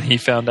 and then when he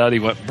found out, he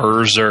went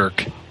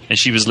berserk, and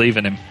she was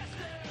leaving him.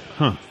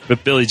 Huh.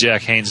 But Billy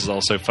Jack Haynes is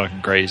also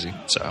fucking crazy,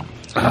 so.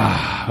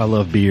 I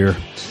love beer.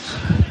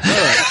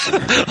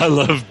 I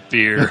love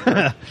beer.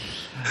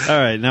 All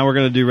right, now we're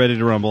going to do Ready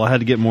to Rumble. I had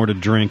to get more to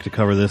drink to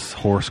cover this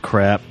horse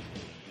crap.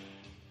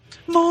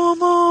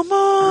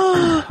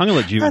 Mama. I'm going to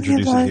let you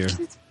introduce it here.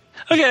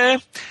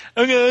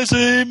 Okay,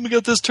 see, we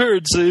got this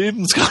turd, see?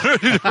 It's got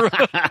Ready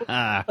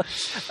to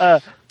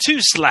Rumble. Two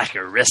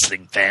slacker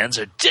wrestling fans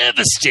are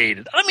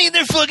devastated. I mean,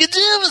 they're fucking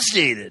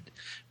devastated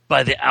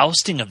by the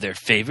ousting of their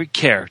favorite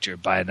character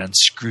by an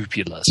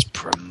unscrupulous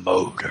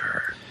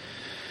promoter.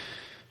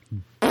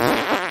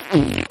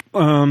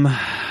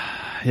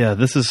 Yeah,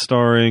 this is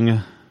starring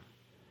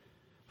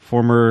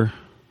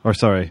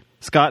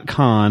Scott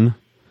Conn,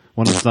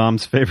 one of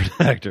Dom's favorite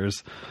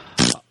actors,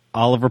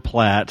 Oliver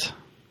Platt.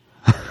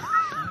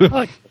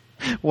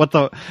 What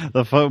the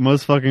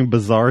most fucking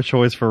bizarre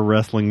choice for a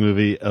wrestling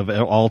movie of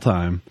all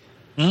time.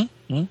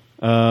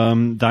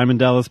 Diamond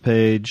Dallas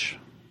Page.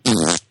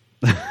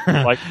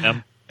 Like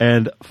them.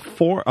 And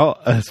former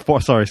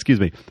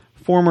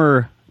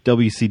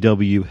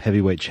WCW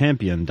heavyweight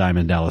champion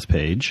Diamond Dallas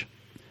Page.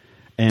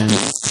 And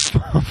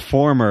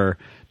former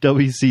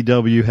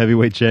WCW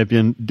heavyweight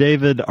champion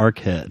David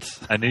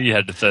Arquette. I knew you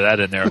had to throw that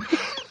in there.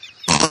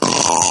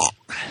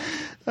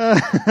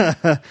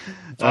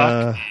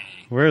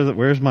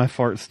 Where's my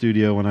fart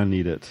studio when I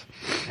need it?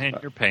 In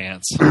your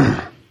pants.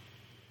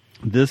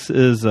 This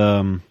is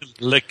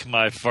Lick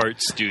my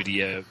fart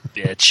studio,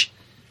 bitch.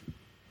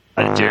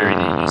 I dare you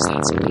to use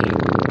that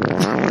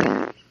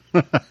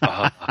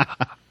someday.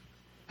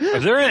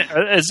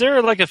 Is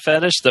there like a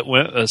fetish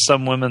that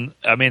some women?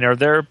 I mean, are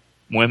there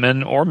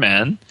women or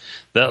men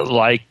that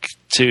like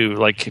to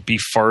like be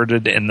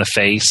farted in the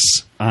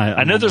face?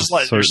 I know there's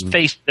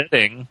face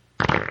sitting.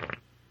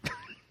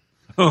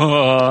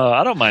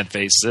 I don't mind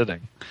face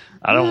sitting.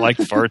 I don't like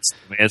farts.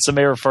 Man,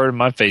 somebody ever farted in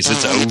my face,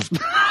 it's over.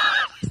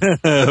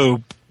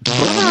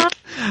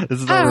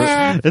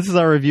 This is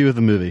our review of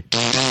the movie.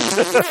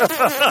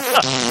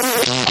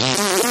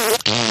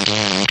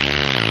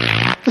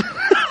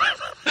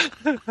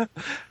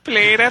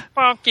 Play that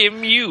funky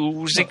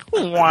music,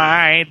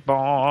 white boy.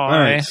 All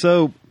right,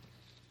 so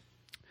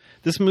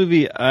this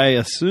movie, I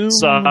assume,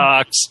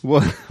 sucks.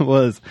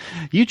 Was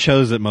you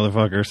chose it,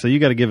 motherfucker? So you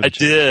got to give it. I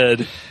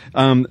did.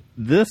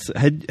 This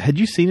had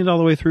you seen it all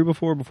the way through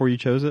before you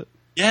chose it?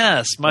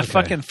 Yes, my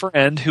fucking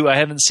friend, who I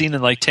haven't seen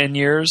in like 10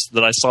 years,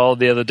 that I saw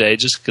the other day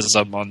just because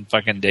I'm on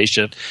fucking day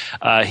shift,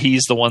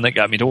 he's the one that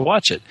got me to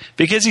watch it.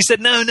 Because he said,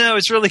 no,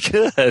 it's really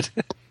good.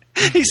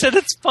 He said,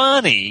 it's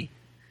funny.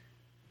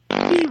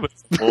 He was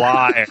a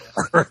liar.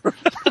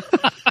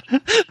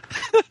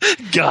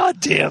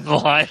 Goddamn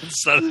lying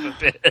son of a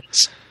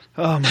bitch.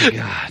 Oh, my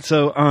God.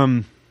 So,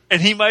 and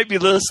he might be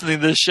listening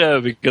to this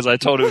show because I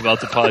told him about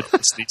the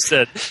podcast.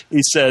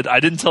 He said, I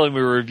didn't tell him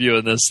we were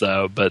reviewing this,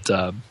 though, but...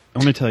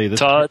 Let me tell you this,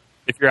 Todd.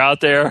 If you're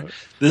out there,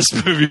 this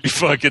movie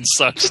fucking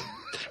sucks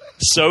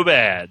so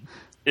bad.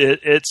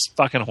 It's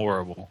fucking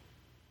horrible.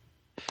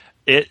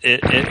 It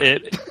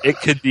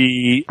could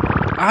be.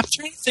 I'm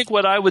trying to think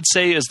what I would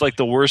say is like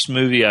the worst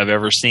movie I've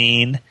ever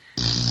seen.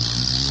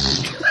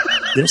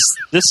 This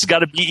has got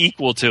to be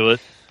equal to it.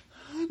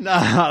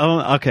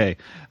 No, okay.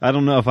 I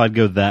don't know if I'd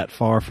go that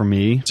far for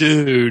me,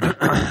 dude.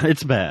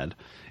 It's bad.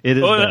 It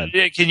is bad.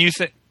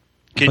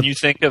 Can you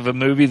think of a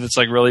movie that's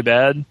like really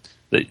bad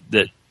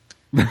that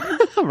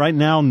right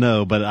now,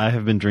 no, but I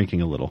have been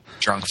drinking a little.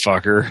 Drunk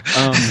fucker.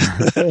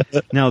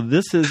 Now,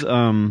 this is...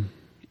 I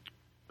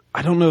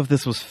don't know if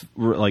this was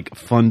like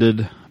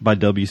funded by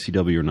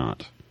WCW or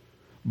not,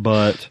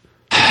 but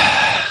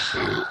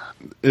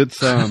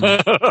it's... I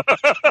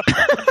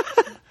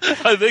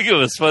think it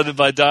was funded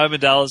by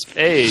Diamond Dallas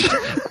Page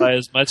by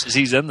as much as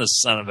he's in the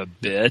son of a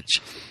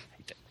bitch.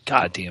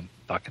 Goddamn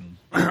fucking...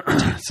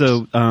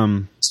 So...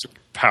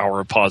 power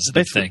of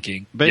positive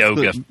thinking.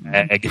 Yoga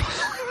fag.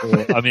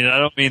 I mean, I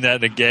don't mean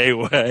that in a gay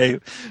way.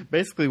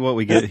 Basically, what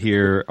we get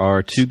here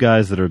are two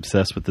guys that are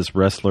obsessed with this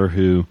wrestler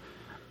who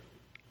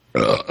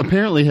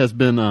apparently has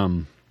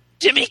been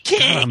Jimmy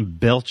King. I'm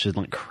belching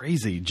like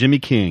crazy. Jimmy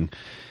King,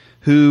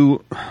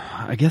 who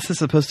I guess is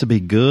supposed to be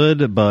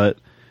good, but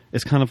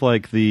it's kind of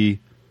like a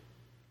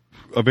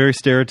very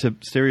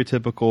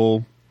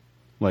stereotypical,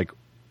 like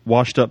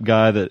washed up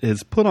guy that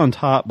is put on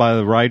top by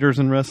the writers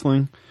in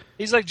wrestling.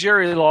 He's like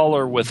Jerry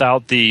Lawler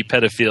without the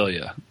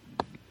pedophilia.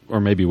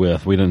 Or maybe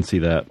with. We didn't see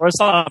that. Or it's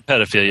not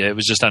pedophilia. It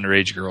was just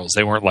underage girls.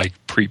 They weren't like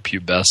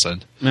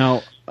prepubescent.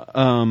 Now,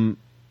 I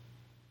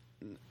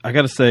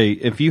got to say,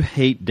 if you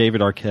hate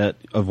David Arquette,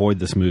 avoid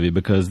this movie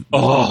because this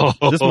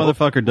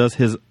motherfucker does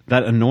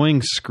that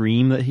annoying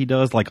scream that he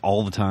does like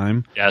all the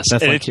time. Yes.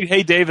 That's and like, if you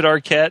hate David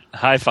Arquette,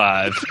 high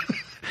five.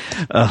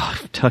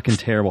 Fucking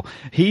terrible.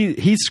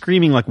 He's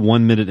screaming like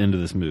 1 minute into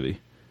this movie.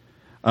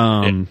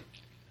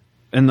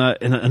 And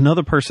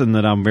another person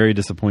that I'm very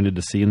disappointed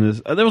to see in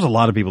this, there was a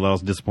lot of people that I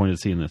was disappointed to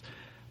see in this.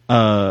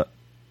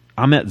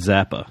 Ahmet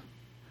Zappa,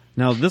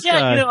 Now this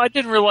guy, I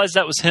didn't realize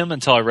that was him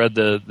until I read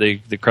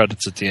the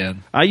credits at the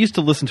end. I used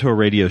to listen to a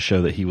radio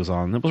show that he was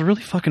on that was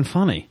really fucking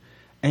funny,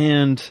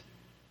 and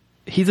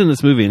he's in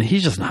this movie and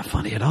he's just not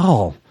funny at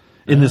all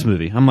in this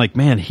movie. I'm like,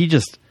 man, he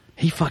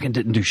fucking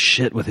didn't do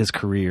shit with his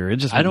career. It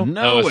just I don't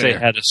know if they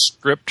had a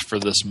script for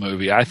this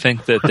movie. I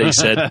think that they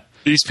said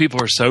these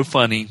people are so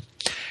funny,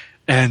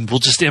 and we'll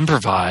just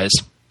improvise.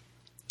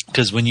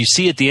 Because when you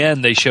see at the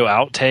end, they show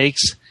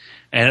outtakes,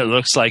 and it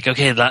looks like,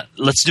 okay,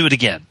 let's do it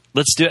again.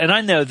 Let's do it. And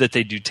I know that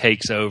they do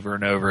takes over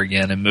and over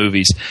again in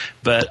movies,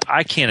 but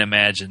I can't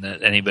imagine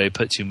that anybody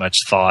put too much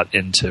thought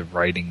into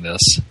writing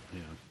this. Yeah.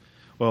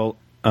 Well,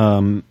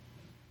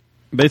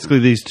 basically,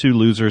 these two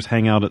losers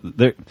hang out at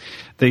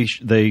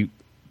they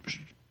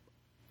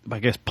I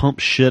guess pump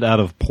shit out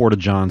of Porta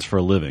Johns for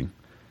a living.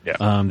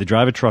 Yeah. They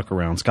drive a truck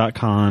around. Scott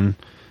Conn,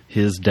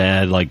 his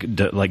dad,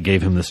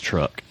 gave him this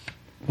truck.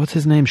 What's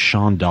his name?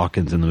 Sean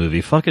Dawkins in the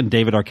movie. Fucking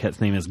David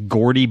Arquette's name is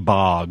Gordy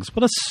Boggs.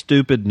 What a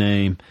stupid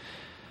name.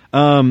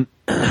 So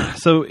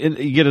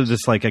you get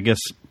this, like, I guess,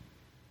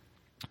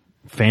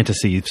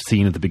 fantasy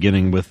scene at the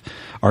beginning with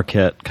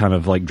Arquette kind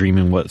of like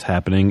dreaming what's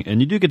happening,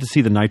 and you do get to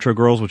see the Nitro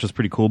Girls, which is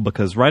pretty cool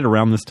because right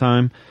around this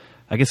time,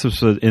 I guess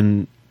it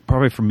was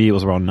probably for me it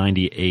was around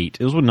 98.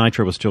 It was when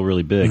Nitro was still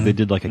really big. They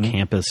did like a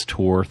campus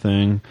tour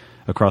thing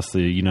across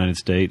the United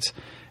States,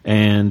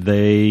 and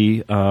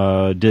they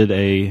did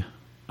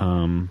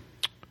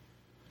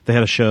they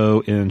had a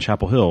show in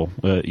Chapel Hill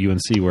at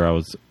UNC where I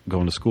was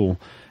going to school,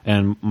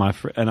 and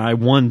I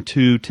won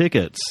 2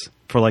 tickets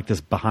for like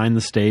this behind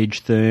the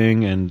stage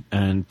thing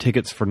and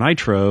tickets for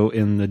Nitro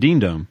in the Dean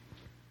Dome.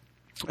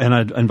 And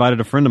I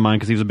invited a friend of mine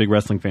because he was a big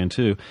wrestling fan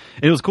too.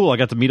 And it was cool. I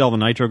got to meet all the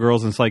Nitro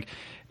Girls, and it's like,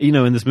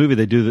 in this movie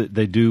they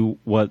do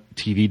what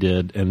TV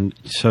did and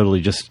totally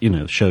just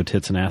show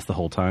tits and ass the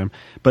whole time.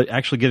 But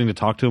actually getting to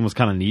talk to them was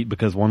kind of neat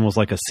because one was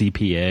like a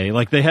CPA,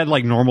 like they had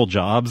like normal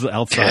jobs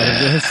outside of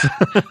this.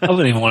 I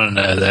wouldn't even want to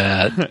know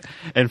that.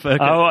 And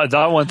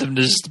I want them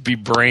to just be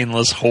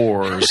brainless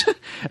whores.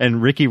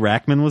 And Ricky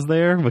Rackman was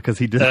there because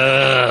he did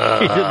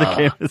the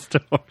campus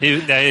tour.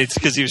 It's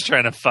because he was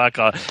trying to fuck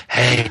off.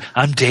 Hey,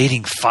 I'm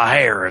dating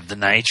Fire of the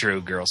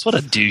Nitro Girls. What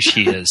a douche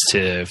he is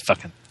too.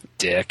 Fucking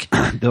dick.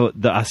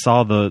 I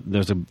saw there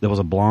was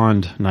a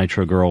blonde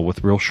Nitro girl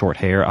with real short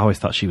hair. I always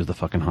thought she was the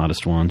fucking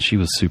hottest one. She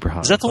was super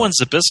hot. Is that the one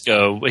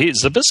Zbyszko?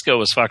 Zbyszko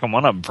was fucking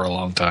one of them for a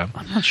long time.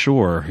 I'm not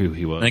sure who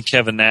he was. I think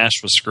Kevin Nash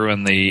was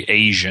screwing the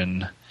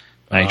Asian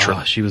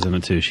Nitro. She was in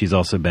it too. She's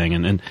also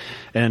banging,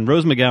 and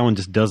Rose McGowan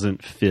just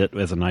doesn't fit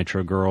as a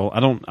Nitro girl. I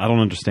don't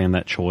understand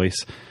that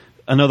choice.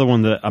 Another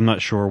one that I'm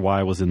not sure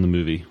why was in the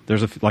movie.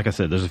 Like I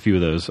said, there's a few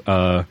of those.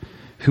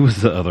 Who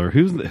was the other?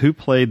 Who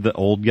played the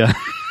old guy?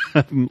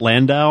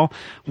 Landau?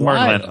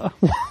 Landau.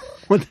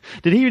 What,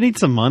 did he need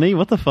some money?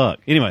 What the fuck?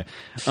 Anyway.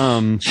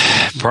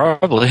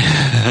 Probably.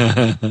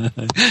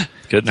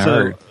 Couldn't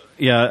hurt.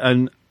 Yeah,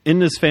 and in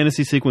this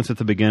fantasy sequence at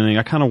the beginning,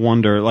 I kind of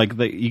wonder, like,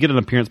 you get an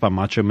appearance by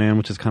Macho Man,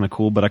 which is kind of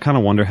cool, but I kind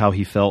of wonder how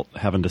he felt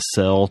having to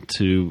sell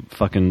to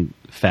fucking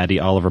fatty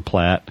Oliver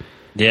Platt.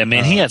 Yeah,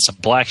 man, he had some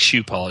black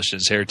shoe polish in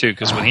his hair, too,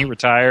 because when he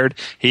retired,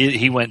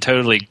 he went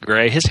totally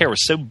gray. His hair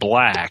was so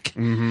black.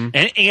 Mm-hmm.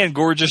 And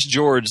Gorgeous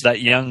George,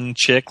 that young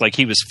chick, like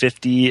he was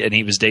 50, and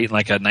he was dating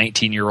like a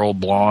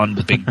 19-year-old blonde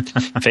with big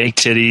fake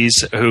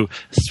titties, it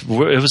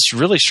was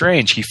really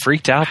strange. He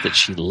freaked out that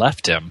she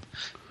left him.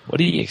 What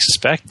do you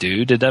expect,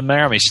 dude? It doesn't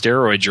matter how many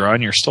steroids you're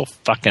on. You're still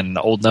fucking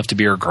old enough to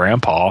be her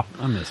grandpa.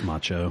 I miss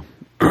Macho.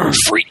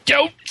 Freak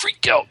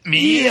out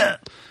me. Yeah.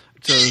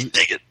 So he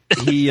dig it.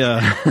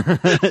 Yeah.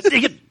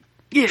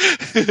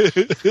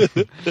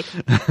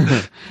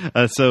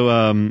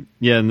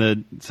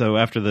 So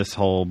after this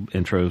whole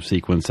intro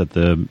sequence at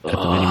the mini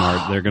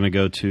mart, they're going to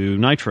go to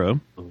Nitro.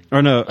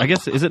 Or no, I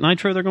guess is it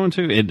Nitro they're going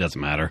to? It doesn't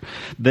matter.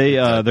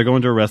 They're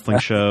going to a wrestling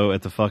show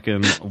at the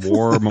fucking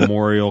War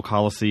Memorial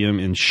Coliseum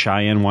in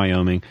Cheyenne,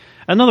 Wyoming.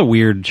 Another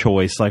weird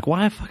choice. Like,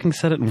 why fucking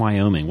set it in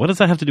Wyoming? What does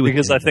that have to do with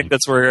Because anything? I think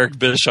that's where Eric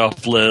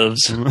Bischoff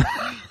lives.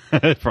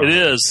 It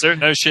is.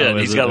 No shit.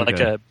 He's got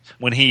like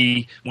when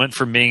he went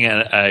from being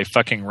a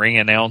fucking ring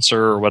announcer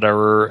or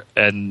whatever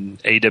in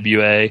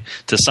AWA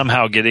to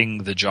somehow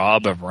getting the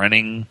job of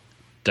running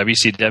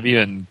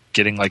WCW and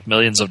getting like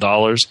millions of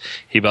dollars,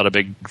 he bought a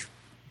big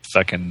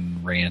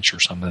fucking ranch or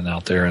something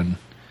out there in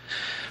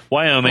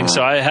Wyoming.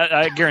 So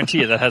I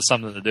guarantee you that has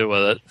something to do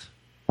with it.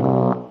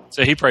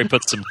 So he probably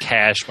put some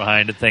cash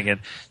behind it thinking,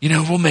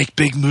 we'll make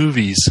big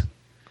movies.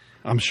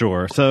 I'm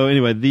sure. So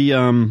anyway, they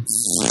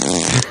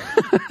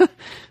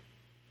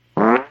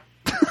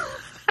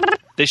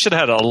should have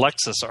had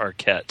Alexis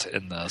Arquette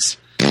in this,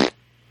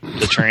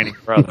 the training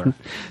brother.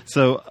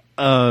 So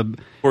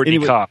Courtney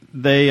Cox.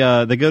 They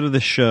go to the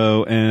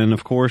show, and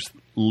of course,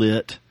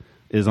 Lit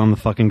is on the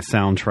fucking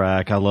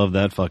soundtrack. I love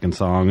that fucking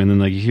song. And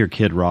then you hear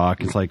Kid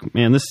Rock. It's like,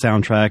 man, this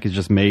soundtrack is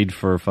just made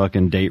for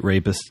fucking date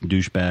rapists and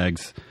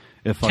douchebags.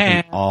 It's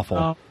fucking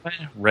awful.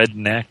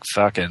 Redneck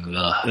fucking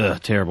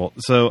terrible.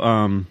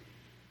 So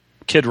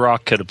Kid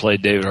Rock could have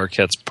played David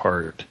Arquette's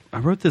part. I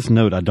wrote this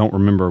note. I don't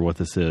remember what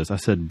this is. I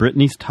said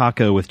Brittany's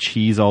Taco with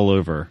cheese all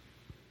over.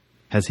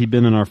 Has he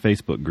been in our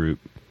Facebook group?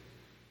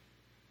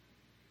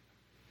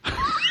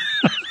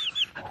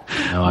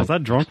 Was I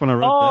drunk when I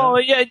wrote that? Oh,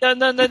 yeah.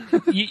 No.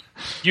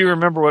 You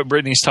remember what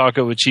Brittany's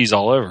Taco with Cheese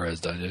All Over is,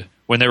 don't you?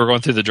 When they were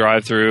going through the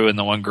drive-thru and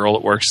the one girl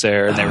that works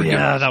there. And they were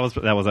that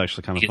was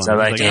actually kind of fun.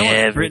 I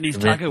want Brittany's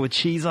Taco with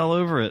cheese all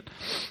over it.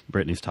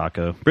 Brittany's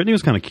Taco. Brittany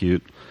was kind of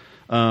cute.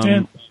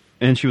 And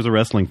she was a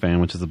wrestling fan,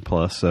 which is a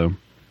plus. So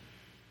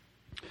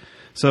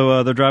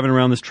they're driving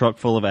around this truck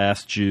full of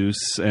ass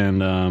juice,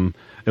 and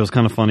it was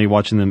kind of funny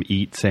watching them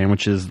eat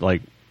sandwiches,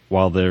 like,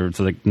 while there's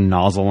like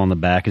nozzle on the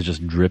back is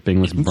just dripping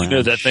with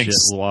brown shit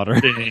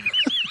water.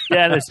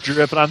 Yeah, it's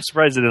dripping. I'm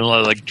surprised it didn't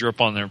like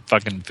drip on their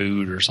fucking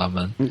food or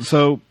something.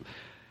 So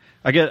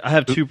I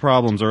have two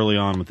problems early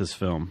on with this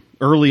film.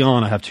 Early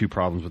on, I have two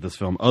problems with this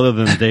film, other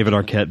than David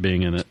Arquette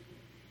being in it.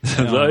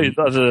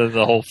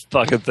 The whole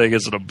fucking thing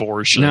is an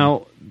abortion.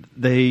 Now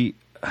they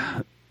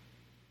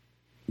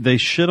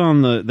shit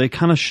on they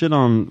kind of shit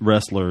on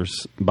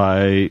wrestlers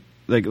by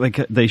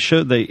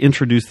they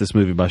introduced this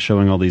movie by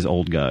showing all these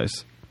old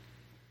guys.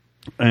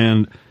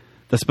 And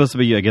that's supposed to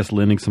be, I guess,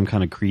 lending some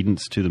kind of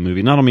credence to the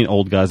movie. Not, I mean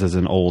old guys as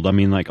in old. I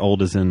mean like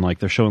old as in like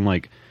they're showing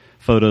like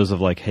photos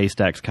of like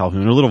Haystacks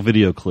Calhoun or little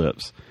video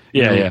clips.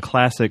 Yeah.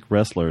 Classic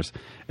wrestlers.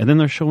 And then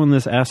they're showing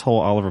this asshole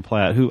Oliver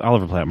Platt, who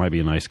Oliver Platt might be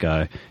a nice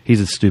guy.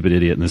 He's a stupid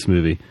idiot in this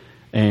movie.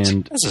 And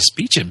he has a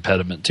speech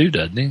impediment too,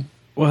 doesn't he?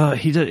 Well,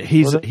 he's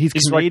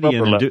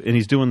Canadian and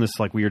he's doing this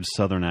like weird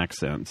Southern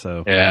accent.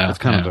 So it's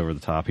kind of over the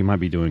top. He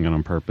might be doing it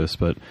on purpose.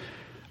 But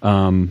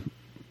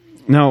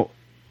now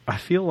I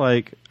feel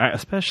like,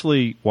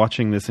 especially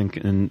watching this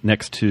in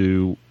next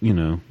to,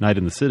 Night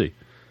in the City.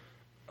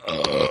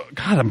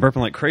 God, I'm burping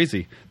like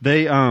crazy.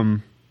 They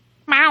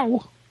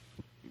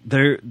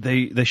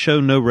they show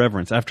no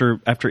reverence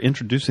after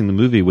introducing the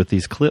movie with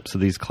these clips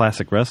of these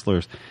classic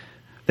wrestlers.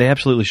 They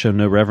absolutely show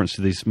no reverence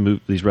to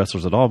these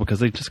wrestlers at all, because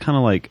they just kind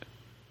of like,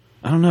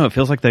 I don't know. It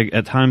feels like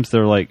at times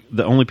they're like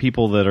the only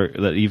people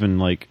that even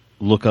like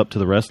look up to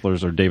the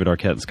wrestlers are David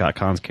Arquette and Scott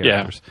Kahn's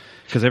characters.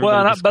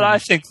 But I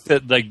think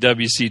that like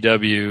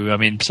WCW, I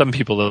mean, some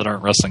people that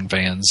aren't wrestling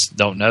fans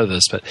don't know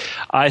this, but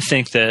I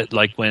think that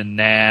like when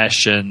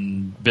Nash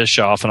and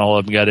Bischoff and all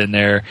of them got in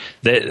there,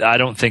 I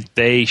don't think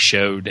they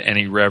showed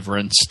any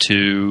reverence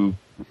to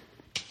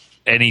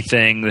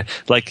anything.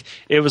 Like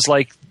it was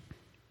like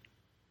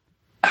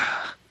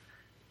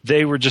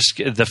they were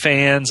just the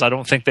fans. I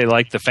don't think they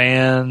liked the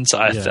fans.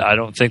 I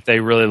don't think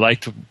they really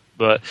liked,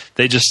 but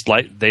they just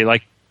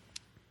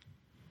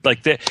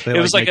it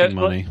was like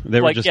money. They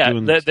were just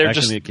doing they're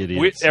just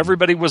idiots.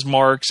 Everybody was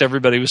marks.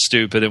 Everybody was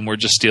stupid, and we're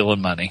just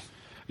stealing money.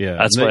 Yeah,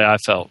 that's the way I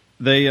felt.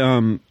 They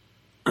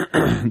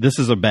this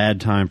is a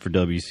bad time for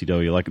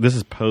WCW. Like this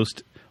is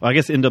post. Well, I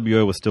guess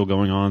NWO was still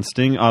going on.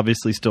 Sting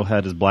obviously still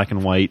had his black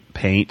and white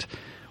paint,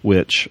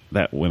 which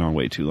that went on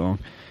way too long,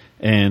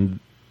 and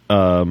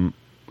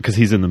because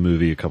he's in the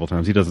movie a couple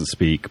times, he doesn't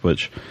speak,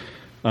 which.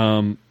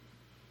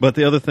 But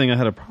the other thing I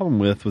had a problem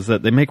with was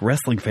that they make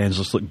wrestling fans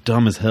just look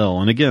dumb as hell.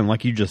 And again,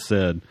 like you just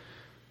said,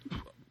 it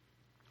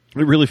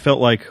really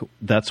felt like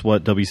that's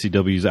what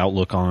WCW's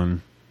outlook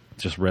on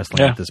just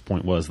wrestling at this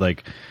point was.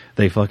 Like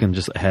they fucking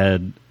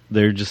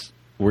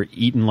were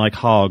eating like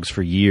hogs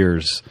for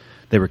years.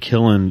 They were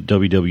killing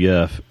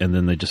WWF, and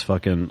then they just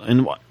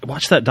fucking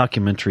watch that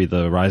documentary,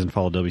 The Rise and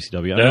Fall of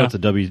WCW. I know it's a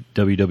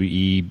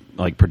WWE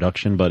like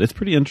production, but it's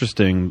pretty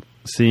interesting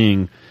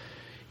seeing,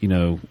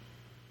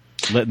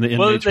 letting the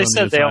inmates they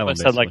said they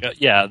almost had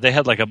they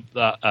had like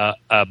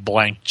a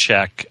blank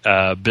check.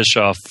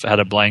 Bischoff had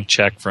a blank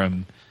check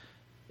from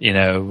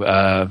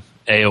AOL,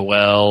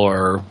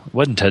 or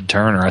wasn't Ted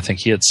Turner? I think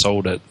he had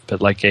sold it,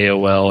 but like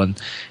AOL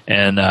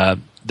and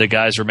the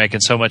guys were making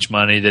so much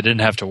money they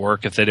didn't have to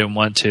work if they didn't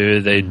want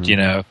to. They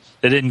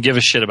they didn't give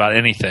a shit about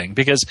anything,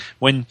 because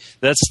when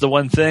that's the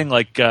one thing.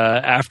 Like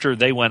after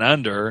they went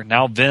under,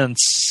 now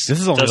Vince.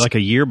 This is only like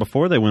a year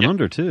before they went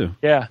under too.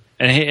 Yeah.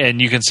 And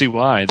you can see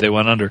why they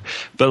went under.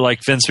 But like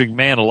Vince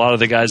McMahon, a lot of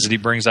the guys that he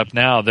brings up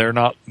now, they're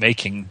not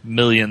making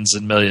millions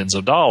and millions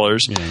of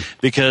dollars,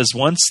 because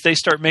once they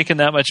start making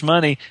that much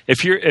money,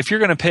 if you're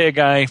going to pay a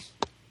guy,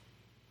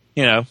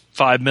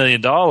 $5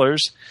 million,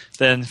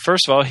 then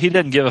first of all, he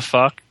doesn't give a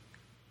fuck,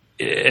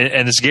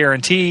 and it's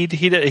guaranteed.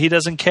 He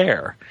doesn't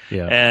care,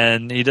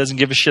 and he doesn't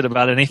give a shit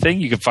about anything.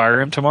 You can fire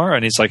him tomorrow,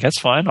 and he's like, "That's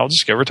fine. I'll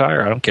just go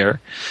retire. I don't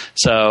care."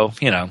 So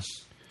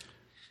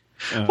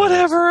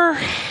whatever.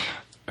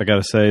 I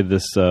gotta say,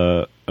 this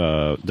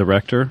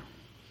director,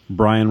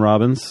 Brian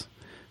Robbins,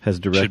 has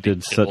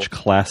directed such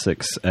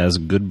classics as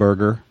Good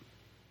Burger,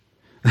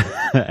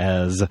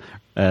 as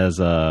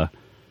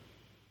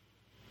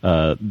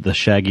the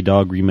Shaggy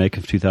Dog remake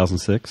of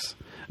 2006,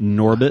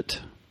 Norbit.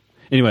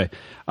 Anyway,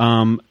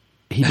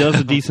 he does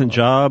a decent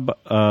job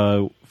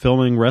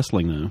filming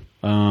wrestling,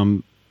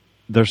 though.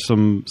 There's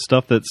some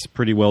stuff that's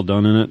pretty well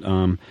done in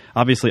it.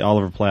 Obviously,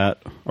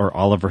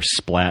 Oliver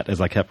Splat, as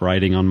I kept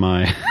writing on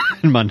my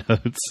in my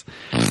notes.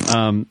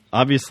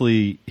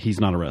 Obviously,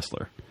 he's not a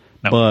wrestler,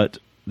 but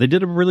they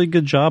did a really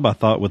good job, I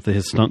thought, with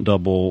his stunt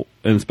double,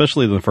 and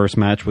especially the first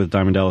match with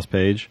Diamond Dallas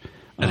Page.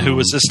 And who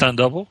was his stunt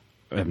double?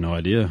 I have no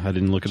idea. I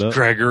didn't look it up.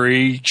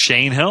 Gregory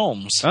Shane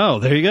Helms. Oh,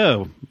 there you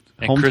go.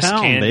 And Hometown, Chris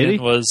Canyon baby.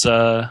 was.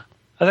 I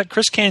thought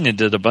Chris Canyon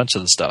did a bunch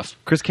of the stuff.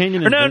 Chris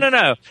Canyon. Or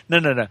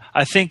no.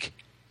 I think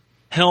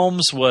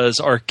Helms was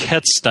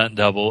Arquette's stunt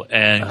double,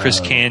 and Chris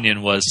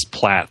Canyon was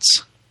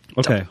Platt's.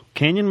 Okay,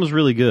 Canyon was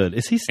really good.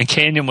 Is he? And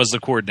Canyon was the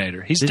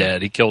coordinator. He's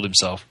dead. He killed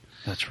himself.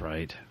 That's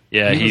right.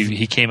 Yeah,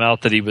 he came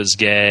out that he was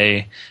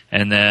gay,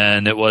 and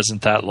then it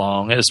wasn't that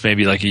long. It was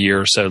maybe like a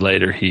year or so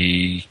later.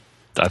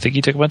 I think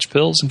he took a bunch of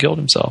pills and killed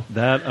himself.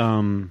 That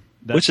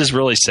which is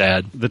really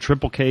sad. The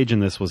triple cage in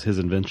this was his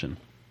invention.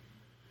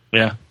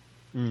 Yeah.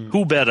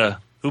 Who better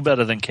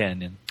than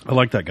Canyon? I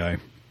like that guy.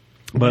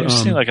 But he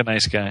seemed like a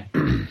nice guy.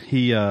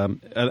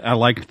 I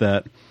liked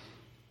that.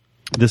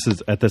 This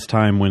is at a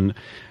time when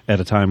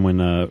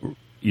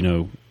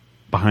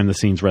behind the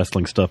scenes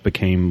wrestling stuff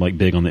became like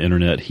big on the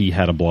internet. He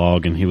had a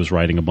blog and he was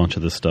writing a bunch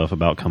of this stuff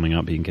about coming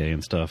out being gay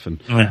and stuff,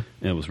 and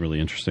it was really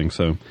interesting.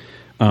 So,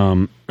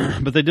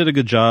 but they did a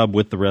good job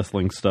with the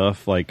wrestling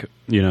stuff, like,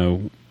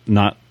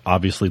 not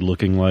obviously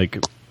looking like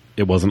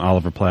it wasn't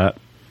Oliver Platt.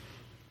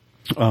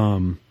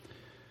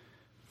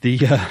 They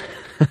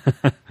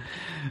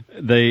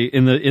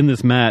in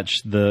this match,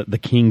 the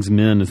King's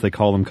Men, as they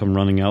call them, come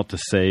running out to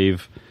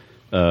save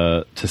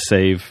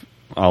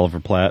Oliver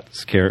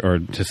Platt's character, or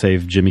to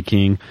save Jimmy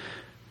King.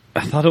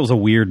 I thought it was a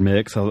weird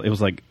mix. It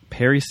was like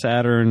Perry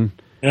Saturn,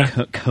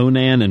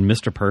 Conan, and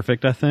Mr.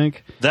 Perfect, I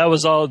think. That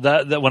was all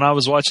that when I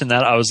was watching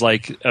that, I was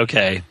like,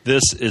 okay,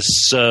 this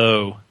is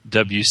so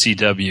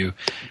WCW,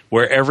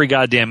 where every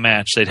goddamn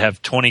match they'd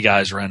have 20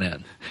 guys run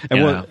in.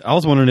 And I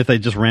was wondering if they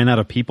just ran out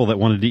of people that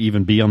wanted to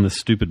even be on this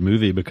stupid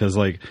movie, because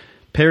like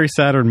Perry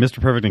Saturn,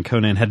 Mr. Perfect, and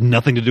Conan had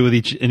nothing to do with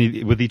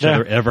each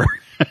other ever.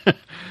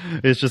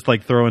 It's just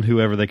like throwing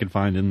whoever they could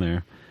find in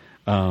there.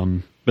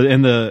 But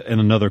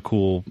another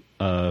cool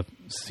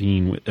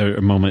scene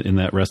or moment in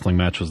that wrestling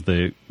match was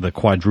the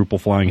quadruple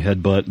flying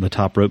headbutt and the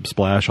top rope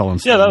splash all in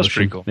slow motion. That was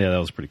pretty cool. Yeah, that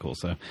was pretty cool.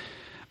 So,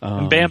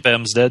 and Bam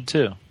Bam's dead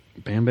too.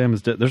 Bam Bam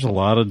is dead. There's a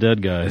lot of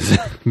dead guys.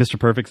 Mr.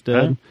 Perfect's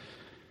dead.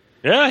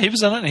 Yeah, he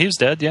was in it. He was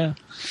dead. Yeah.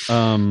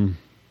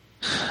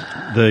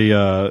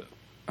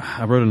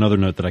 I wrote another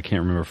note that I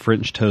can't remember.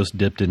 French toast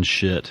dipped in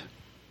shit.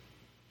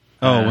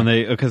 Oh,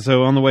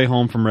 so on the way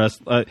home from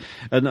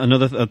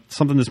another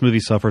something this movie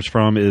suffers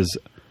from is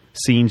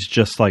scenes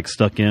just like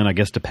stuck in, I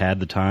guess, to pad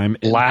the time.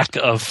 Lack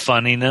of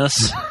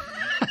funniness.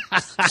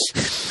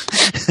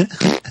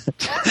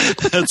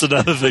 That's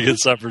another thing it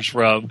suffers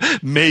from.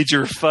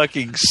 Major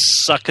fucking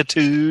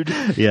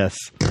suckitude. Yes.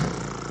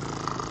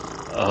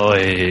 Oh,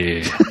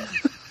 hey.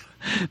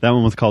 That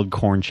one was called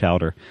corn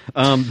chowder.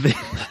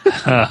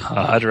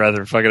 I'd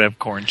rather fucking have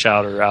corn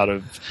chowder out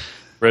of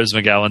Rose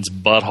McGowan's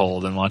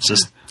butthole than watch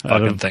this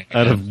fucking thing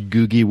out of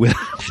Googie Whip.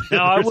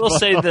 Now, I will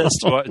say this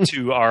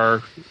to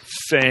our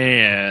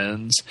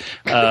fans.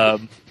 Our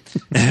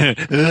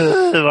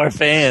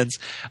fans.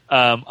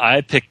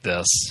 I picked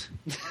this,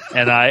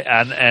 and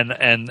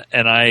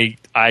I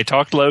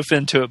talked Loaf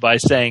into it by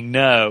saying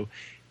no.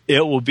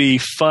 It will be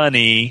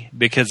funny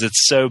because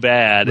it's so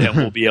bad, and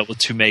we'll be able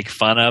to make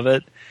fun of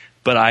it.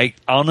 But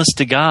honest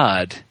to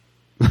God,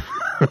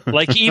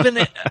 like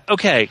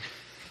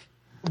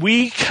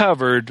we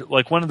covered,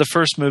 like one of the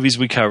first movies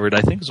we covered,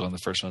 I think it was one of the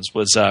first ones,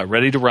 was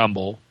Ready to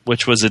Rumble,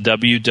 which was a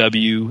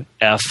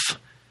WWF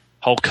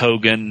Hulk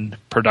Hogan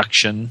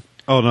production.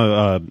 Oh,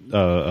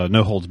 no,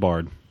 No Holds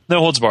Barred. No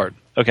Holds Barred.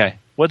 Okay.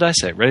 What did I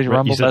say? Ready to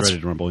Rumble? You said Ready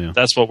to Rumble, yeah.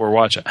 That's what we're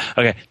watching.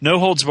 Okay. No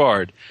Holds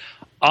Barred.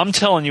 I'm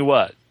telling you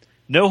what,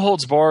 No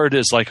Holds Barred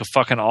is like a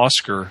fucking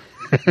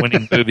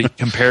Oscar-winning movie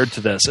compared to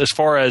this, as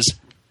far as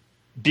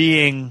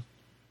being,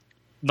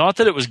 not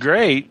that it was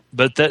great,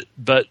 but the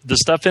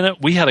stuff in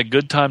it, we had a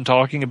good time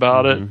talking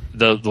about it.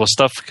 The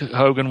stuff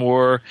Hogan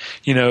wore,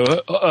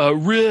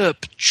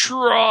 rip,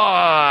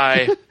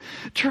 try,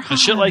 and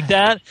shit like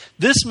that.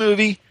 This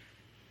movie,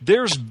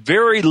 there's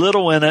very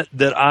little in it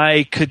that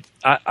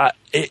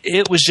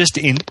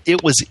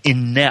it was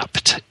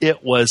inept.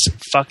 It was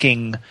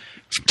fucking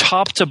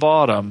top to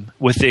bottom,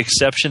 with the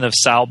exception of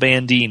Sal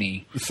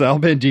Bandini. Sal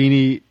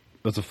Bandini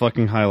was a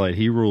fucking highlight.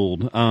 He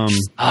ruled.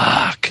 Fuck.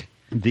 I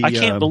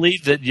can't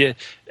believe that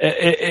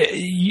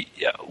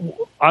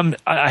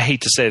I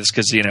hate to say this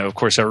because, of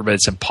course, everybody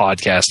that's in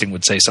podcasting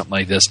would say something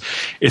like this.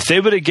 If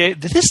they would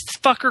have this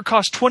fucker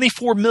cost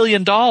 $24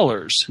 million.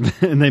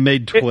 And they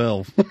made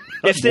 12.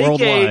 If they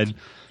worldwide. gave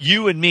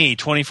you and me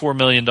 $24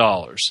 million,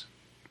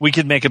 we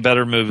could make a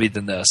better movie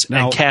than this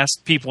and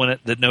cast people in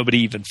it that nobody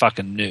even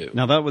fucking knew.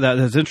 Now,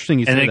 that's interesting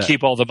you say that. And then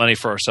keep all the money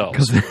for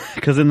ourselves.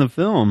 Because in the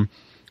film,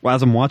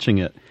 as I'm watching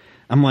it,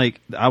 I'm like,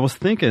 I was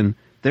thinking,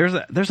 there's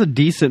a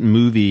decent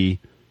movie.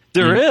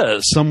 There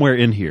is somewhere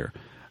in here.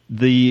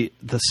 The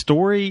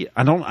story,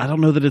 I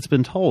don't know that it's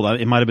been told.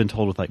 It might have been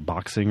told with like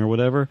boxing or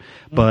whatever,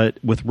 but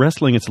with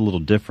wrestling, it's a little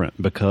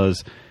different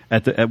because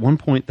at one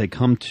point they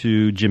come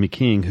to Jimmy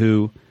King,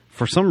 who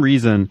for some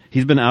reason,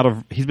 he's been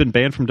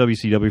banned from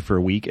WCW for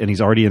a week, and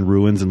he's already in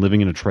ruins and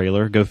living in a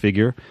trailer. Go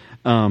figure.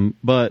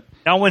 But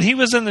now, when he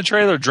was in the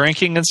trailer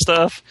drinking and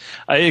stuff,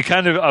 I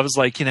was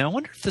like, I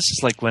wonder if this is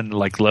like when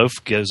like Loaf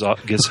gets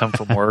home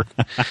from work.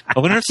 I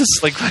wonder if this is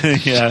like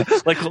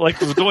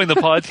we're doing the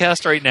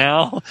podcast right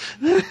now.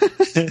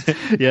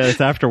 Yeah,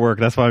 it's after work.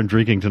 That's why I'm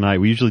drinking tonight.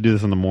 We usually do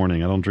this in the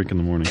morning. I don't drink in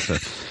the morning. So,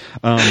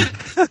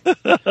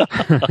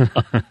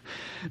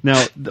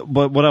 now,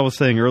 but what I was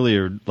saying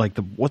earlier, like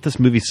what this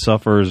movie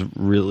suffers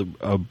really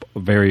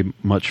very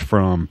much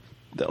from.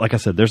 Like I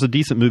said, there's a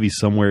decent movie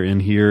somewhere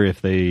in here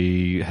if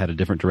they had a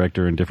different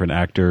director and different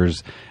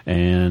actors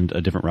and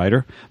a different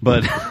writer.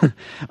 But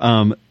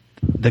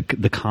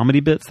the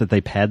comedy bits that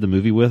they pad the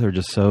movie with are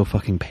just so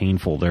fucking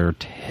painful. They're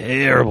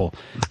terrible.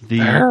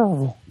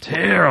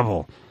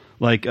 Terrible.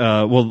 Like,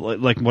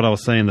 like what I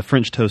was saying, the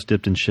French toast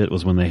dipped in shit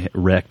was when they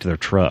wrecked their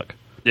truck.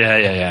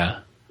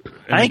 Yeah.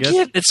 I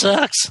get it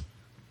sucks.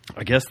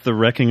 I guess the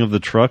wrecking of the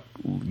truck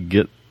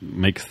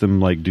makes them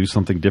like do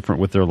something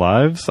different with their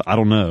lives. I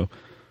don't know.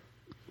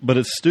 But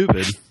it's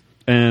stupid,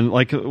 and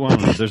like, well, I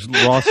don't know, there's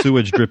raw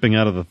sewage dripping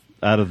out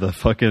of the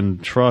fucking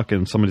truck,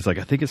 and somebody's like,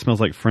 I think it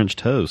smells like French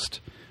toast,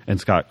 and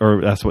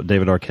that's what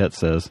David Arquette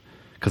says,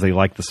 because they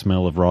like the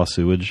smell of raw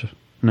sewage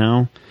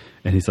now,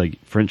 and he's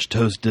like, French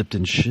toast dipped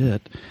in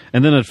shit,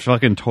 and then a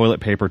fucking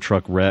toilet paper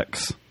truck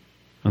wrecks,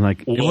 and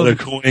like, what a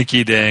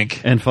coinky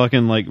dink, and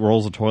fucking like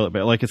rolls of toilet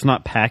paper, like it's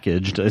not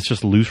packaged, it's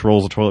just loose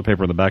rolls of toilet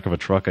paper in the back of a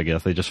truck. I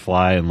guess they just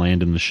fly and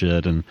land in the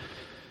shit, and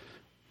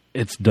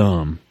it's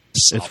dumb.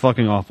 It's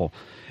fucking awful.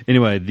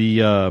 Anyway, they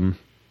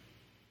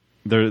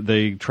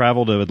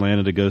travel to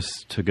Atlanta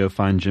to go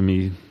find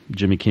Jimmy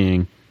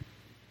King.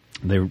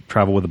 They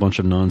travel with a bunch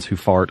of nuns who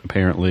fart.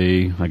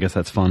 Apparently, I guess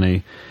that's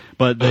funny.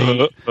 But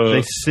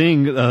they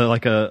sing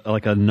like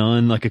a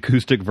nun, like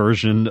acoustic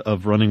version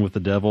of "Running with the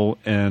Devil."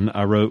 And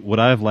I wrote, "Would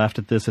I have laughed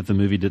at this if the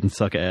movie didn't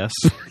suck ass?"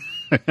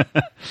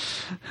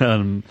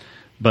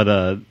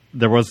 But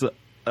there was.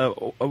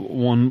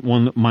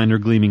 One minor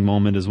gleaming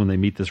moment is when they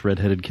meet this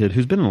redheaded kid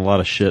who's been in a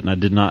lot of shit,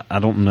 and I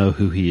don't know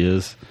who he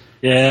is.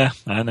 Yeah,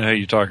 I know who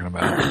you're talking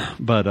about.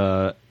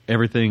 But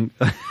everything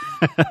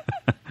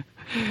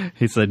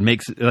he said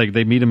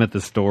they meet him at the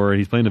store, and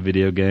he's playing a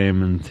video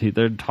game, and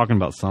they're talking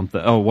about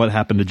something. Oh, what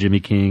happened to Jimmy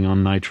King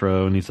on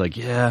Nitro? And he's like,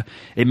 yeah,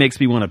 it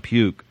makes me want to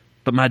puke,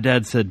 but my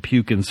dad said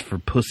puking's for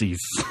pussies.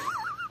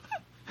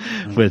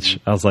 Which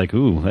I was like,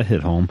 ooh, that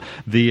hit home.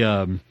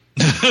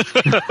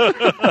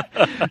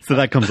 So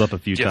that comes up a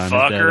few times.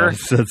 Dad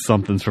said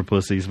something's for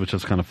pussies, which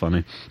was kind of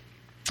funny.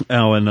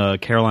 Oh, and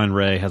Caroline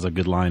Ray has a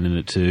good line in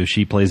it too.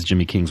 She plays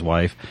Jimmy King's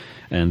wife,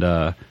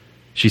 and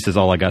she says,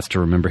 "All I got's to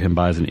remember him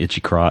by is an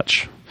itchy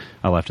crotch."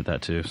 I laughed at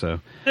that too. So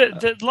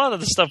a lot of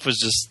the stuff was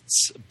just,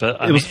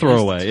 it was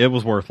throwaway. It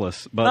was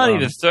worthless, but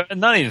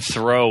not even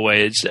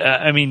throwaway. It's,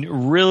 I mean,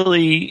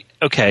 really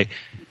okay.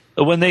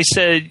 When they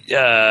said.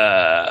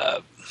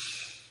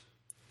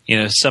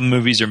 Some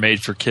movies are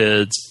made for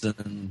kids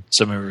and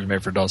some movies are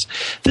made for adults.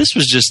 This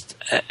was just,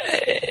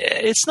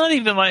 it's not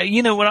even like,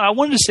 when I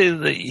wanted to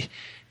say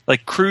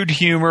like crude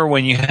humor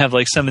when you have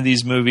like some of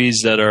these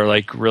movies that are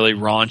like really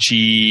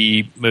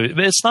raunchy movies,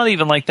 but it's not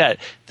even like that.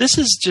 This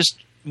is just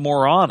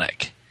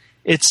moronic.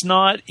 It's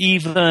not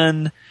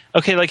even,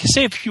 okay, like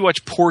say if you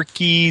watch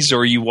Porky's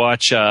or you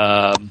watch,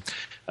 I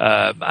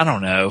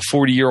don't know,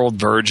 40-Year-Old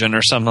Virgin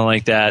or something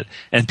like that,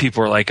 and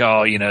people are like,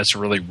 oh, it's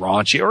really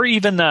raunchy, or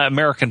even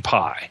American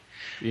Pie.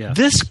 Yeah.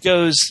 This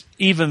goes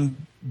even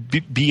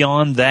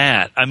beyond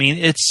that. I mean,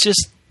 it's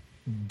just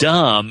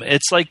dumb.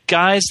 It's like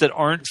guys that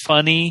aren't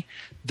funny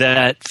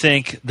that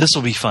think this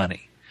will be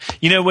funny.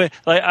 Like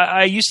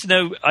I used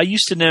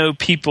to know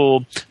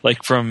people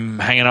like from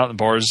hanging out in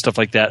bars and stuff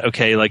like that.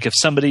 Okay, like if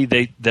somebody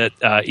that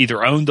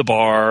either owned the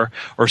bar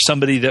or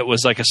somebody that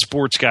was like a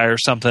sports guy or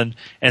something,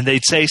 and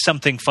they'd say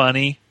something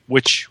funny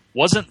which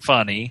wasn't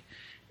funny,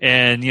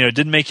 and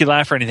didn't make you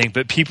laugh or anything,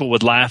 but people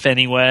would laugh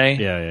anyway.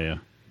 Yeah.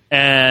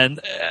 And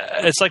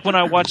it's like when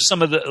I watch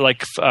some of the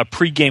like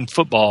pregame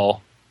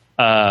football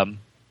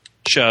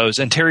shows,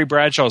 and Terry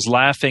Bradshaw's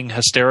laughing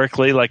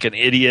hysterically like an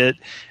idiot,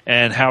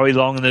 and Howie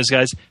Long and those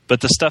guys,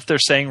 but the stuff they're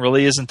saying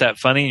really isn't that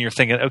funny, and you're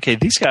thinking, okay,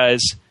 these guys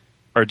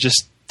are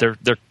just they're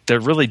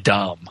really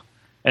dumb,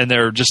 and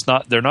they're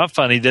not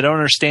funny. They don't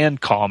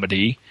understand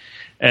comedy,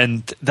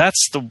 and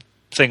that's the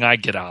thing I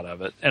get out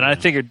of it. And I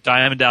think of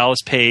Diamond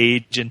Dallas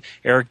Page and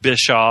Eric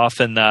Bischoff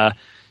and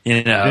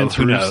Vince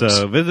who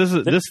Russo.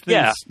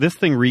 knows? This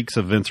thing reeks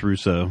of Vince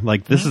Russo.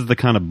 Like this is the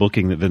kind of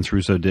booking that Vince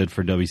Russo did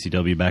for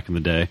WCW back in the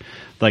day.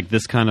 Like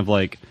this kind of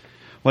like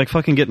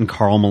fucking getting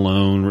Karl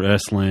Malone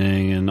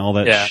wrestling and all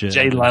that shit.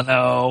 Jay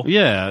Leno.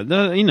 Yeah,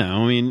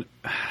 I mean,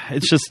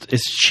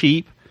 it's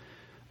cheap,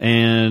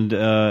 and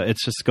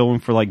it's just going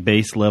for like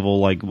base level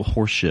like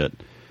horse shit.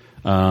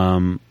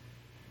 And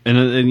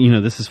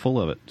this is full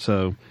of it.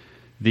 So.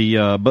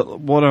 But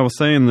what I was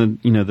saying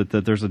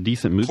that there's a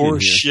decent movie.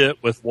 Horse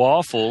shit with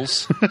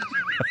waffles.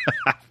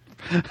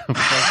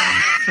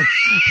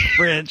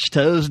 French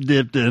toast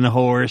dipped in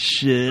horse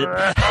shit.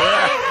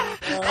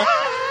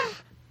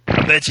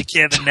 I bet you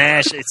Kevin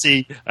Nash.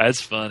 See,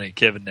 that's funny.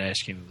 Kevin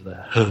Nash came up with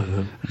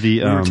that.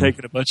 We were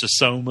taking a bunch of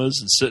somas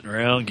and sitting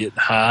around getting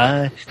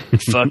high,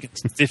 fucking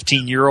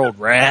 15-year-old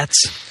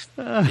rats.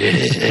 Yeah,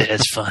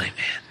 it's funny,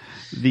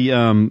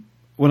 man.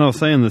 When I was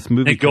saying this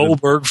movie, and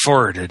Goldberg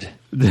farted.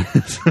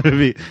 This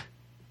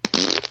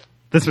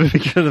movie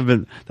could have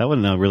been. That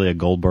wasn't really a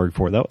Goldberg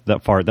fart.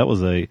 That fart. That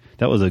was a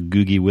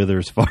Googie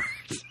Withers fart.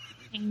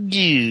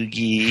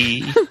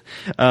 Googie.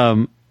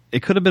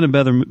 It could have been a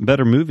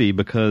better movie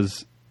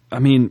because, I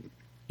mean,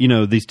 you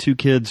know, these two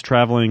kids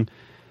traveling,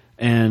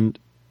 and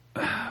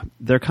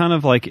they're kind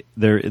of like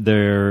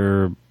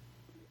they're.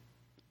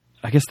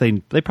 I guess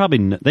they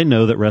probably they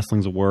know that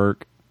wrestling's a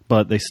work,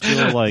 but they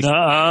still like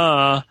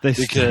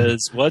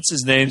because what's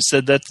his name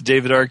said that to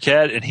David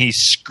Arquette, and he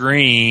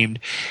screamed,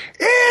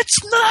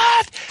 "It's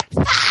not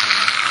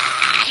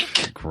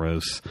fake!"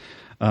 Gross.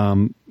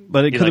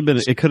 But it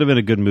could have been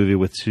a good movie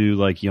with two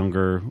like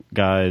younger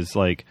guys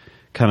like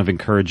kind of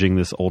encouraging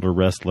this older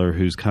wrestler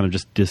who's kind of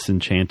just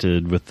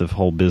disenchanted with the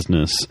whole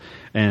business.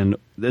 And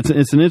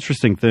it's an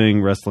interesting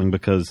thing, wrestling,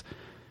 because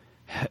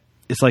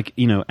it's like,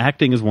 you know,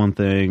 acting is one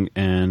thing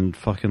and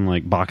fucking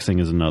like boxing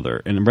is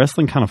another, and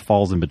wrestling kind of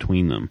falls in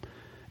between them.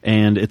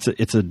 And it's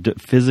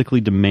physically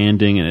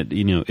demanding, and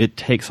it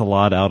takes a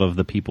lot out of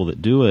the people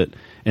that do it,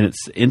 and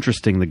it's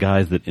interesting the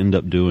guys that end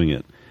up doing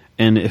it.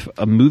 And if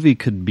a movie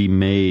could be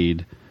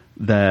made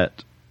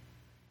that,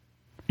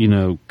 you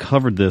know,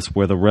 covered this,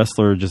 where the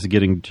wrestler just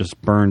getting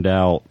burned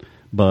out,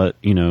 but,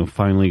 you know,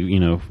 finally, you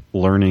know,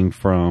 learning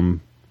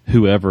from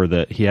whoever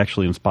that he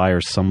actually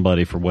inspires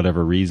somebody for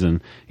whatever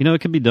reason, you know,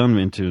 it could be done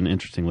into an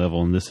interesting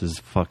level. And this is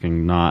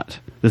fucking not.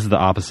 This is the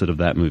opposite of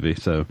that movie.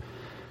 So,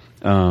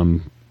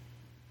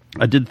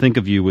 I did think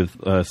of you with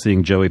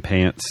seeing Joey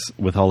Pants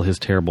with all his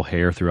terrible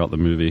hair throughout the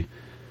movie.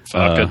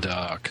 Fuck a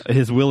doc.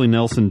 His Willie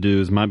Nelson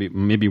dues might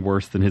be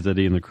worse than his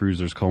Eddie and the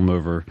Cruisers comb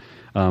over.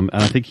 And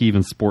I think he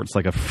even sports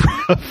like a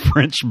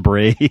French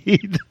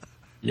braid.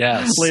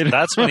 Yes,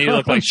 that's when he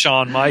looked like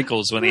Shawn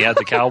Michaels when he had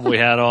the cowboy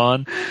hat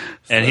on.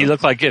 And he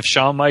looked like if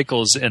Shawn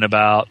Michaels in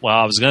about, well,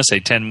 I was going to say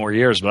 10 more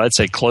years, but I'd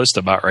say close to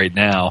about right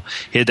now.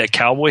 He had that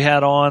cowboy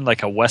hat on,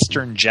 like a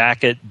Western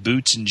jacket,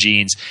 boots and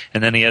jeans,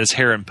 and then he had his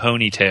hair in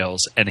ponytails,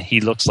 and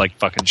he looks like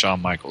fucking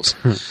Shawn Michaels.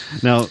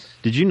 Now,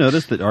 did you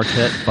notice that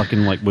Arquette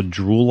fucking like would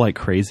drool like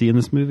crazy in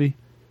this movie?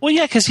 Well,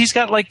 yeah, because he's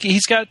got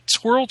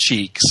squirrel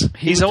cheeks.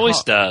 He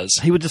always does.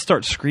 He would just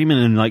start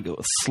screaming, and like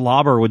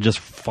slobber would just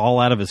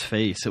fall out of his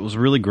face. It was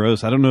really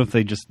gross. I don't know if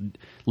they just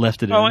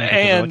left it in. Oh,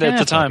 and at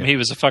the time, he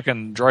was a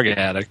fucking drug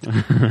addict,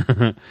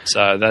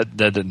 so that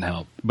didn't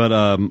help.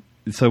 But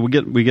so we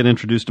get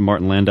introduced to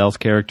Martin Landau's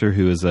character,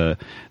 who is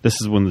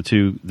this is when the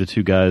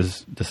two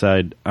guys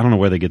decide, I don't know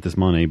where they get this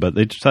money, but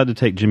they decide to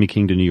take Jimmy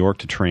King to New York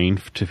to train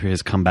for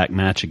his comeback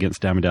match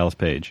against Diamond Dallas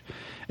Page,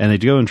 and they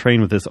go and train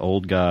with this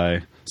old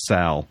guy,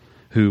 Sal,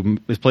 who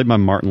is played by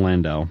Martin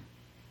Landau.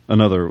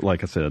 Another,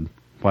 like I said,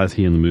 why is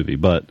he in the movie?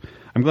 But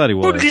I'm glad he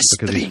was,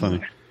 because he's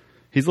funny.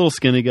 He's a little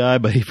skinny guy,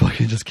 but he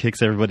fucking just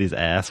kicks everybody's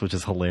ass, which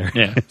is hilarious.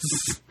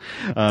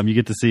 Yeah. You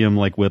get to see him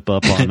like whip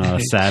up on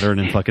Saturn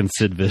and fucking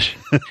Sid Vicious.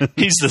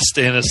 He's the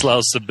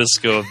Stanislaus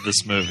Zabisco of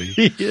this movie.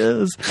 He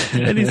is,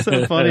 and he's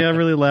so funny. I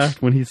really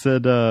laughed when he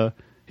said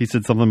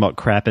something about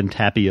crap and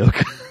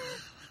tapioca.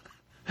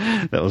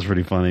 That was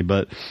pretty funny,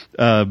 but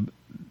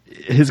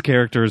his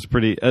character is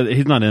pretty.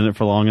 He's not in it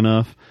for long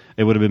enough.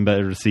 It would have been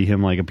better to see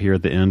him like appear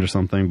at the end or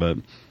something. But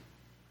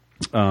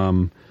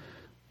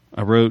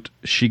I wrote,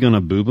 "She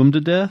gonna boob him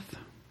to death."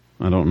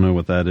 I don't know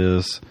what that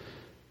is.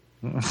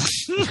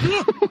 Must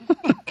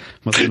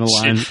have been a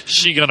line.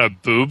 She gonna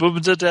boob him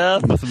to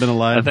death? Must have been a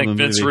line. I think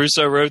Vince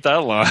Russo wrote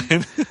that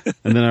line.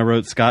 And then I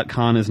wrote, "Scott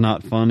Conn is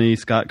not funny.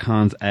 Scott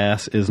Conn's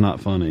ass is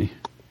not funny."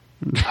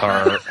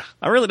 I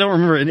really don't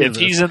remember any of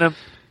this.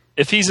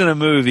 If he's in a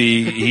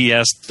movie, he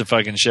has to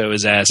fucking show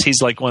his ass.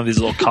 He's like one of these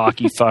little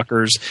cocky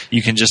fuckers.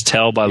 You can just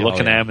tell by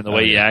looking at him and the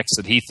way he acts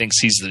that he thinks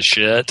he's the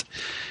shit.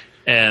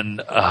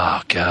 And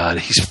oh god,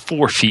 he's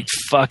 4 feet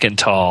fucking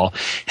tall.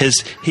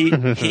 His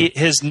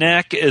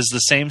neck is the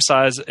same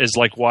size as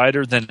like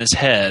wider than his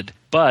head,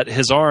 but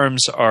his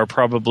arms are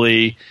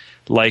probably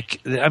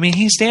like, I mean,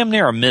 he's damn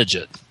near a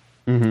midget.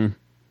 Mm-hmm.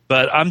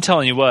 But I'm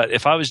telling you what,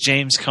 if I was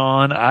James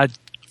Caan, I'd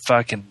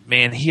fucking,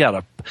 man, he ought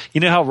to.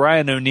 You know how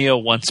Ryan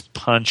O'Neal once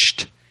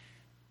punched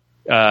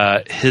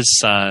his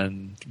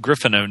son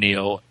Griffin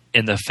O'Neal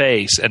in the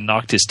face and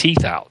knocked his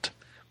teeth out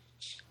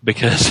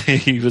because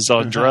he was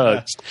on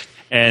drugs.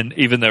 And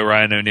even though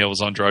Ryan O'Neal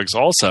was on drugs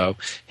also,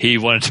 he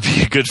wanted to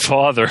be a good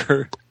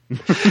father.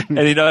 And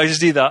I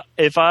just need that.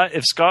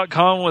 If Scott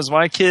Conn was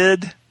my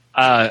kid,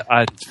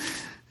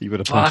 you would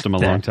have punched him a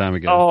long time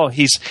ago. Oh,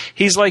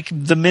 he's like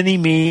the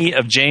mini-me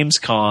of James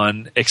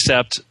Caan,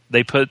 except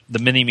they put the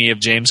mini-me of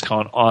James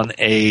Caan on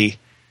a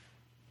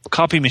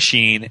copy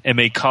machine and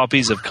made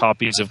copies of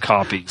copies of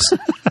copies.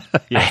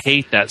 I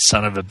hate that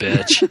son of a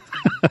bitch.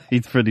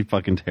 He's pretty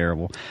fucking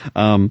terrible.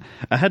 I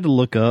had to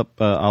look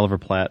up Oliver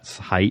Platt's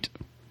height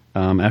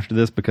after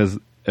this because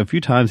a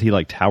few times he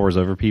like towers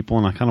over people,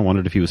 and I kind of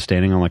wondered if he was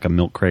standing on like a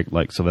milk crate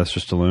like Sylvester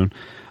Stallone.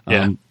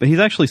 But he's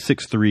actually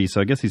 6'3",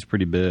 so I guess he's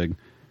pretty big.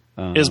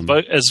 As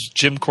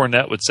Jim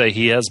Cornette would say,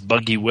 he has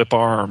buggy whip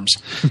arms.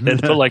 They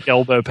put like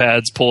elbow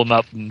pads, pull him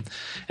up, and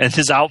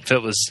his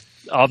outfit was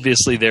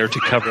obviously there to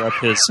cover up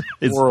his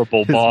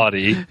horrible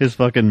body. His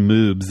fucking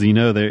moobs.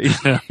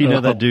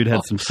 That dude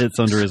had some tits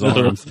under his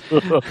arms.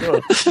 The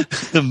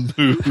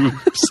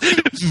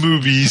moobs.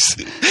 Movies.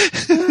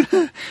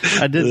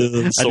 I did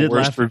the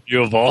worst laugh.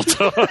 review of all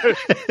time.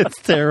 It's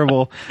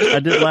terrible. I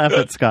did laugh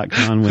at Scott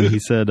Conn when he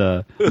said,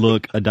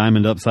 look, a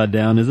diamond upside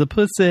down is a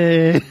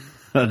pussy.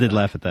 I did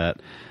laugh at that.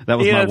 That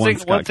was my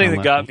one thing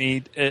that got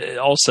me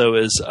also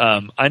is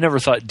I never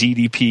thought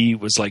DDP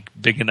was like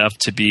big enough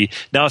to be.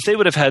 Now, if they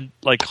would have had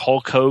like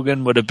Hulk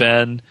Hogan would have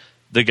been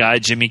the guy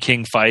Jimmy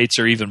King fights,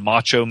 or even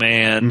Macho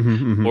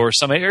Man, or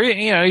somebody, or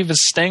even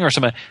Sting or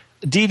somebody.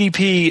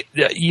 DDP,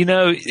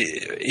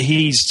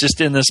 he's just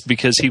in this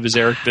because he was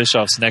Eric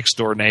Bischoff's next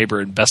door neighbor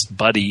and best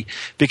buddy.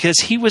 Because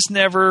he was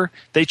never.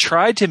 They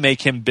tried to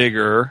make him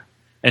bigger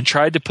and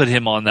tried to put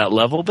him on that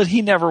level, but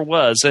he never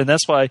was. And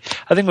that's why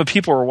I think when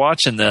people were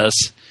watching this,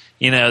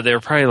 they're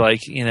probably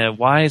like,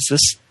 why is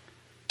this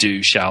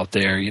douche out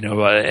there?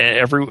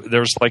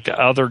 There's like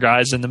other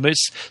guys in the movie.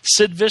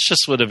 Sid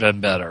Vicious would have been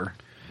better.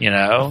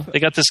 They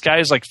got this guy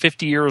who's like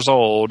 50 years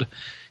old,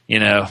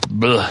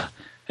 bleh.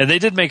 And they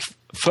did make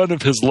fun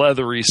of his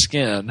leathery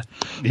skin.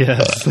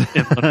 Yes,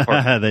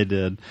 they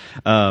did.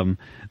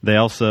 They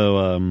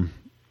also,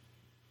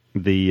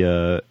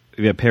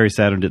 Perry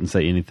Saturn didn't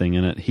say anything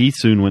in it. He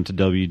soon went to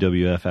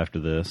WWF after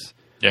this.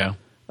 Yeah.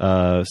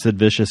 Sid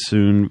Vicious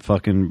soon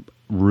fucking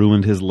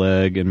ruined his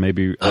leg, and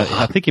maybe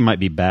I think he might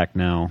be back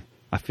now.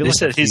 I feel they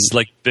said he's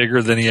like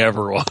bigger than he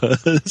ever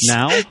was.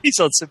 Now he's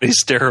on so many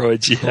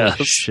steroids. Yes.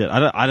 Oh, shit.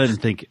 I didn't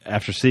think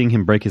after seeing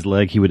him break his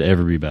leg he would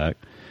ever be back.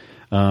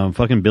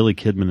 Fucking Billy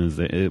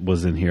Kidman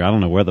was in here. I don't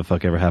know where the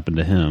fuck ever happened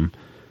to him.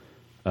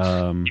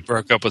 He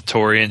broke up with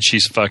Tori, and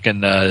she's fucking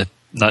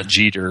not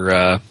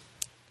Jeter.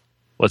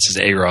 What's his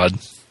A-Rod?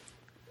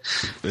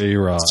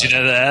 A-Rod. Did you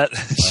know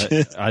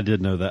that? I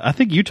did know that. I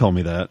think you told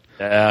me that.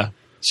 Yeah.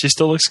 She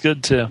still looks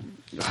good, too.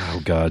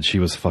 Oh, God. She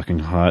was fucking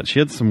hot. She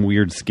had some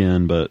weird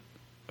skin, but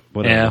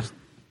whatever. Yeah.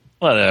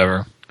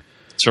 Whatever.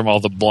 It's from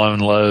all the blown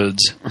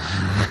loads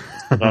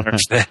on her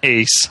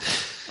face.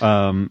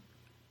 And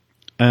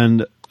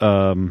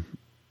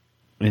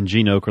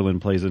Gene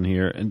Okerlund plays in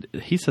here, and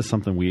he says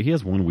something weird. He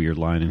has one weird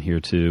line in here,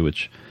 too,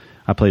 which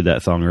I played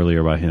that song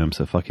earlier by him,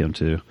 so fuck him,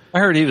 too. I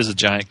heard he was a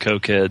giant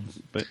cokehead.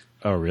 But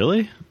oh,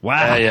 really?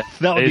 Wow. Yeah.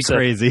 That would be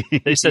crazy.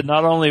 They said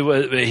not only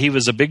was he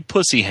was a big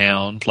pussy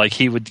hound, like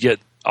he would get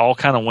all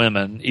kind of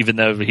women, even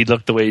though he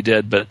looked the way he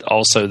did, but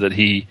also that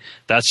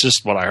that's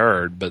just what I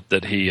heard, but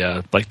that he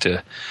liked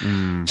to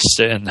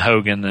and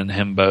Hogan and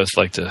him both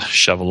like to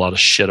shove a lot of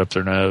shit up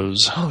their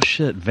nose. Oh,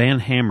 shit. Van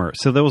Hammer.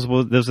 So there was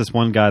this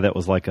one guy that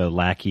was like a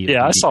lackey.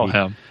 Yeah, I saw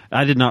him.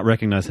 I did not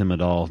recognize him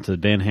at all. So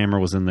Van Hammer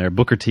was in there.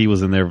 Booker T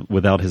was in there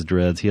without his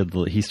dreads.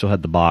 He still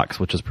had the box,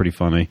 which was pretty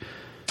funny.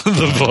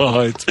 The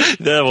box.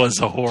 That was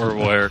a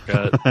horrible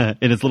haircut.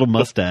 And his little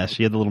mustache.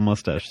 He had the little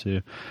mustache,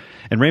 too.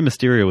 And Rey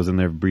Mysterio was in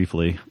there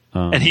briefly.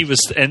 And he was,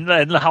 and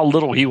how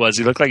little he was.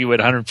 He looked like he weighed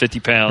 150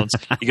 pounds.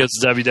 He goes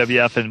to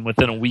WWF, and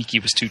within a week, he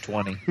was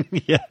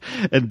 220. Yeah.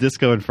 And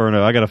Disco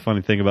Inferno. I got a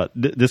funny thing about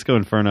Disco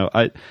Inferno.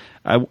 I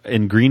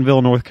in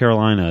Greenville, North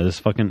Carolina,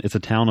 it's a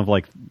town of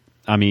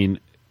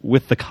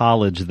with the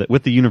college,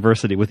 with the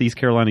university, with East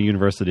Carolina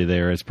University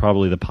there, it's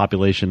probably the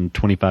population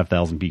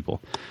 25,000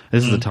 people.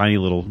 This is a tiny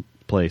little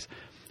place.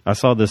 I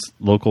saw this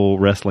local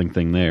wrestling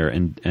thing there,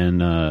 and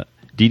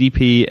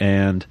DDP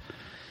and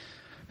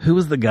who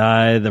was the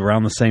guy that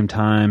around the same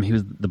time? He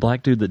was the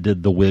black dude that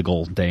did the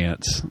wiggle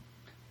dance.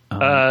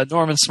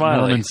 Norman Smiley.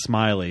 Norman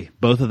Smiley.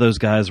 Both of those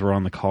guys were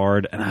on the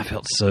card, and I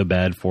felt so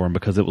bad for him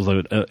because it was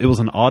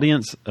an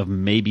audience of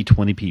maybe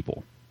 20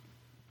 people.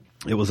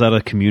 It was at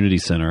a community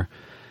center,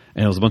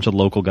 and it was a bunch of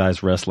local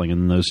guys wrestling,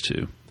 and those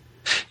two.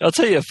 I'll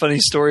tell you a funny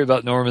story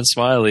about Norman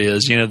Smiley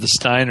is, the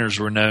Steiners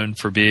were known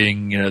for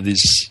being,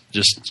 these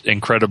just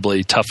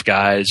incredibly tough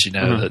guys,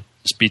 that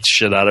just beat the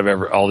shit out of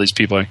all these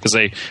people because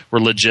they were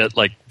legit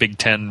like Big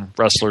Ten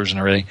wrestlers and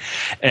everything.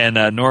 And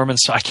Norman,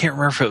 I can't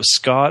remember if it was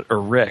Scott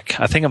or Rick.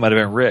 I think it might have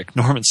been Rick.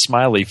 Norman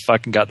Smiley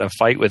fucking got in a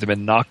fight with him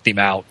and knocked him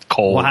out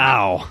cold.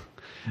 Wow.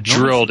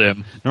 Drilled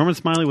him. Norman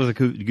Smiley was a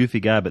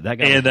goofy guy, but that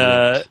guy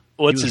and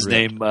what's his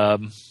name?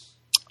 Flash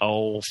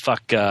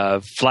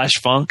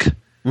Funk.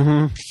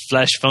 Mm-hmm.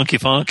 Flash Funky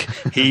Funk.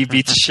 He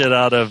beat the shit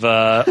out of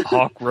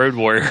Hawk Road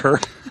Warrior.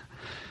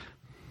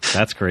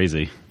 That's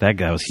crazy. That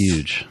guy was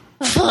huge.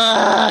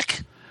 Fuck.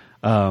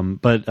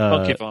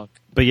 Funky Funk.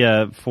 But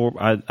yeah,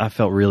 I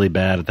felt really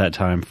bad at that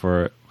time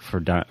because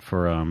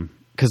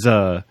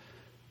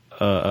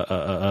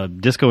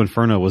Disco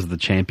Inferno was the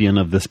champion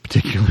of this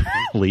particular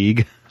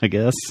league, I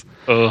guess.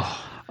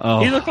 Oh.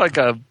 He looked like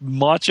a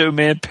Macho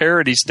Man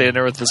parody standing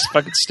there with this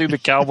fucking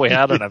stupid cowboy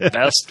hat and a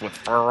vest with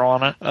fur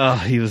on it. Oh,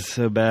 he was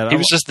so bad. He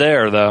was just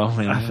there, though.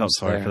 I felt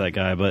sorry for that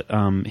guy, but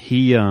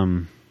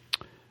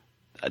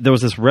there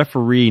was this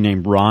referee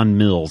named Ron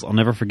Mills. I'll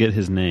never forget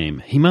his name.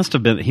 He must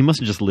have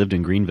just lived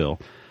in Greenville.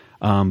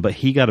 But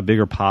he got a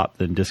bigger pop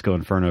than Disco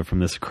Inferno from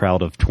this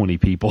crowd of 20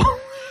 people.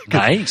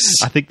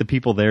 Nice. I think the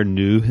people there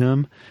knew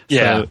him.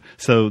 Yeah.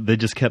 So they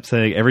just kept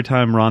saying every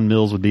time Ron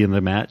Mills would be in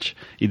the match,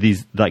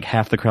 these like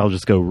half the crowd would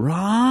just go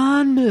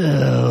Ron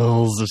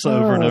Mills just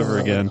over and over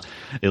again.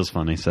 It was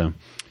funny. So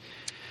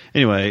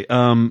anyway,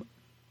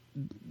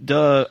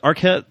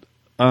 Arquette,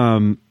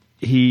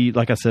 he,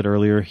 like I said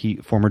earlier,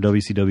 former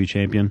WCW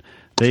champion.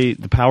 The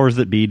powers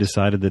that be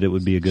decided that it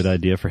would be a good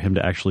idea for him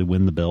to actually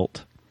win the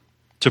belt.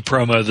 To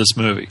promo this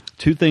movie.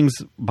 Two things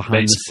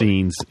behind the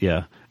scenes.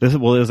 Yeah. It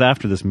was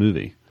after this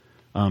movie.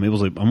 It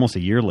was like almost a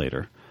year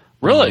later.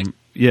 Really?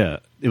 Yeah.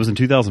 It was in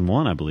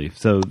 2001, I believe.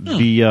 So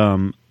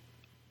the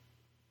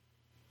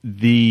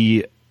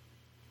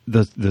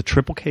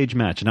triple cage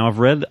match. Now I've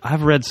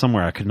read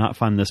somewhere, I could not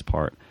find this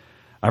part.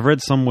 I've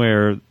read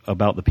somewhere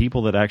about the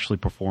people that actually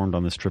performed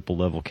on this triple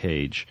level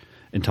cage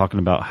and talking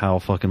about how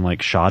fucking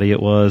like shoddy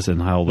it was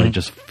and how they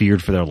just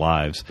feared for their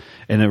lives.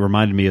 And it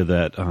reminded me of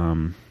that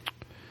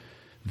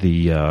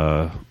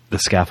the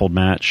scaffold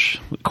match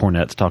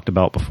Cornette's talked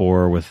about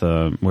before with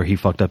where he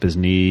fucked up his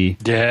knee.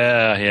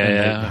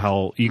 Yeah.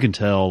 How you can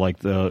tell like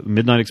the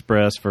Midnight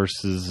Express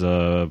versus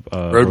Road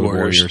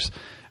Warriors.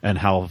 And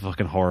how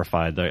fucking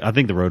horrified I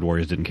think the Road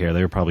Warriors didn't care.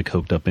 They were probably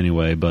coked up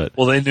anyway, but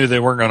well, they knew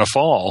they weren't going to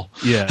fall.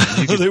 Yeah,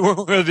 they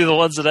weren't going to be the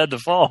ones that had to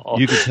fall.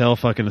 You could tell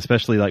fucking,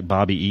 especially like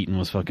Bobby Eaton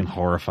was fucking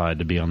horrified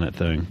to be on that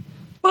thing.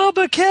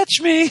 Bubba,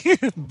 catch me!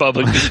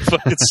 Bubba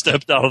fucking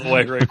stepped out of the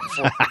way right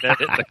before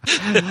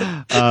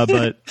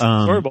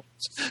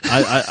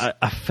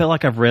I feel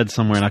like I've read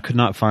somewhere and I could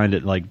not find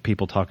it, like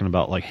people talking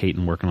about like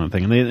hating working on the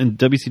thing, and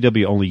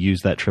WCW only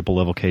used that triple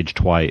level cage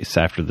twice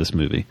after this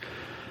movie.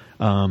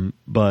 I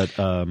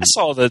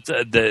saw that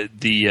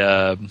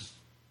the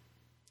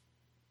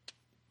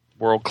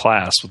World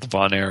Class with the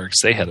Von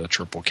Erichs, they had a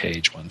triple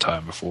cage one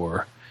time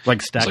before,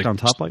 like stacked on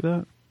top like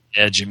that.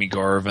 Yeah, Jimmy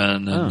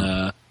Garvin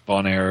and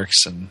Von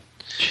Erichs and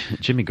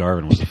Jimmy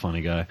Garvin was a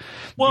funny guy.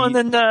 Well, and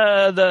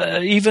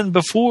then even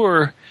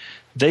before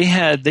they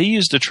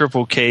used a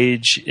triple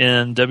cage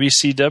in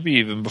WCW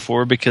even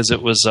before, because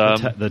it was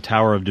the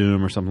Tower of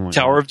Doom or something like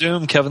that. Tower of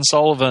Doom, Kevin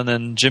Sullivan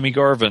and Jimmy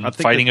Garvin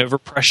fighting over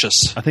Precious.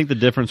 I think the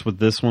difference with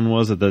this one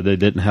was that they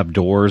didn't have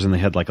doors and they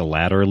had like a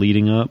ladder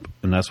leading up,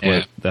 and that's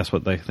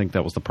what they think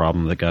that was the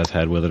problem that guys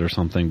had with it or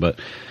something. But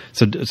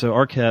so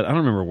Arquette, I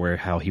don't remember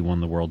how he won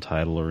the world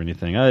title or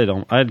anything. I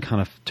had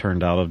kind of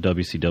turned out of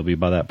WCW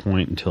by that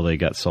point until they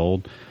got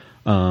sold.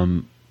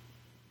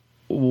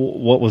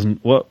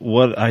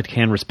 What I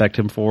can respect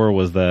him for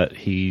was that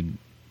he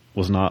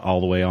was not all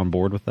the way on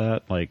board with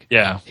that. Like,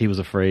 he was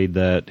afraid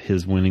that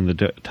his winning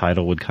the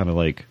title would kind of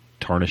like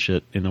tarnish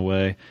it in a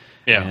way.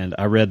 Yeah. And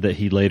I read that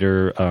he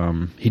later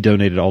he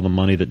donated all the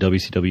money that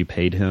WCW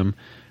paid him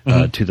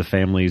to the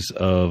families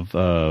of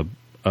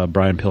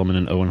Brian Pillman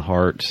and Owen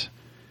Hart.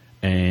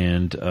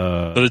 And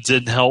but it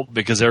didn't help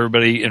because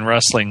everybody in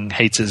wrestling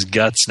hates his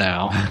guts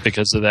now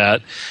because of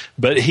that.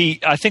 But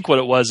I think what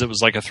it was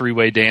like a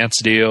three-way dance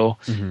deal,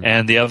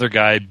 and the other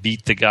guy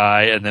beat the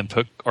guy and then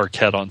put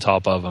Arquette on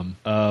top of him.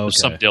 Oh, okay.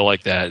 Some deal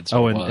like that.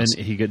 And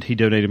he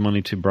donated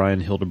money to Brian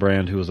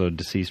Hildebrand, who was a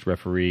deceased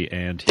referee,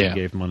 and he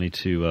gave money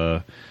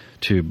to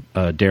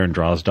Darren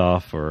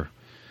Drozdoff,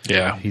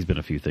 he's been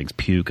a few things.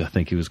 Puke, I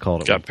think he was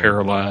called. Got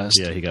paralyzed.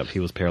 Yeah, he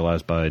was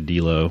paralyzed by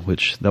D'Lo,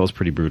 which that was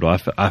pretty brutal.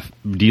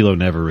 D'Lo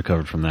never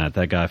recovered from that.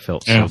 That guy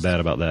felt so bad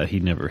about that. He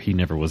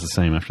never was the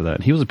same after that.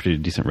 And he was a pretty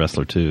decent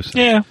wrestler too. So.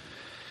 Yeah.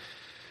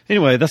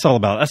 Anyway, that's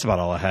about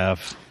all I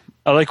have.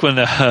 I like when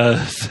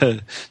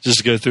just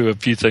to go through a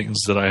few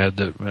things that I had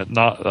to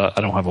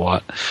I don't have a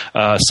lot.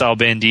 Sal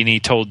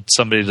Bandini told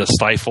somebody to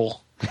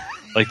stifle,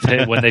 like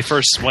when they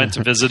first went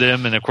to visit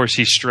him, and of course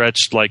he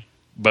stretched like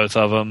both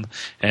of them,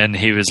 and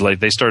he was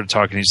like, they started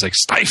talking, he's like,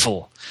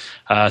 stifle.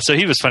 So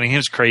he was funny. He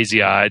was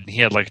crazy eyed.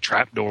 He had like a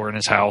trap door in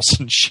his house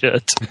and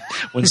shit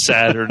when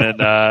Saturn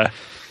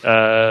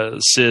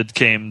and Sid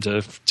came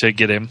to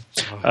get him.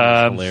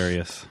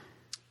 Hilarious.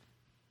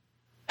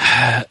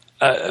 I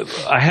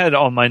had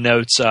on my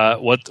notes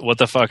what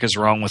the fuck is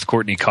wrong with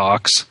Courtney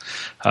Cox,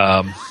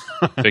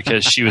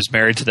 because she was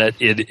married to that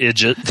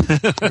idiot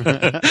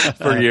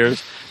for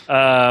years.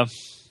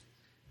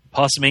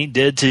 Possum ain't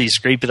dead till you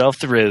scrape it off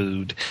the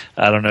road.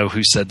 I don't know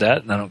who said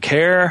that, and I don't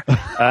care.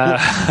 Rose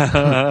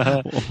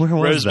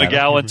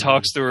McGowan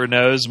talks through her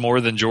nose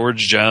more than George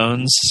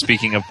Jones,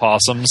 speaking of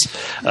possums.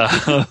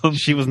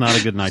 She was not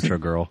a good Nitro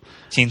girl.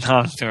 She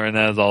talks through her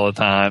nose all the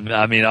time.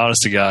 I mean,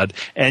 honest to God.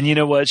 And you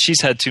know what?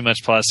 She's had too much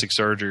plastic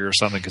surgery or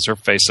something because her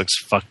face looks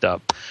fucked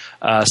up.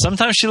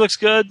 Sometimes she looks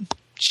good.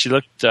 She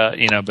looked, but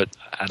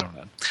I don't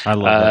know. I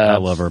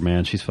love her,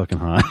 man. She's fucking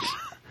hot.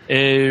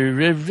 Rose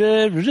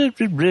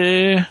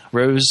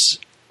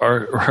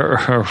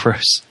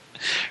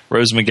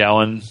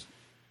McGowan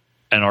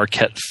and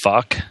Arquette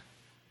fuck,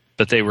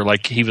 but they were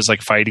like, he was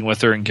like fighting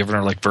with her and giving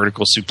her like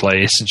vertical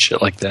suplex and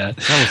shit like that.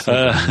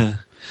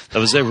 It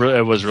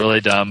was really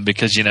dumb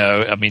because,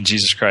 I mean,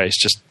 Jesus Christ,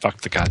 just fuck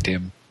the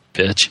goddamn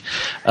bitch.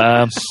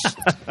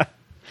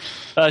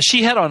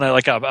 She had on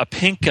a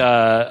pink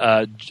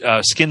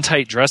skin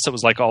tight dress that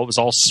was it was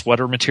all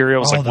sweater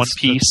material. It was one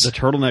piece. The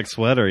turtleneck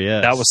sweater,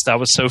 yeah. That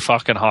was so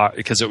fucking hot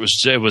because it was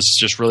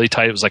just really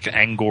tight. It was like an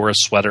Angora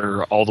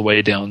sweater all the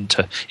way down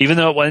to, even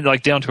though it went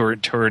like down to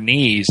her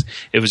knees,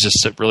 it was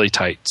just really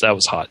tight. So that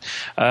was hot.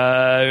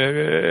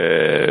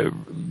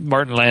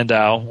 Martin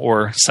Landau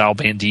or Sal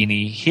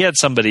Bandini, he had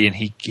somebody and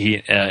he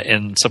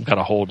in some kind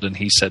of hold, and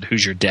he said,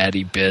 "Who's your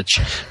daddy, bitch?"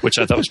 Which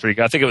I thought was pretty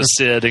good. I think it was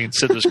Sid, and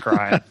Sid was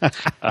crying.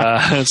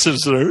 Sid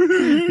was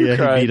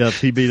crying.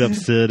 He beat up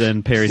Sid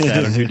and Perry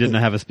Saturn, who didn't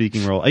have a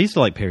speaking role. I used to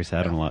like Perry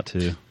Saturn a lot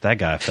too. That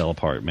guy fell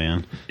apart,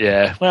 man.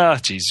 Yeah, well,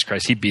 Jesus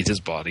Christ, he beat his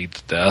body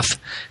to death,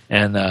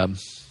 and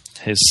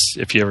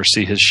if you ever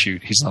see his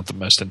shoot, he's not the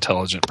most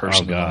intelligent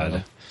person. Oh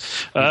God,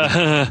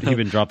 he's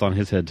been dropped on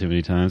his head too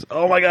many times.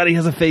 Oh my God, he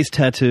has a face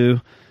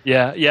tattoo.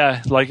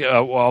 Yeah, like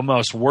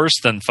almost worse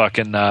than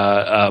fucking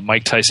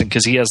Mike Tyson,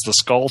 because he has the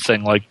skull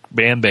thing like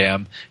Bam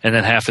Bam, and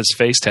then half his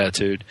face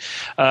tattooed,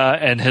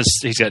 and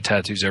he's got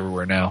tattoos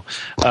everywhere now.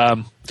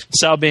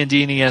 Sal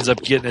Bandini ends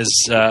up getting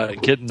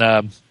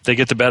they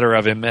get the better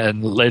of him,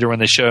 and later when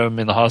they show him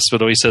in the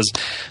hospital, he says,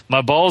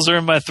 "My balls are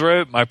in my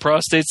throat, my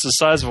prostate's the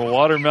size of a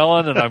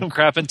watermelon, and I'm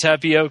crapping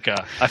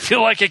tapioca. I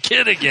feel like a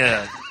kid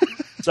again."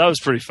 So that was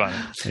pretty funny.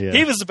 Yeah.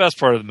 He was the best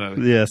part of the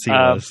movie. Yes, he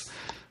was.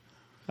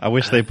 I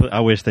wish they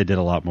did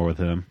a lot more with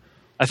him.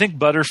 I think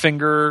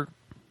Butterfinger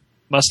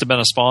must have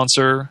been a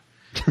sponsor,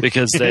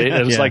 because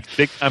it was like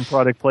big time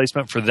product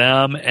placement for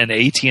them and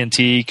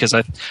AT&T, because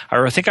I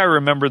think I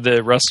remember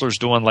the wrestlers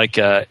doing like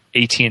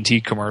AT&T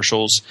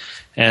commercials,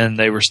 and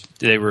they were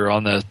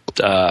on the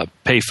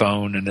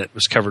payphone, and it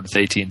was covered with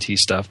AT&T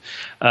stuff.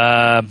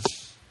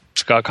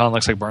 Scott Conn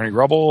looks like Barney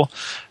Rubble.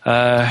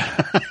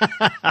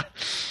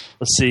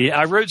 Let's see.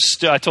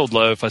 I told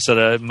Loaf, I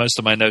said most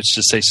of my notes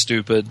just say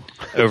stupid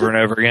over and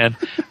over again.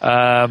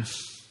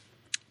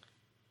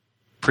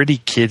 Pretty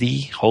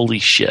Kitty. Holy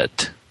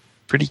shit.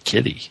 Pretty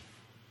Kitty.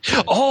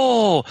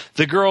 Oh,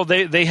 the girl,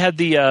 they had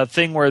the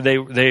thing where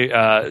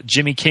they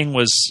Jimmy King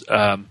was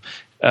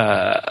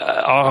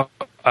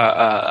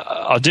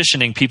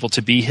auditioning people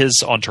to be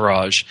his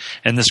entourage,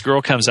 and this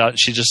girl comes out and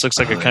she just looks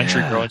like a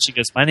country girl, and she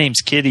goes, "My name's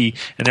Kitty,"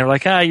 and they're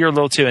like, "You're a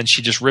little too," and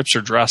she just rips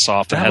her dress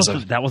off.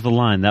 That was the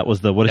line. That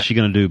was the, what is she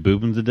going to do,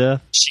 boob him to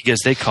death? She goes,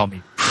 "They call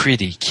me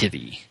Pretty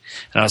Kitty."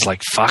 And I was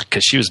like, fuck,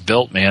 because she was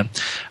built, man.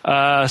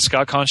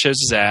 Scott Conn shows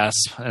his ass,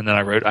 and then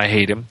I wrote, "I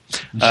hate him."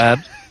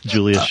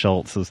 Julius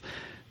Schultz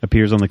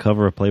appears on the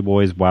cover of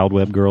Playboy's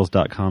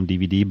WildWebGirls.com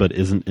DVD, but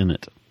isn't in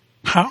it.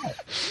 How?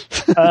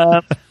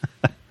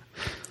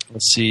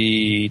 Let's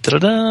see.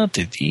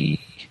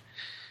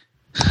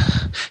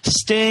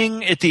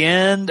 Sting at the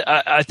end.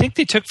 I think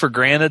they took for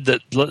granted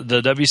that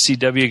the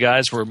WCW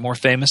guys were more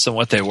famous than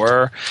what they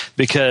were,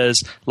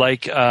 because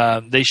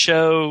they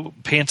show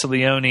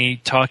Pantaleone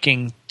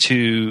talking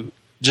to,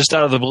 just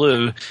out of the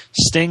blue,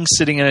 Sting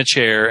sitting in a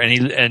chair,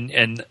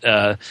 and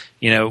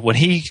when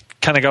he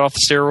kind of got off the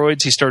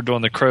steroids, he started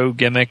doing the Crow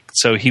gimmick,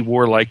 so he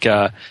wore like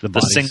the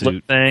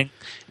singlet thing.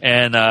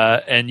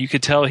 And you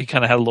could tell he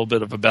kind of had a little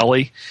bit of a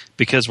belly,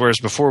 because whereas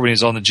before when he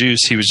was on the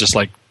juice, he was just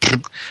like,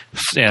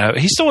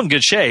 he's still in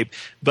good shape,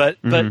 but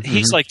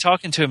he's like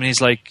talking to him, and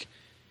he's like,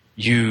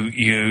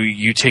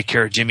 you take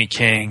care of Jimmy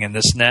King and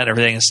this and that and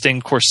everything. And Sting,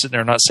 of course, sitting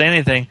there not saying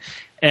anything.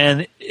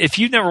 And if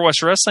you've never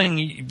watched wrestling,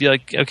 you'd be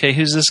like, okay,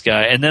 who's this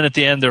guy? And then at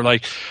the end, they're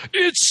like,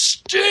 "It's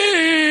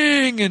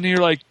Sting," and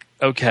you're like,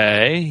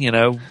 okay,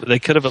 they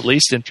could have at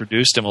least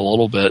introduced him a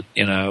little bit,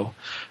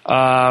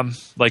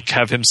 like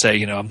have him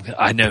say,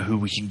 I know who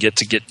we can get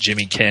to get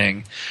Jimmy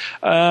King.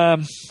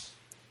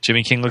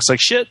 Jimmy King looks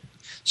like shit.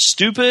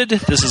 Stupid.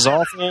 This is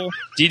awful.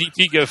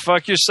 DDP, go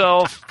fuck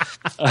yourself.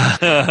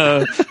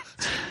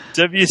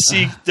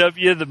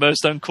 WCW, the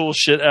most uncool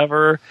shit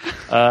ever.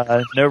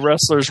 No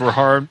wrestlers were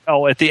harmed.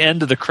 Oh, at the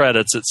end of the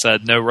credits, it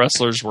said no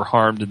wrestlers were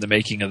harmed in the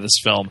making of this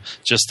film.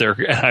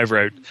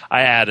 And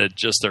I added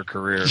just their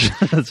career.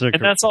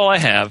 That's all I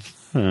have.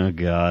 Oh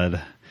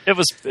God. It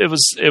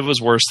was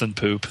worse than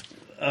poop.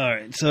 All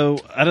right, so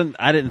I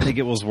didn't think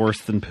it was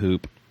worse than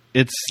poop.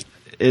 It's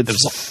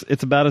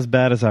about as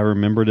bad as I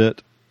remembered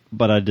it,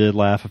 but I did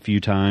laugh a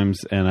few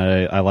times, and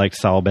I liked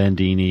Sal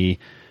Bandini.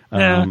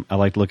 I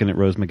liked looking at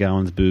Rose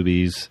McGowan's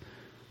boobies.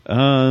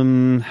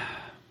 I'm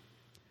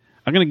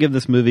going to give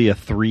this movie a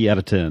 3 out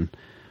of 10.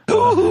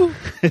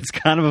 It's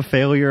kind of a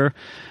failure,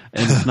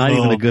 and it's not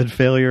even a good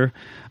failure.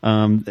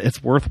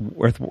 It's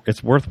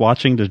worth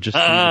watching to just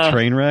see the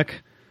train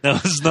wreck. No,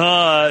 it's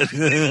not.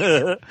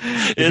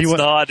 It's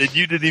not, and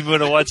you didn't even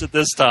want to watch it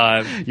this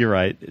time. You're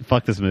right.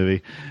 Fuck this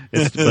movie.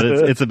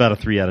 It's about a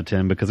 3 out of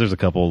 10 because there's a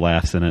couple of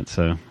laughs in it.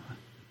 So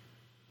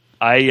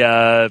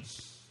I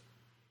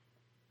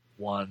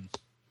 1.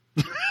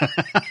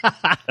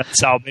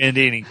 Sal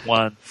Bandini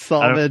 1.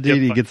 Sal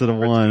Bandini gets it a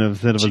 1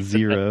 instead of a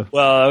 0.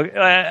 Well,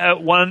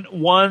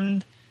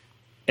 1,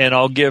 and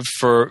I'll give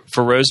for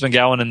Rose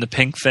McGowan and the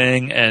pink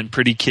thing and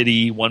Pretty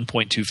Kitty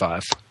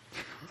 1.25.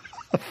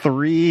 A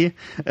 3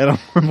 and a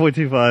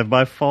 1.25,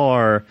 by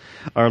far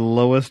our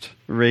lowest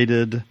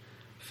rated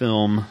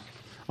film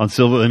on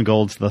Silver and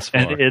Golds thus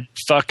far. And it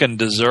fucking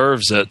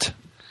deserves it.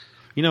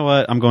 You know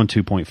what? I'm going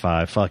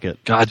 2.5. Fuck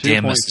it. God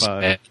damn, this is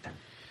bad.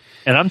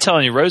 And I'm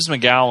telling you, Rose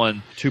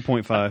McGowan,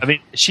 2.5. I mean,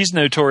 she's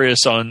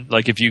notorious on,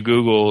 like, if you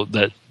Google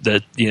that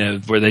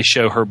where they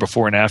show her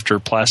before and after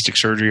plastic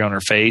surgery on her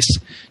face.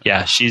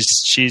 Yeah, she's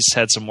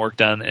had some work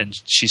done, and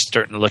she's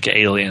starting to look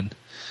alien.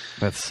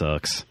 That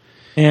sucks.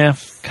 Yeah.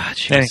 God,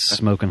 she was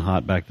smoking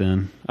hot back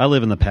then. I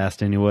live in the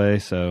past anyway,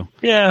 so.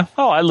 Yeah.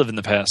 Oh, I live in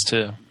the past,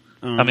 too.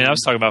 I mean, I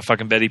was talking about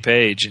fucking Betty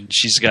Page, and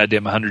she's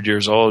goddamn 100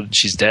 years old, and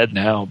she's dead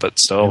now, but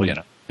still,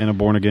 And a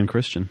born-again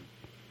Christian.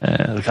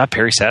 God,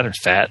 Perry Saturn's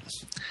fat.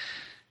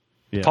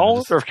 Yeah,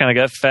 Paul Orndorff kind of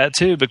got fat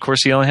too, but of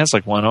course he only has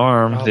like one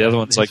arm. The other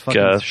one's like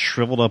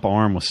shriveled up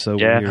arm was so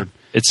weird.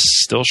 It's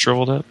still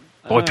shriveled up.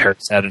 Boy, Perry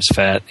Saturn's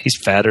fat. He's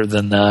fatter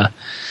than I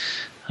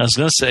was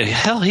going to say.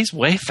 Hell, he's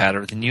way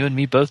fatter than you and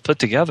me both put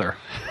together.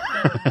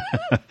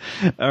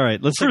 All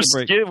right, let's take a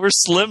break. We're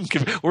slim.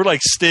 We're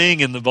like Sting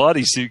in the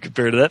bodysuit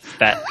compared to that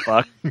fat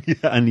fuck. Yeah,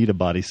 I need a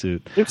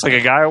bodysuit. Looks like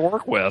a guy I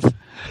work with.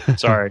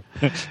 Sorry,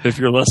 if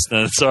you're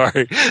listening.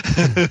 Sorry.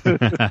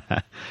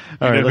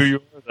 All right, who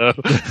you are though.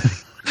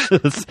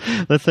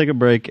 Let's take a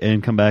break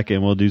and come back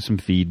and we'll do some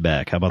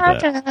feedback. How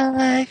about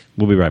that?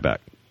 We'll be right back.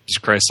 Jesus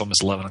Christ,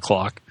 almost 11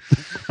 o'clock.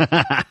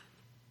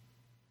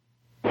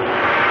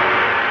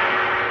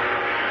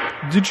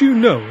 Did you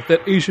know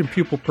that Asian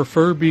people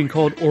prefer being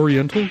called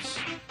Orientals?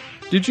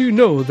 Did you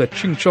know that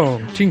Ching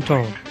Chong, Ting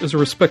Tong is a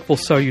respectful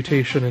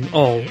salutation in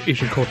all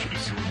Asian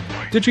cultures?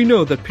 Did you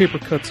know that paper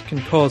cuts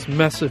can cause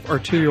massive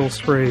arterial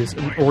sprays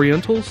in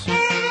Orientals?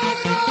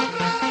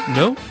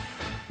 No?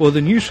 Well,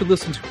 then you should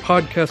listen to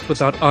Podcast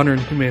Without Honor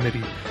and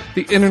Humanity,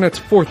 the internet's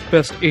fourth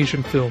best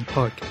Asian film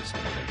podcast.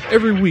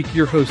 Every week,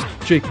 your host,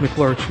 Jake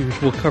McLarchuge,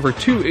 will cover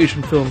 2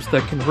 Asian films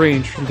that can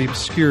range from the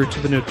obscure to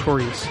the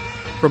notorious,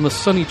 from a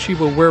Sonny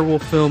Chiba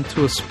werewolf film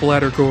to a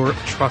splatter-gore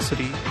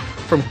atrocity,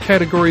 from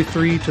Category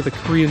 3 to the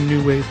Korean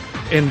New Wave,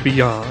 and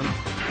beyond.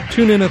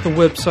 Tune in at the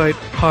website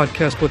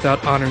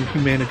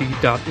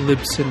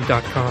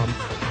podcastwithouthonorandhumanity.libsyn.com.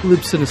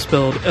 Libsyn is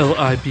spelled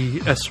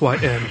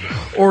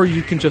Libsyn, or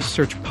you can just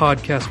search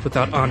Podcast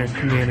Without Honor and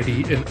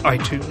Humanity in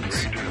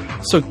iTunes.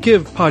 So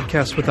give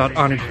Podcast Without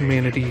Honor and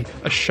Humanity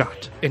a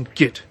shot and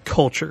get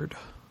cultured.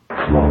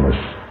 Flawless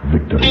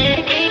victory.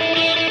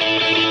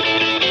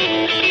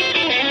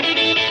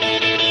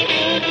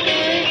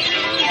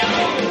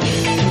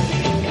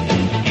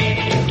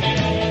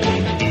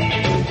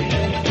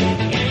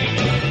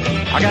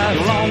 I got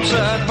long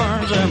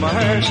sideburns and my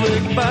hair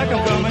slicked back.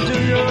 I'm coming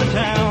to your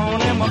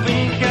town in my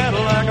pink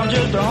Cadillac. I'm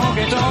just a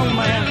honky-tonk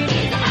man.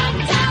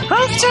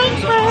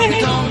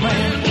 Honky-tonk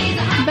man.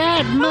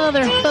 That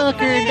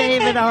motherfucker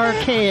David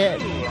Arquette.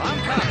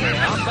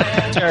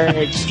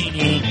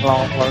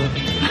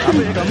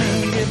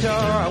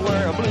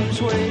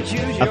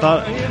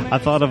 I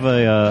thought of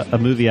a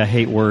movie I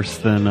hate worse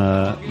than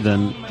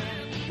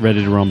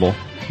Ready to Rumble.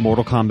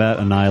 Mortal Kombat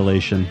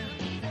Annihilation.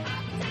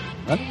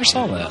 I never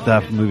saw that.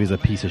 That movie's a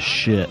piece of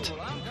shit.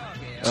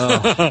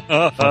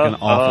 Fucking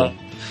awful.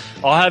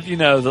 I'll have you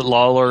know that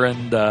Lawler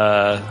and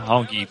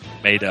Honky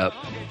made up.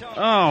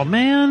 Oh,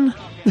 man.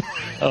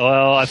 Oh,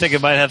 well, I think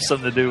it might have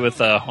something to do with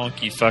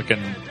Honky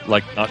fucking,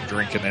 like, not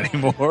drinking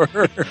anymore.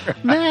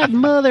 That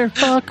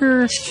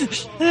motherfucker.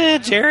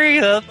 Jerry,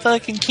 the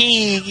fucking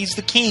king. He's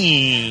the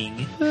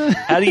king.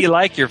 How do you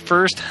like your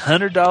first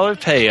 $100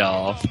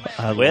 payoff?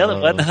 It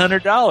wasn't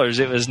 $100.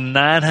 It was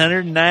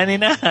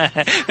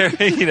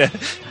 $999. You know,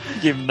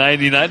 give him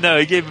 $99. No,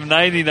 he gave him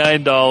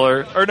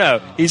 $99. Or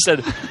no, he said,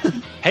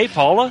 "Hey,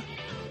 Paula,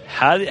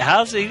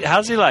 how's he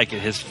like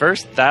it? His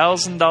first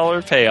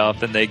 $1,000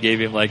 payoff," and they gave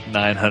him like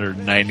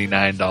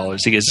 $999.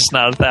 He goes, "It's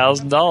not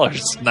 $1,000.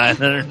 It's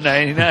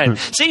 $999."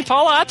 See,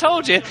 Paula, I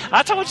told you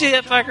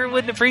that fucker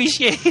wouldn't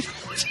appreciate it.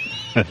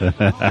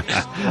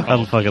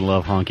 I fucking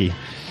love Honky.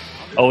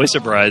 Always a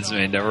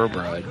bridesmaid, never a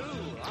bride.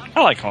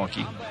 I like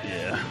Honky.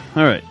 Yeah.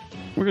 All right,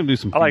 we're gonna do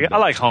some. I like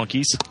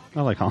honkies.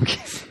 I like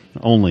honkies.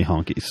 Only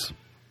honkies.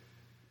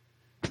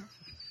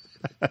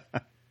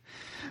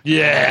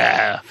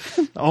 Yeah.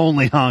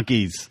 Only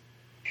honkies.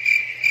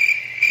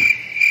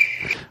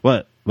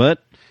 What? All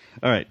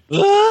right.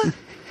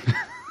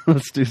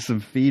 Let's do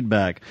some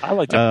feedback. I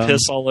like to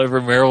piss all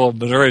over Marilyn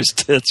Monroe's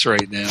tits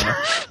right now.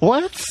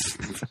 What?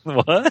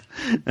 What?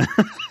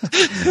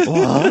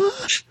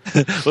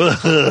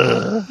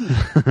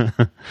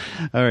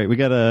 All right, we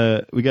got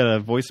a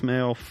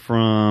voicemail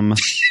from.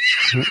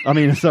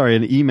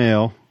 An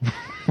email.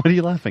 What are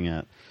you laughing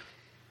at?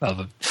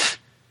 Nothing.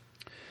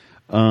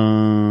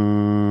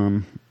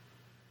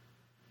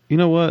 You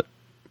know what?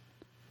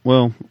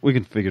 Well, we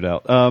can figure it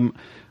out. I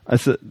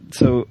said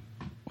so.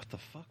 What the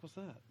fuck was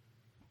that?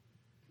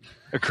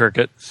 A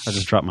cricket. I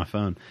just dropped my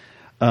phone.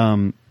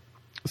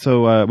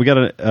 So we got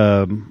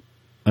a.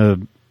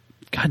 God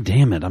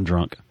damn it! I'm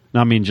drunk.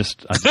 No, I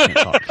just can't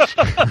talk.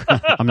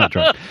 I'm not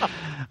drunk.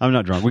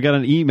 We got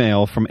an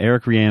email from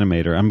Eric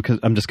Reanimator.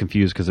 I'm just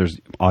confused because there's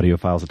audio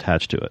files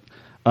attached to it.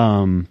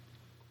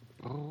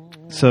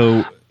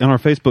 So in our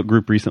Facebook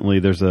group recently,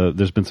 there's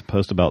been some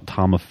post about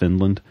Tom of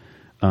Finland.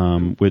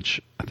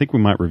 which I think we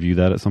might review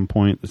that at some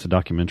point. It's a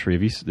documentary.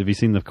 Have you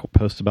seen the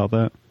post about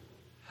that?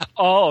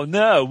 Oh,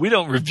 no, we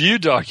don't review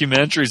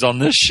documentaries on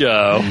this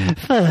show.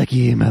 Fuck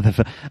you,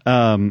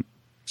 motherfucker.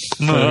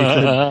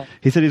 So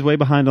he said he's way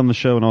behind on the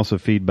show and also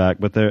feedback,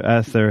 but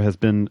there has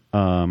been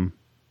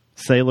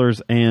Sailors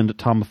and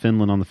Tom of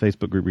Finland on the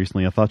Facebook group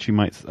recently. I thought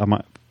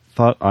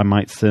I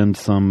might send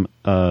some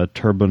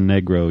Turbo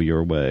Negro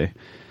your way.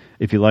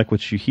 If you like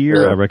what you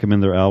hear, I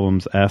recommend their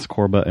albums Ask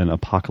Corba and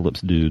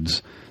Apocalypse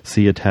Dudes.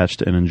 See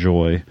attached and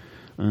enjoy.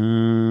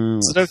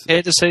 Is it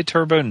okay to say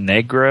Turbo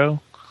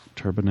Negro?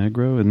 Turbo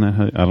Negro? Isn't that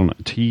how, I don't know.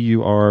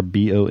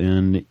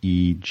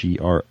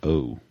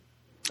 TURBONEGRO.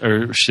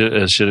 Or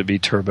should it be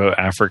Turbo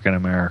African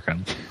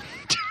American?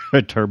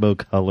 Turbo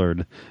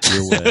Colored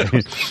your way.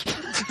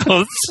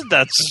 Well,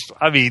 that's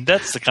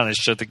the kind of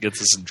shit that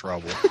gets us in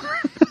trouble.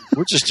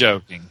 We're just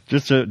joking.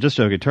 Just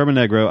joking. Turbo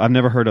Negro. I've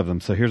never heard of them,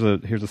 so here's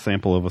a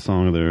sample of a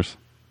song of theirs.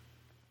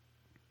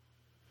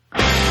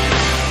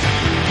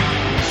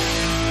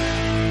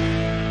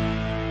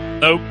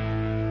 Nope.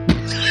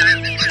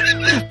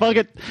 Fuck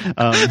it.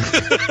 Are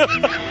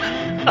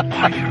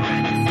you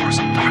ready for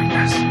some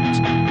darkness?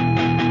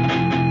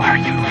 Are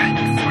you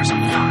ready for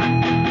some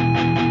fun?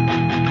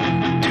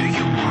 Do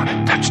you want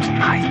to touch the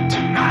night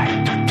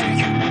tonight, or do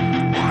you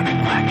want to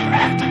clap your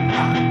head and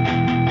run?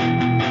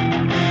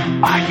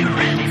 Are you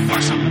ready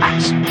for some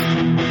action?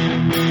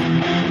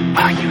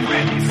 Are you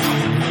ready for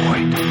the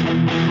void?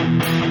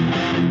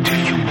 Do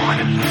you want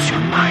to lose your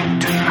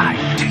mind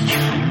tonight? Do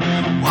you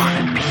want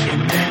to be a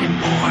Danny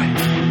boy?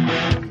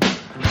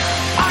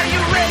 Are you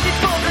ready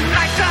for the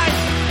nighttime?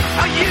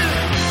 Are you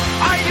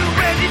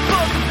ready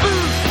for the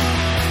booze?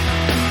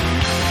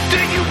 Do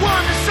you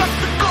want to suck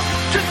the cup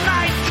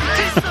tonight?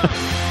 This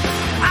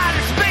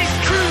outer space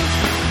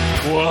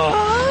cruise. What?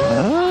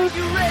 Are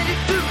you ready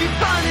to be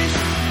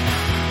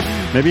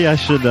punished? Maybe I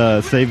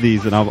should save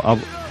these and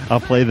I'll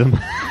play them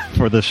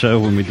for the show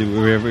when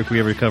if we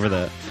ever cover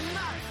that.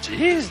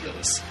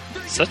 Jesus,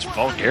 such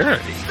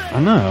vulgarity. I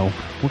know.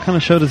 What kind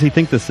of show does he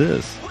think this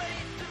is?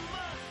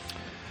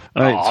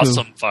 All right,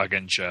 awesome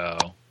fucking show.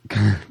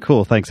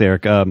 Cool. Thanks,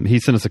 Eric. He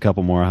sent us a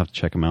couple more. I'll have to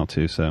check them out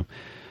too. So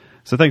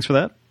thanks for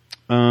that.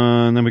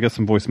 And then we got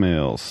some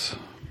voicemails.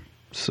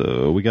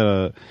 So we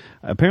got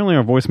apparently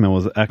our voicemail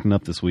was acting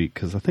up this week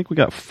because I think we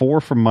got 4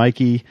 from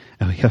Mikey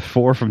and we got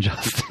 4 from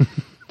Justin.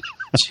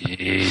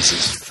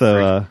 Jesus.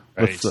 So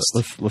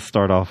let's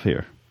start off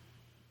here.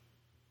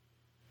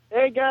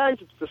 Hey guys,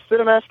 it's the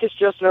Cinemascus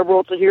Justin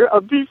Herbolta here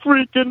of the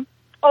freaking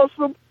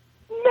awesome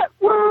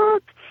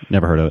network.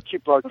 Never heard of it.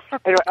 Cheap plug.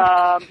 Anyway,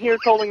 here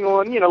calling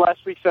on,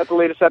 last week's the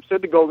latest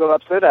episode, the Go-Go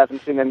episode. I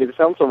haven't seen any of the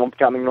films, so I won't be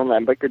commenting on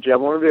them, but good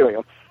job on reviewing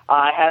them.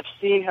 I have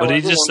seen, however, what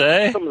did you just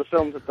say? Some of the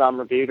films that Tom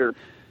reviewed, or at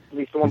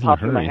least the one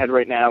popping in my head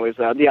right now, is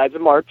The Ides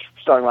of March,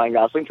 starring Ryan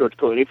Gosling, George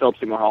Clooney, Philip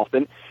Seymour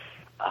Hoffman,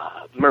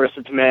 Marissa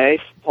Tomei,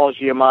 Paul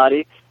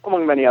Giamatti,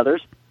 among many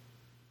others.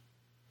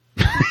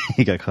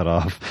 He got cut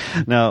off.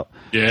 Now,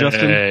 Yay.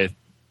 Justin,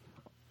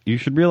 you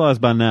should realize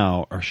by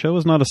now, our show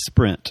is not a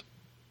sprint.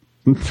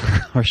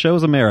 Our show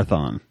is a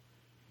marathon.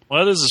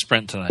 Well, it is a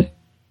sprint tonight.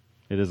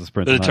 It is a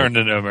sprint But tonight. it turned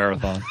into a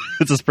marathon.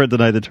 It's a sprint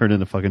tonight that turned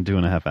into fucking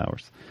 2.5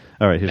 hours.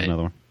 All right, here's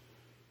another one.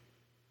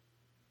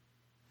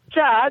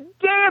 God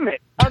damn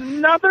it!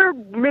 Another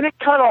minute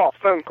cut-off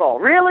phone call.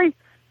 Really?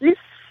 You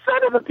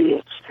son of a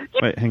bitch.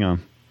 Wait, hang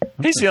on.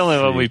 He's the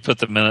only one we put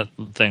the minute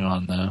thing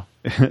on, though.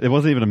 It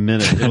wasn't even a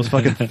minute. It was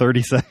fucking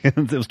 30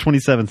 seconds. It was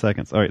 27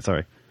 seconds. All right,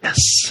 sorry. Yes.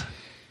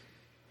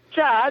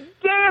 God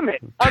damn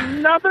it!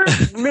 Another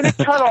minute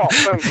cut-off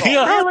phone call.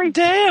 God Really?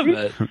 damn You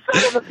it. son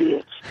of a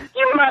bitch.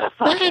 You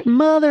motherfucker.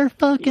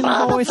 Motherfucking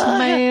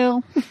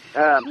voicemail.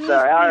 I'm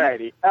sorry.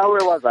 Alrighty.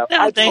 Where was I?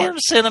 Oh, damn,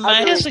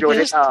 I really enjoyed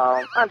it.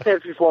 I'm saying a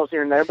few flaws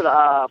here and there, but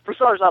for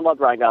starters, I loved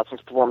Ryan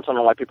Gosling's performance. I don't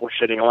know why people are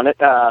shitting on it.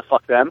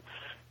 Fuck them.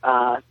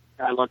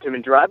 I loved him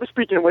in Drive. But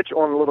speaking of which,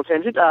 on a little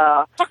tangent,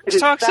 Fucking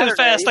talk so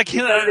fast, I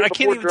can't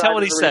even tell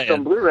what he's saying.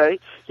 On Blu-ray,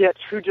 yet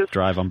who just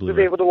Drive on Blu-ray.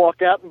 was able to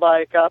walk out and buy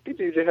a copy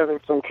due to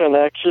having some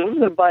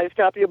connections and buy his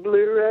copy of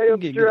Blu-ray of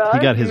Drive. He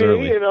got his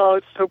early.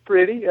 It's so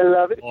pretty. I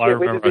love it. Oh, I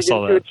remember I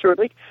saw Can't wait to dig into that. it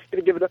shortly.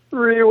 Gonna give it a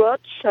rewatch.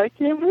 I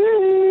can't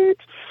wait.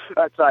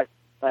 Sorry.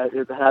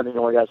 Having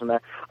all guys in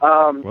there.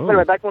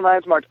 Anyway, back when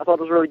Ides of March, I thought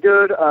it was really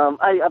good.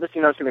 I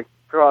obviously know it's going to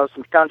cause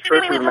some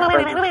controversy with my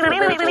friends.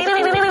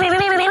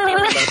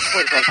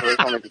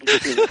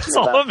 That's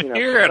all I'm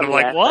hearing. I'm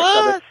like,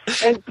 what?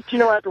 And,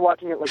 after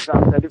watching it, like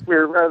John said, if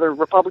we're either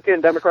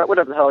Republican, Democrat,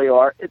 whatever the hell you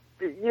are,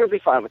 you'll be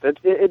fine with it.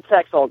 It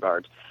attacks all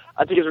guards.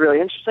 I think it's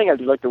really interesting. I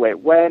do like the way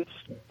it went.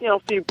 A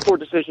few poor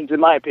decisions, in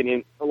my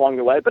opinion, along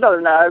the way. But other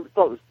than that, I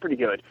thought it was pretty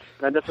good.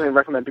 And I definitely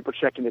recommend people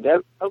checking it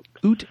out.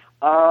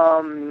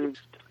 I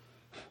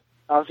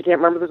also can't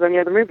remember if there's any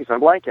other movies.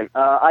 I'm blanking.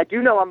 I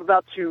do know I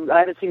haven't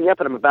seen it yet,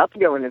 but I'm about to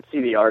go in and see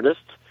The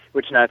Artist,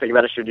 which now I think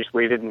about it, I should have just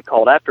waited and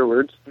called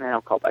afterwards. Now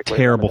I'll call back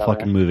later. Terrible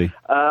fucking movie.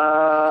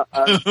 I'm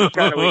just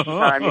kind of wasting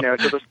time,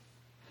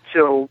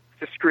 till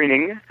the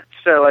screening.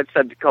 so I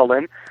decided to call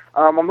in.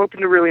 I'm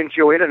hoping to really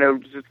enjoy it. I know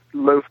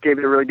Loaf gave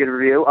it a really good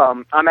review.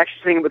 I'm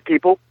actually seeing it with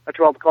people, a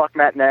 12 o'clock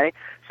matinee,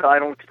 so I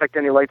don't expect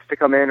any lights to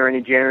come in or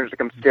any janitors to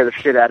come scare the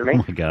shit out of me.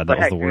 Oh my God, that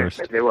was the worst.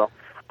 Maybe they will.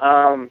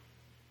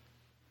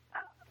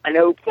 I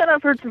know,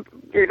 I've heard some,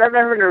 I've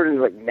never heard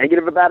anything like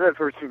negative about it. I've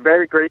heard some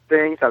very great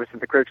things.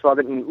 Obviously, the critics love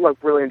it, and Loaf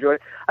really enjoyed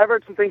it. I've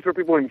heard some things where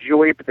people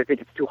enjoy it, but they think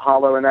it's too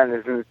hollow and that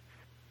isn't as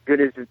good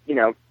as,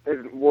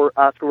 isn't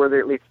Oscar-worthy,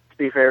 at least to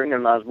be fair,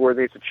 not as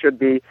worthy as it should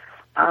be.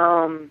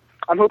 I'm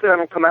hoping I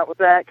don't come out with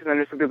that, because I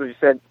know some people just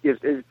said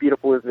it's as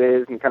beautiful as it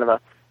is, and kind of a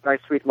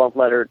nice, sweet love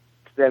letter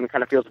to them. It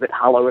kind of feels a bit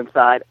hollow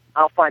inside.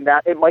 I'll find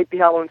out. It might be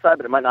hollow inside,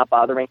 but it might not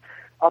bother me.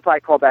 I'll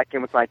probably call back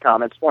in with my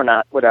comments, or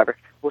not, whatever.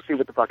 We'll see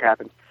what the fuck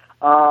happens.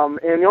 And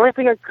the only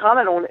thing I can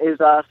comment on is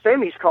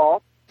Sammy's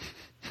call.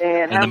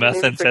 And the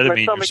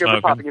methamphetamine you're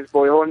smoking. Popping his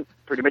boil and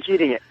pretty much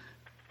eating it.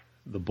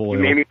 The boil.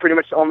 You made me pretty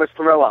much almost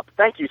throw up.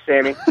 Thank you,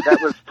 Sammy.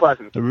 That was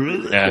pleasant.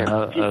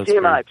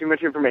 TMI, too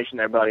much information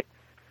there, buddy.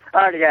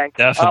 All right, gang.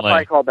 Definitely. I'll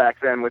probably call back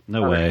then with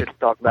No other way. shit to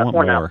talk about. I want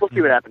Or not. more. We'll see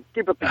what happens.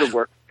 Keep up the good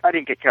work. I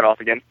didn't get cut off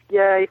again.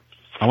 Yay.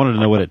 I wanted to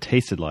know what it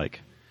tasted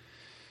like.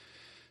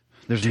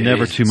 There's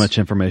never too much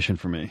information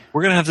for me.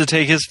 We're gonna have to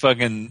take his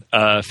fucking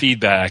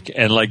feedback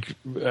and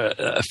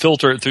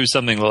filter it through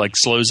something that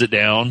slows it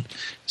down.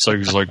 So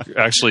it's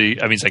actually,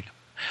 I mean, it's like,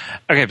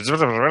 okay, maybe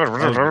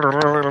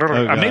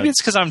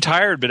it's because I'm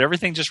tired, but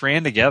everything just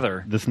ran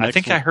together. I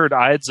think I heard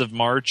Ides of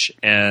March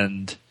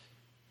and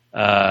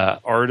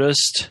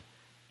Artist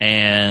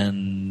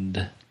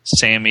and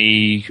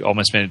Sammy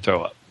almost made me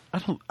throw up.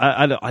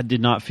 I did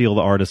not feel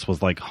the Artist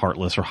was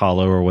heartless or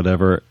hollow or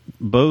whatever.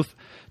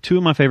 Two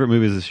of my favorite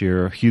movies this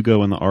year,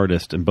 Hugo and The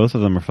Artist, and both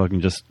of them are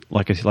fucking just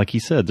like he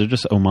said, they're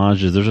just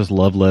homages. They're just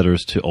love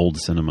letters to old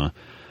cinema.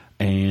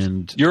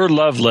 And your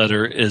love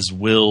letter is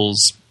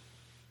Will's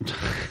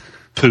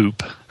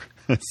poop.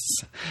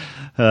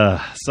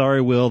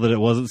 Sorry, Will, that it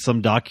wasn't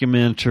some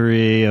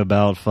documentary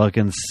about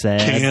fucking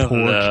sad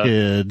poor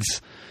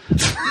kids.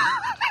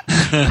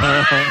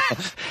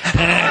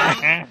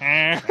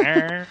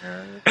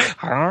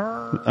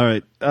 All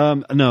right.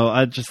 No,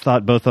 I just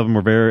thought both of them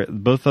were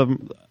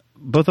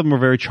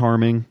very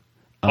charming.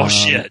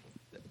 Shit.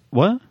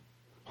 What?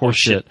 Horse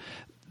shit.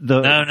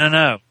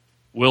 No.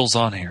 Will's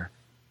on here.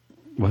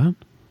 What?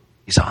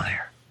 He's on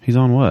here. He's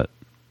on what?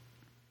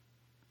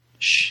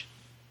 Shh.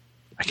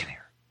 I can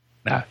hear.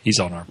 No, he's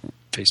on our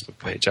Facebook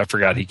page. I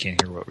forgot he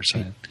can't hear what we're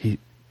saying. He's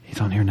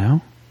on here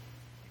now?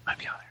 He might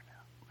be on here now.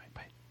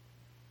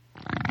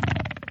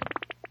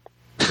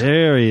 Wait.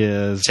 There he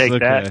is. Take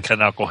that,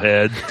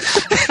 knucklehead.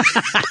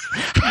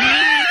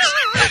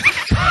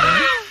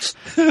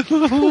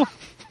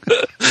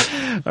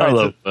 I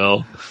love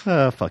Will.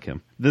 Fuck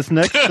him. This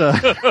next, I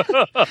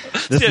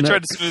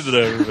tried to smooth it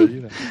over, but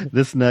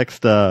This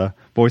next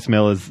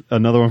voicemail is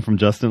another one from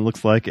Justin. It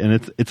looks like, and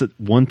it's at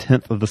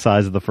 1/10 of the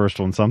size of the first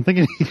one. So I'm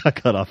thinking he got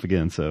cut off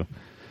again. So.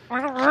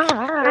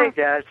 Hey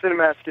guys,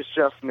 Cinemascus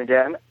Justin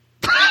again.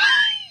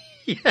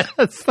 Yes.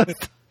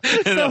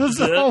 That was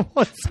the whole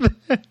voicemail.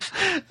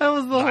 That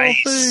was the whole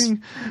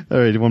thing. All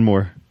right, one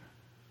more.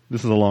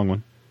 This is a long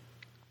one.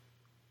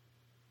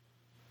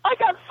 I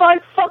got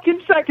 5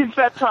 fucking seconds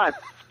that time.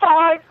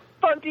 5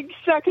 fucking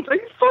seconds. Are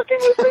you fucking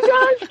with me,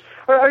 guys?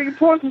 Or are you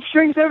pulling some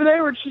strings over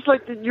there? Or it's just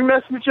like, you're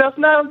messing with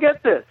Justin? I don't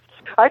get this.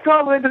 I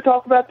called in to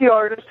talk about The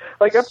Artist,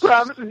 like I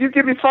promised, and you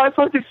give me 5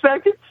 fucking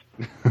seconds?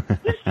 You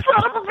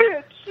son of a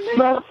bitch!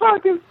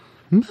 Motherfucker!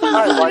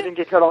 Alright, well, I didn't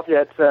get cut off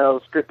yet, so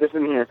I'll script this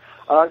in here.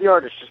 The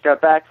Artist just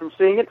got back from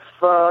seeing it.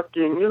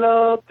 Fucking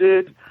loved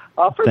it.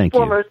 First and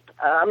foremost,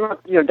 I'm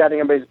not, doubting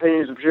anybody's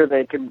opinions. I'm sure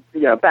they can,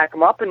 back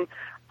them up, and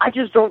I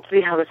just don't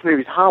see how this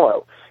movie's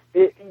hollow.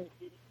 It's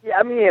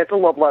a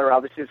love letter,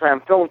 obviously, to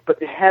silent films,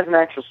 but it has an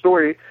actual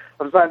story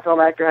of a silent film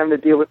actor having to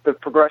deal with the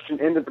progression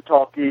into the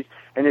talkies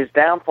and his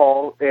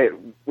downfall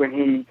when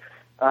his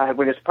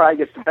pride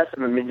gets the best of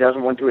him and he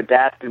doesn't want to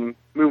adapt and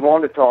move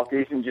on to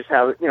talkies, and just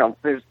how,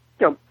 there's,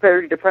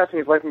 very depressing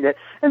his life can get.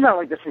 It's not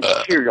like this thing's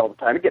cheery all the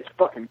time. It gets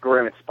fucking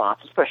grim at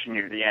spots, especially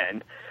near the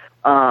end.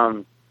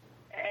 And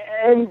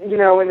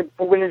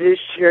when it is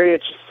cheery,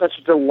 it's just such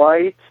a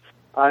delight.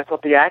 I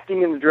thought the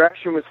acting and the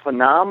direction was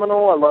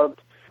phenomenal.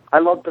 I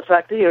loved the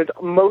fact that it's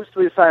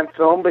mostly a silent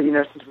film, but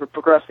since we're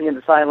progressing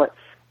into silent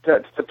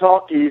to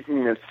talkies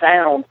and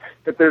sound,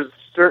 that there's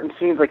certain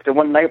scenes like the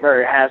one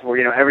Nightmare has where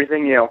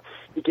everything you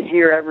can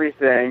hear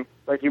everything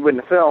like you would in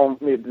a film,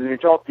 the new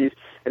talkies,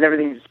 and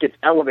everything just gets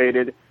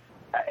elevated.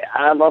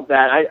 I love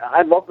that.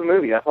 I love the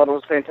movie. I thought it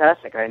was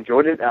fantastic. I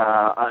enjoyed it.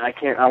 I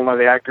don't know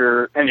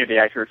any of the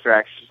actors or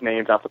actors'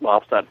 names off the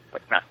top, so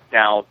not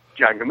now.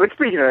 But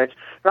speaking of it,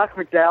 Rock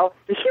McDowell,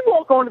 did he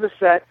walk onto the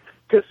set?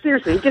 Because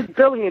seriously, he gets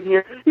Billy in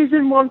here. He's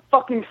in one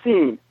fucking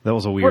scene. That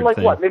was a weird thing.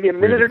 For what, maybe a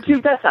minute or two?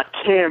 That's a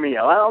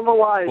cameo. I don't know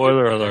why.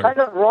 Spoiler alert. I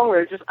got it wrong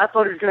with it. I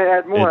thought he was going to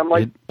add more. I'm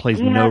like, it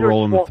plays no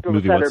role in the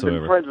movie whatsoever.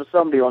 Been friends with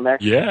somebody on there.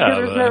 Yeah,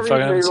 I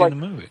fucking haven't seen the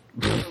movie.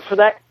 For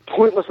that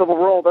pointless of a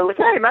role. They're like,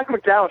 hey, Malcolm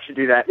McDowell should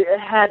do that. It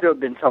had to have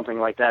been something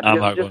like that.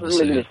 Because it just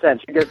doesn't make any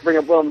sense. You guys bring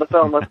up Willem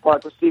Dafoe and let's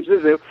plot with Steve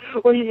Zissou.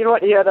 Well, you know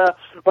what? He had a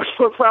much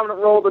more prominent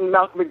role than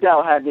Malcolm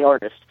McDowell had in The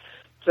Artist.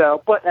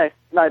 So, but I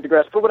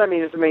digress. But what I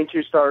mean is the main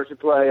two stars who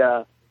play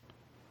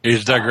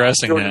he's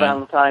digressing George now.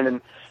 Valentine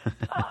and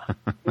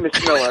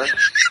Miss Miller.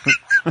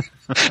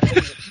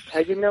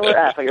 Peggy Miller?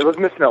 I think it was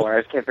Miss Miller.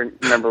 I just can't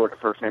remember what the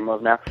first name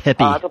was now.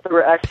 Peppy. I thought they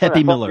were excellent.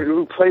 Peppy Miller.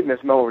 Who played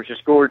Miss Miller was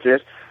just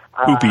gorgeous.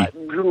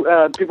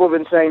 People have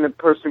been saying the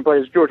person who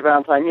plays George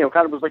Valentine,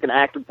 kind of was like an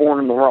actor born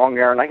in the wrong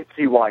era, and I can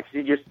see why. Cause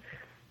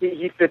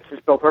he fits his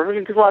bill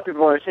perfectly. Because a lot of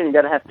people understand you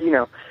got to have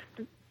to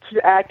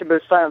act in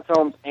both silent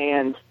films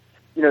and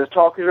the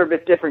talkers are a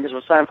bit different because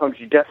with silent films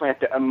you definitely have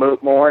to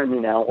emote more,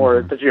 and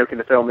or the joke in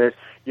the film is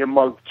you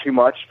mug too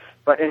much.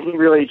 And he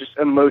really just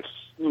emotes,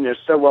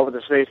 so well with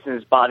his face and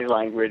his body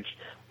language,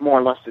 more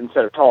or less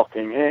instead of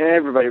talking. And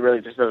everybody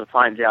really just does a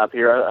fine job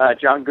here.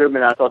 John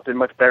Goodman, I thought, did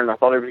much better than I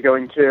thought he was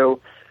going to.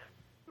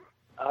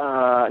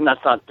 And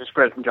that's not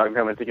discrediting John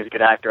Goodman. I think he's a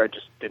good actor. I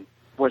just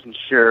wasn't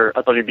sure.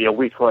 I thought he'd be a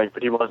weak link,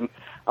 but he wasn't.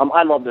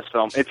 I love this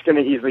film. It's going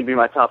to easily be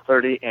my top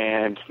 30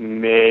 and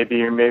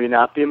maybe or maybe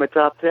not be in my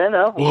top 10.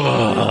 I'm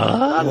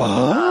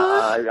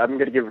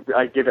going to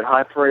give it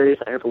high praise.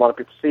 I hope a lot of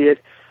people see it.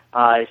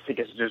 I think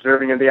it's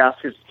deserving of the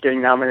Oscars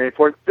getting nominated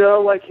for it,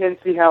 though I can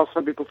see how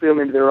some people feel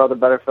maybe there are other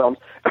better films.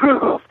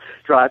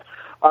 Drive.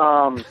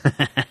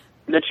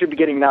 That should be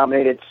getting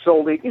nominated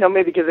solely,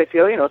 maybe because they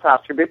feel, it's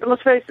Oscar bait. But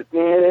let's face it,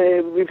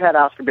 we've had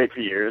Oscar bait for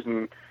years,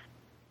 and,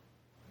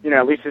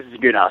 at least this is a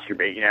good Oscar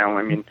bait,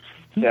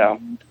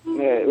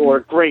 or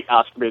great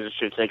Oscar bait, I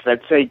should say, because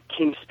I'd say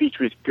King's Speech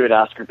was good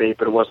Oscar bait,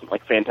 but it wasn't,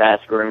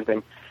 fantastic or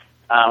anything.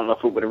 I don't know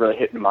if it would have really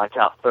hit in my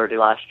top 30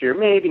 last year,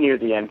 maybe near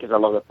the end, because I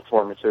love the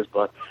performances,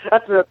 but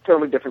that's a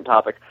totally different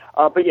topic.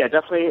 But yeah,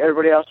 definitely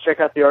everybody else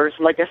check out The Artist.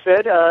 And like I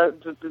said,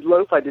 the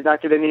loaf, I did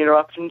not get any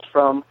interruptions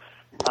from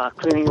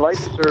cleaning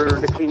lights or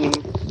the cleaning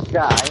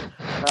guy,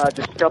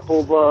 just a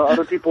couple of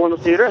other people in the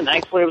theater, and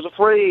thankfully I was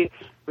afraid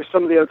with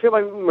some of the other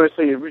people,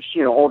 mostly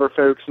older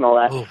folks and all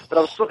that, but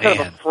I was still kind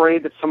of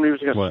afraid that somebody was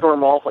going to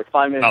storm off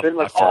 5 minutes in,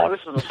 this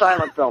is a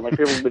silent film,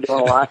 people have been doing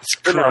a lot,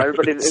 but no,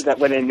 everybody that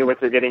went in knew what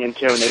they're getting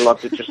into, and they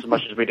loved it just as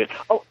much as we did.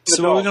 Oh, the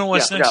so dog. What we're going to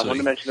watch next week? I wanted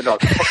to mention the dog.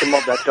 I fucking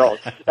love that dog.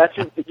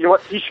 You know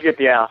what, he should get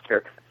the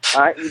Oscar.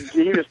 Alright,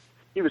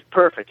 he was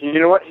perfect, and you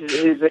know what,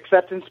 his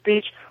acceptance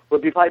speech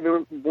would be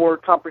probably more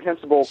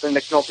comprehensible than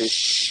Nick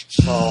Nolte's.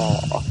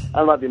 Oh,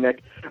 I love you,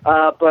 Nick.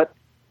 But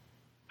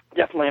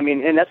definitely,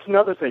 and that's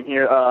another thing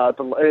here.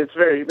 It's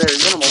very, very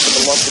minimal, but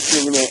the love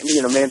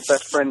between man's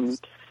best friend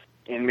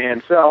and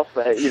man himself.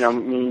 Me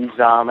and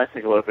Zom, I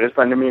think a little bit. His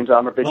friend me and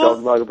Zom are big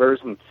dog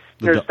lovers, and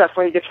there's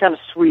definitely it gets kind of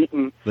sweet,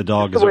 and the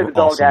dog the way the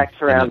dog acts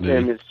around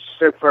him is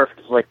so perfect.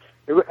 It's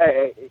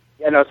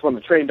I know it's one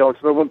of the trained dogs,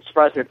 but it wouldn't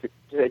surprise me if it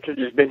could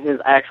have just been his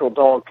actual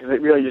dog, because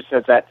it really just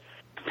has that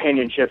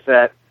companionship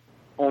that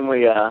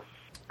only,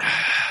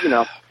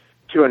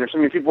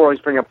 200. People always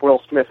bring up Will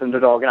Smith and the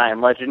dog, and I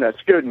Am Legend.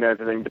 That's good and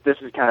everything, but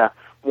this is kind of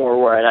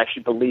more where I'd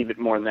actually believe it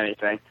more than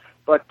anything.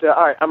 But, all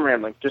right, I'm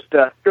rambling. Just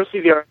go see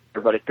The Artist,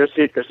 everybody. Go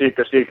see it, go see it,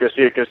 go see it, go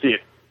see it, go see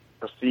it.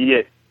 Go see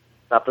it.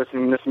 Stop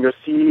listening to this and go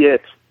see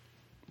it.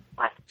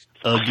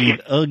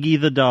 Uggy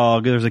the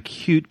dog. There's a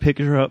cute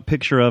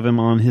picture of him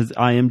on his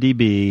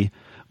IMDb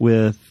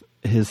with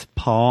his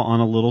paw on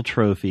a little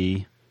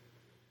trophy.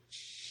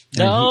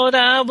 Thought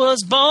I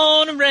was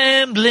born a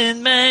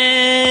rambling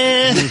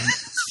man.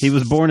 He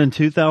was born in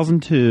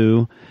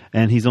 2002,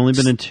 and he's only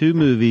been in 2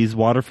 movies,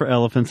 Water for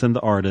Elephants and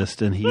The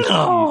Artist, and he's a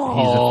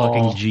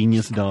fucking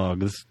genius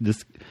dog. And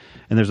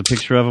there's a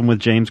picture of him with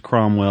James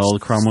Cromwell.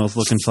 Cromwell's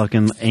looking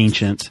fucking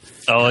ancient.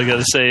 All I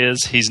gotta say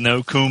is he's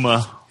no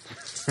Kuma.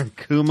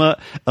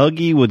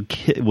 Uggy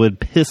would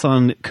piss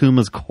on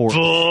Kuma's corpse.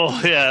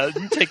 Oh, yeah.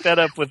 You take that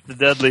up with the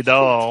Deadly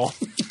Doll.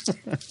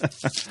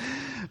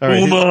 All right,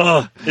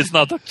 Kuma! It's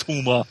not the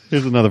Kuma.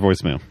 Here's another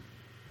voicemail.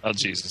 Oh,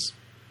 Jesus.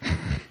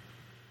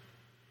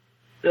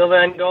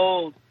 Silver and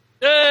Gold.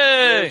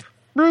 Hey!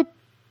 Roop!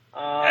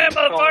 Hey,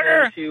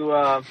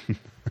 motherfucker!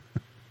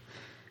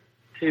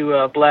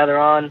 To blather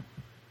on.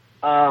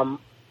 I'm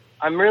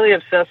really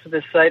obsessed with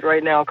this site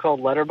right now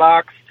called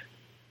Letterboxd.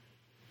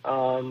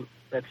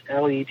 That's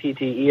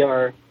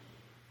LETTERBOXD.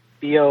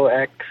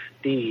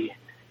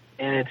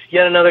 And it's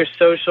yet another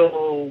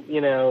social,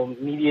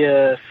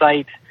 media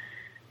site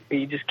where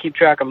you just keep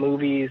track of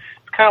movies.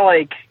 It's kind of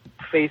like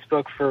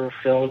Facebook for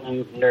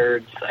film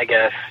nerds, I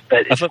guess.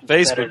 But I thought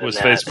Facebook was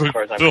Facebook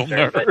for film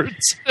nerds.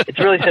 It's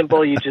really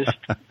simple. You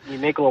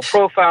make a little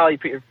profile, you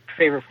put your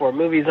favorite 4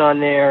 movies on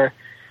there,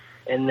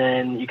 and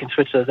then you can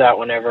switch those out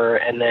whenever,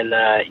 and then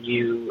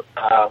you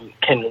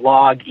can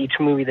log each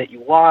movie that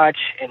you watch,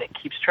 and it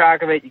keeps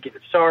track of it. You give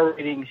it star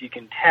ratings. You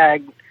can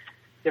tag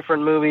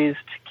different movies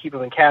to keep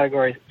them in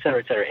categories, et cetera,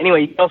 et cetera.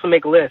 Anyway, you can also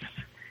make lists,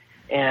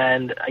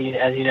 and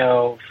as you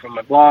know from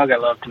my blog, I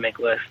love to make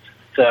lists.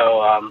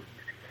 So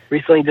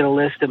recently did a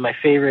list of my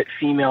favorite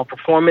female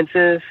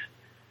performances,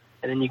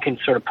 and then you can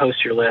sort of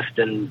post your list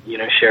and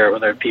share it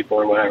with other people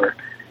or whatever.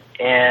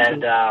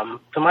 And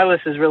so my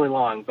list is really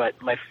long,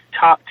 but my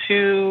top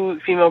 2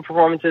 female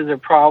performances are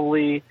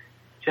probably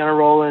Jenna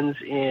Rollins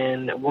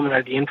in Woman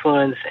Under the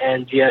Influence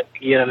and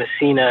Gianna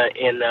Messina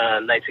in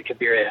Knights of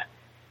Cabiria.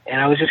 And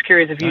I was just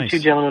curious if you two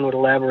gentlemen would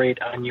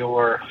elaborate on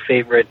your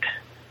favorite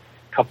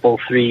couple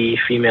 3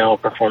 female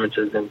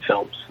performances in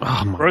films.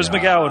 Oh my Rose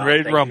God. McGowan,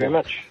 ready to Thank rumble. you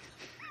very much.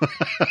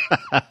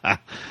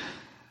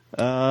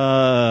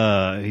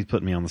 He's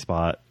putting me on the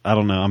spot. I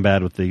don't know. I'm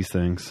bad with these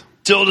things.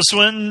 Tilda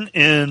Swinton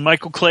and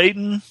Michael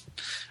Clayton.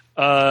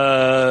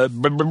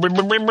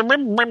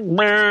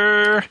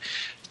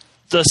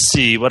 Let's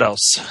see, what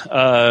else?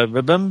 Tilda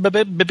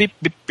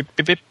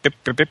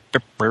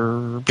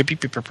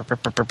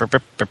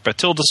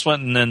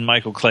Swinton and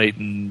Michael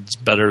Clayton is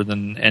better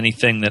than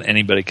anything that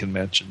anybody can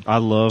mention. I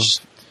love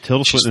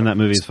Tilda Swinton in that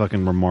movie is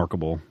fucking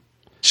remarkable.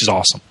 She's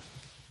awesome.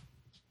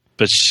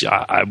 But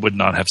I would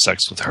not have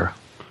sex with her.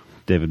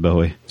 David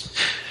Bowie.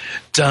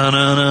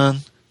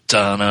 Dun-dun-dun,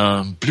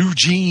 dun-dun, Blue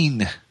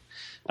Jean.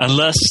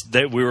 Unless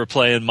that we were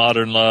playing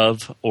Modern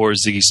Love or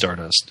Ziggy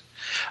Stardust.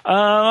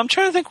 I'm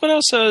trying to think what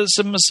else.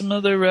 Some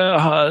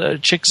other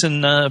chicks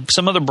and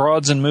some other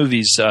broads in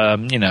movies.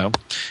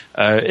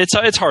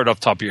 It's hard off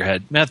the top of your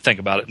head. I have to think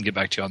about it and get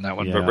back to you on that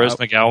one. Yeah, but Rose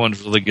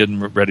McGowan's really good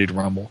and ready to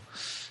rumble.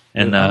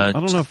 And I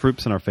don't know if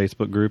Roop's in our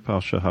Facebook group.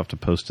 I'll have to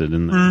post it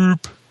in there.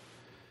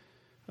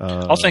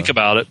 I'll think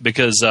about it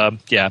because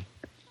yeah,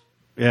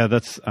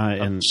 that's I've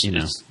been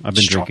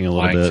drinking a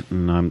little bit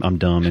and I'm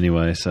dumb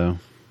anyway. So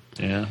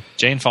yeah,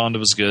 Jane Fonda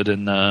was good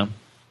in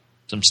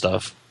some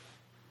stuff.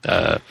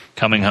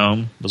 Coming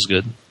Home was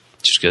good.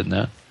 She's good in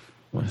that.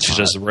 She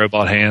does the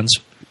robot hands.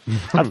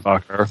 I'd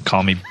fuck her.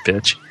 Call me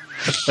bitch.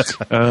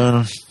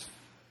 All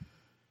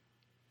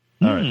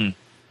right.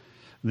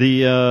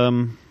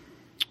 The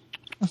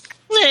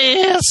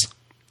yes.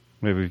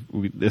 Maybe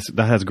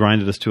that has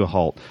grinded us to a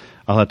halt.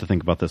 I'll have to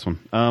think about this one.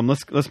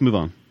 Let's move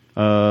on.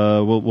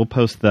 We'll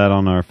post that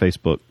on our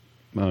Facebook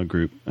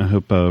group. I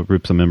hope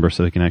Roop's a member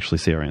so he can actually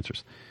see our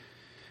answers.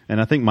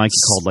 And I think Mike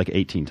called like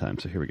 18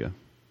 times. So here we go.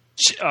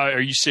 Are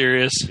you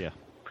serious? Yeah.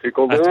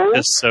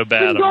 It's so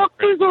bad.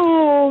 Dr.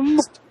 Zoom.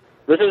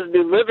 This is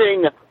the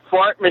living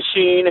fart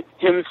machine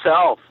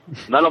himself,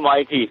 Metal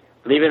Mikey,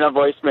 leaving a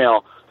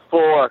voicemail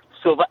for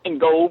Silver and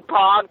Gold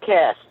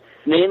podcast,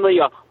 namely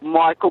a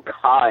Michael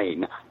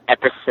Caine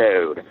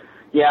episode.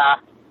 Yeah,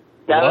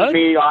 that was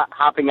me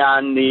hopping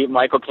on the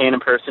Michael Caine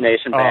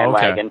impersonation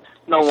bandwagon. Okay.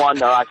 No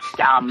wonder I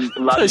scammed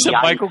bloody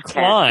Michael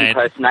Klein.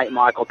 Impersonate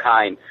Michael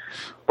Caine.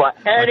 But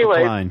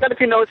anyway, got a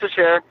few notes to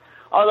share.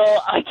 Although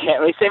I can't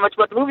really say much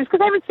about the movies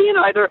because I haven't seen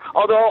either.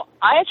 Although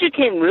I actually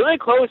came really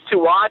close to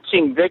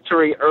watching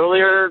Victory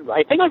earlier.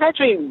 I think it was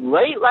actually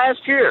late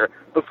last year,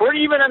 before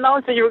you even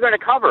announced that you were going to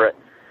cover it.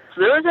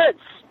 So there was that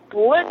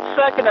split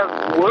second of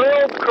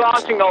worlds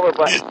crossing over,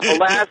 but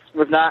alas,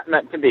 was not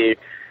meant to be.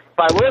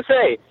 But I will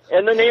say,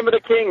 In the Name of the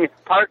King,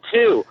 Part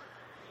 2,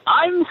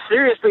 I'm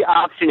seriously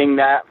optioning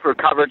that for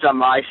coverage on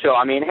my show.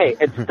 I mean, hey,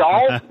 it's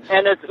Dolph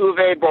and it's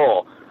Uwe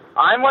Boll.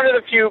 I'm one of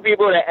the few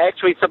people that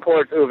actually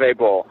supports Uwe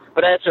Boll,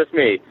 but that's just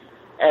me.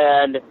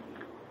 And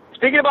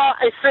speaking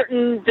about a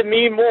certain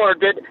Demi Moore,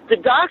 did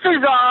Dr.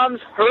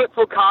 Zom's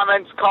hurtful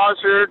comments cause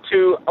her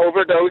to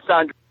overdose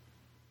on...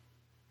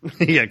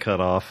 He got cut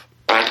off.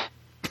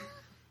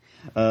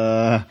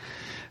 I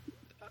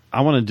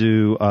want to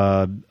do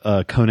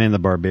Conan the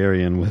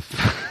Barbarian with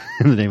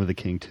In the Name of the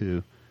King,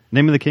 too.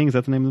 Name of the King, is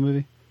that the name of the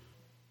movie?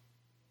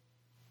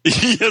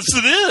 Yes,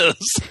 it is.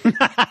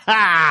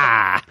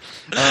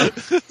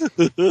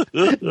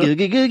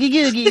 Googie, googie,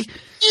 googie.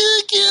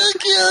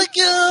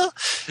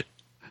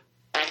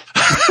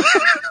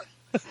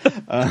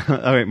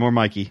 All right, more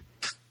Mikey.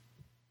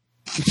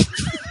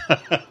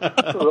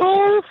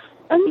 Rolf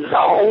and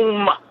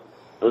Zome.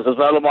 This is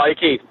Little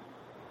Mikey.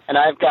 And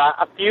I've got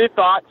a few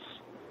thoughts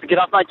to get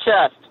off my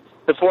chest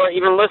before I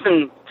even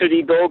listen to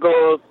the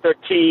Go-Go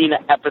 13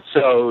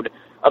 episode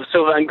of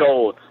Silver and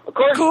Gold. Of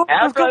course,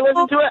 after I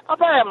listen to it, I'll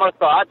probably have more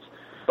thoughts,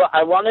 but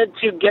I wanted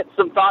to get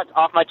some thoughts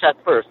off my chest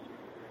first.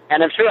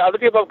 And I'm sure other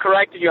people have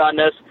corrected you on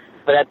this,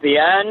 but at the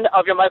end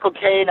of your Michael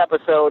Caine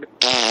episode,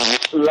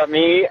 let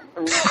me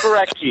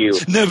correct you.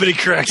 Nobody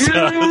corrects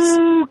us.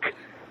 Duke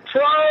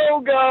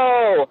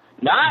Togo!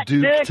 Not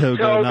Duke Dick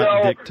Togo,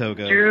 not Dick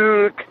Togo.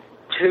 Duke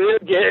Togo.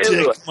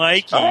 Dick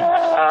Mikey.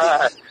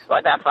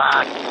 What the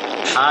fuck?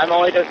 I'm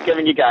only just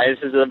giving you guys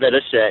a bit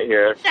of shit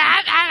here.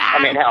 I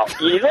mean, hell,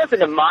 you listen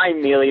to my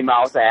mealy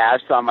mouth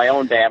ass on my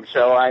own damn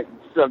show. I'm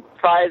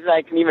surprised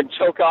I can even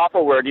choke off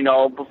a word,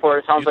 before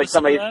it sounds like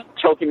somebody's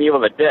choking me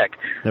with a dick.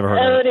 Never heard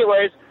of it.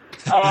 Anyways,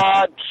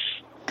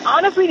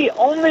 honestly, the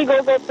only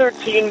Go-Go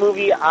 13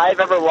 movie I've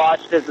ever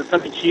watched is the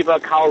Sunny Chiba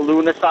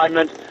Kowloon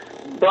assignment.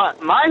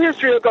 But my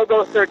history of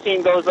Go-Go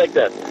 13 goes like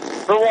this.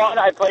 For one,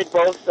 I played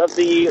both of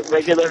the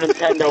regular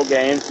Nintendo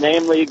games,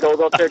 namely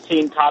Go-Go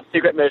 13 Top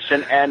Secret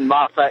Mission and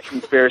Moffat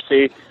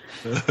Conspiracy.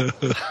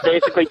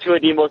 Basically two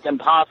of the most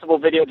impossible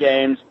video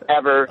games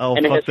ever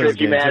in the history of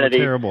humanity.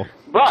 Terrible.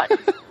 But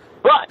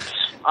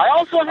I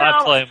also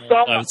have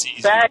some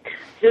back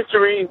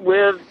history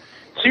with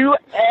two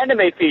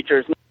anime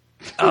features.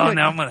 Oh,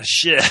 now I'm gonna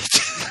shit.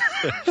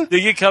 Did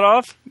you get cut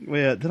off?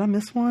 Wait, did I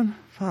miss one?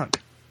 Fuck.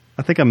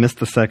 I think I missed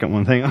the second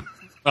one. Hang on.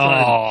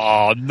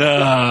 Oh,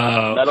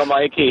 no. Metal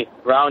Mikey,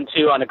 round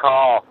 2 on the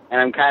call,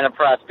 and I'm kind of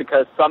pressed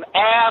because some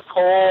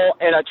asshole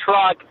in a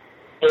truck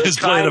is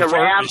trying to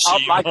ram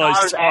up my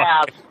car's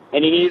ass,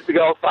 and he needs to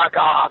go fuck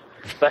off.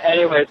 But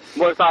anyways,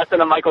 more thoughts on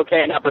the Michael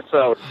Caine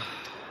episode.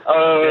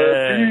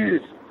 Jeez.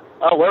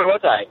 Oh, where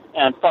was I?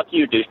 And fuck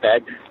you,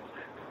 douchebag.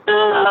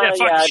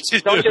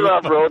 Don't you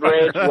love road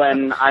rage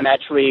when I'm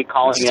actually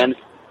calling in?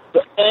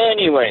 But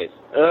anyways,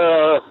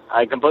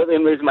 I completely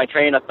am losing my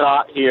train of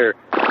thought here.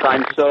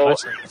 I'm so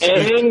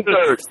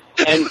angered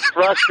and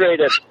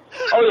frustrated.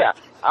 Oh, yeah.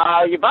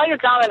 You buy your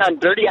comment on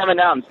dirty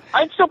M&Ms.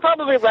 I'd still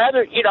probably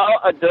rather eat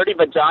a dirty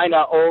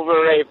vagina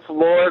over a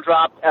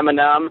floor-dropped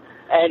M&M.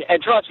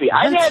 And trust me,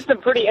 I've had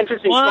some pretty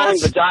interesting flowing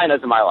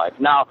vaginas in my life.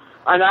 Now,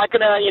 I'm not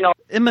going to,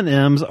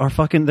 M&Ms are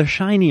fucking, they're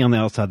shiny on the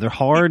outside. They're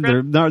hard.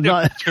 They're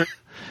not...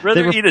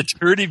 Rather eat a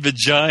dirty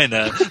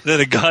vagina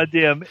than a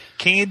goddamn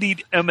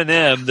candied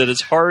M&M that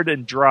is hard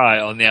and dry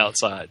on the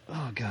outside.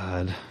 Oh,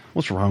 God.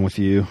 What's wrong with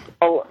you?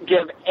 Oh,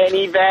 give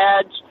any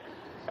vag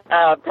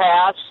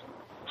pass.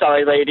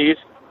 Sorry, ladies.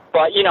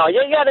 But, you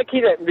got to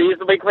keep it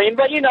reasonably clean.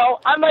 But,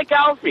 I'm like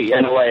Alfie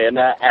in a way in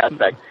that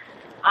aspect.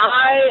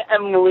 I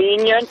am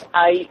lenient.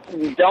 I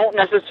don't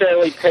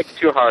necessarily pick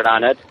too hard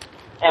on it.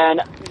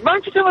 And why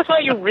don't you tell us how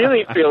you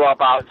really feel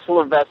about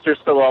Sylvester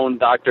Stallone,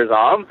 Dr.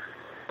 Zom?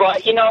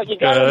 But, you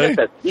gotta admit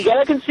this. You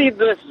gotta concede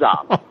this,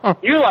 Zom.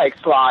 You like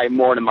Sly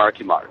more than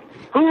Marky Mark.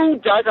 Who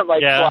doesn't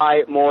like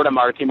Sly more than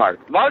Marky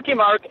Mark? Marky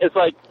Mark is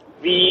like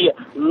the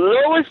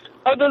lowest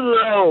of the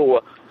low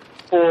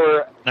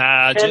for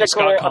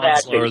pinnacle of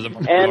acting.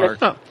 And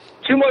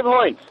 2 more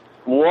points.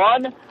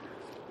 1,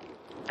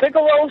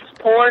 Piccolo's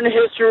porn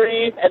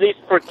history, at least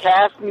for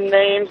casting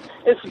names,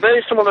 is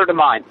very similar to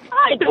mine.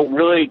 I don't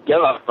really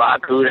give a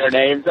fuck who their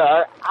names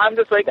are. I'm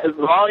just like, as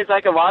long as I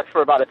can watch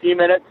for about a few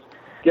minutes,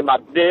 get my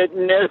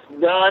business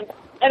done,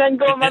 and then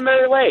go on my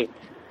merry way.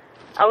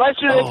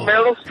 Unless you're like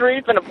Meryl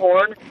Streep in a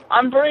porn,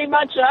 I'm very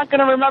much not going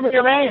to remember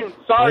your name.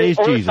 Sorry,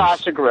 or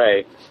Sasha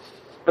Grey.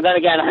 But then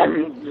again,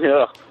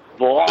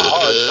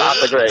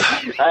 Sasha Grey.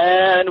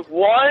 And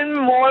 1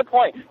 more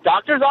point.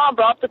 Dr. Zom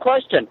brought up the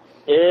question,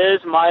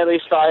 is Miley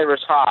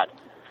Cyrus hot?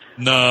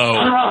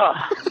 No.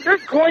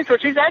 There's points where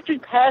she's actually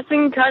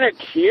passing kind of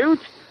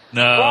cute.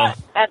 No. But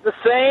at the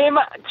same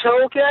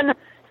token,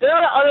 there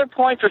are other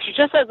points where she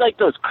just has like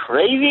those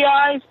crazy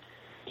eyes.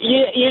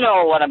 You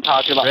know what I'm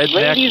talking about.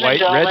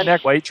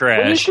 Redneck white trash.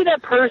 When you see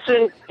that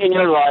person in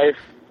your life,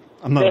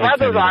 they have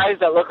those eyes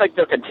that look like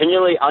they're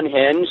continually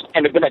unhinged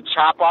and they're going to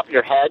chop off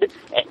your head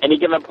at any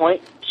given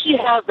point. She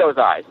has those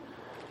eyes.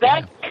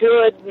 That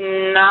could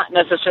not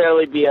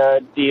necessarily be a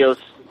deal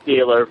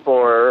stealer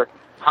for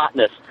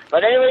hotness.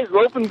 But anyways,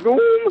 Rope and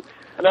Goom,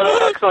 another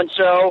excellent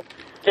show.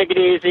 Take it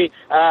easy.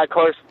 Of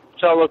course,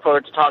 so I look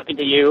forward to talking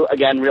to you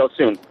again real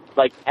soon.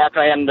 Like,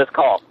 after I end this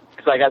call,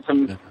 because I got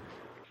some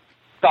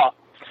thoughts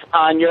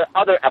on your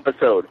other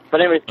episode.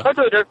 But anyways, talk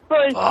to you later.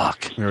 Bye.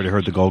 Fuck. We already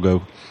heard the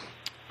Golgo.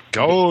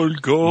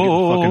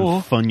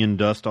 Golgo. Fucking Funyun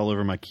dust all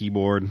over my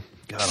keyboard.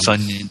 God,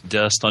 Funyun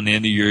dust on the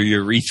end of your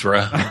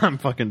urethra. I'm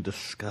fucking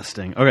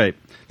disgusting. Okay,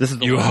 this is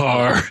the You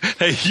are.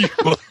 Hey, you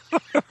are.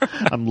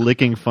 I'm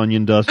licking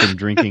Funyun dust and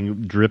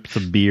drinking drips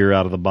of beer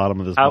out of the bottom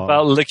of this How bottle.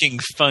 about licking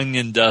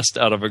Funyun dust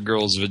out of a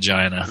girl's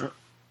vagina?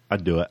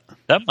 I'd do it.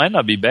 That might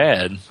not be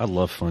bad. I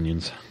love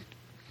Funyuns.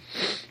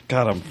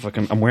 God,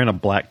 I'm wearing a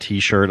black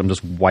t-shirt. I'm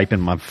just wiping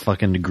my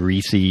fucking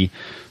greasy...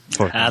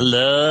 I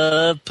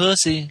love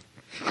pussy.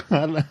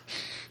 That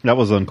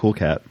was Uncool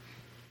Cat.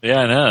 Yeah,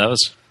 I know.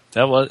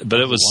 That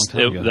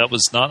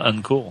was not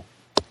uncool.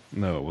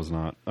 No, it was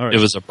not. All right. It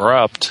was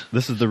abrupt.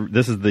 This is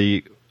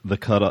the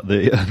cut off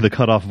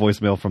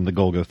voicemail from the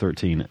Golgo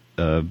 13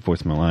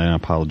 voicemail. I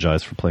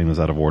apologize for playing this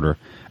out of order.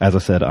 As I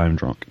said, I'm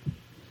drunk.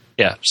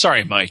 Yeah,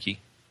 sorry, Mikey,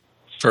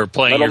 for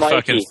playing your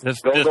fucking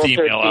fifth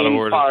email out of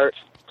order. Part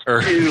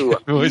 2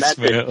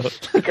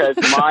 message, because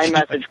my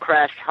message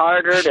crashed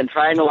harder than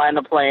trying to land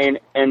a plane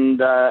in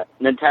the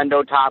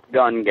Nintendo Top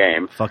Gun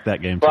game. Fuck that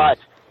game. But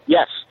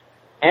yes,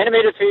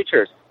 animated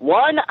features.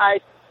 One I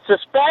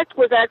suspect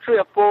was actually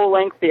a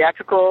full-length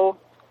theatrical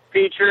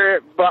feature,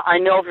 but I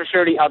know for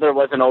sure the other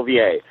was an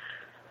OVA.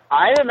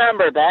 I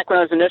remember back when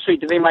I was initially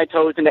dipping my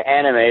toes into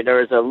anime, there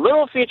was a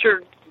little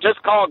feature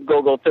just called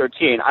Golgo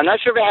 13. I'm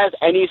not sure if it has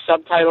any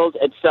subtitles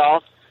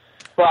itself,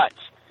 but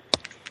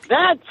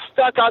that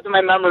stuck out to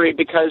my memory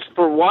because,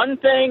 for one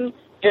thing,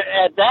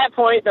 at that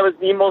point, that was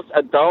the most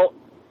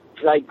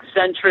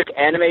adult-centric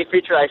anime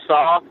feature I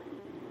saw.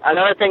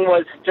 Another thing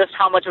was just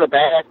how much of a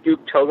badass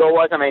Duke Togo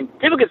was. I mean,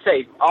 people could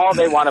say all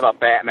they want about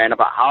Batman,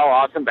 about how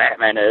awesome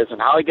Batman is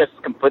and how he gets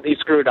completely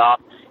screwed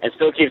up and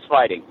still keeps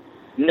fighting.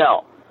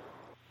 No.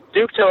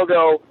 Duke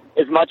Togo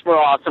is much more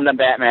awesome than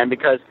Batman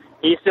because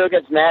he still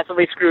gets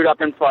massively screwed up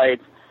in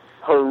fights,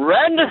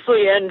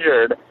 horrendously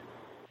injured,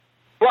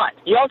 but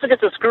he also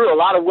gets to screw a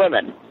lot of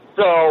women.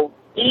 So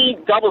he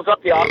doubles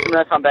up the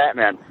awesomeness on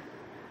Batman.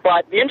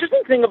 But the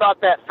interesting thing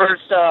about that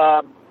first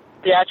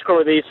theatrical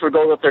release for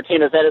Golgo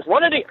 13 is that it's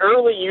one of the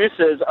early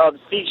uses of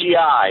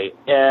CGI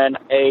in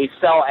a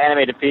cell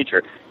animated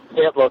feature.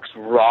 It looks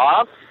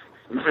rough,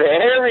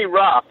 very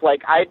rough,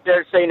 like I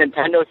dare say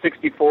Nintendo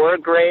 64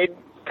 grade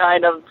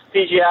kind of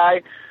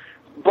CGI,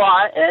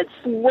 but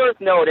it's worth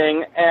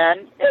noting,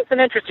 and it's an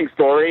interesting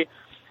story.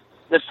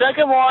 The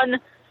second one,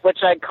 which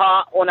I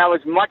caught when I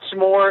was much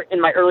more in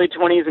my early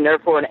 20s and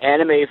therefore an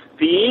anime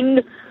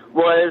fiend,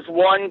 was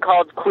one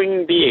called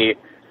Queen Bee.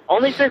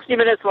 Only 60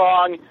 minutes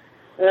long.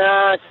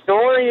 The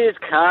story is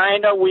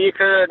kind of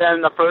weaker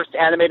than the first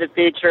animated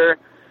feature,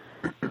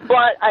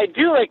 but I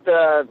do like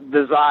the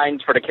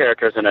designs for the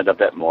characters in it a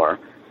bit more.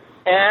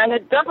 And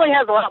it definitely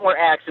has a lot more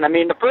action. I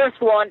mean, the first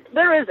one,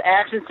 there is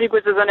action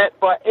sequences in it,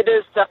 but it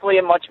is definitely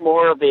a much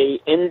more of a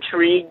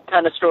intrigue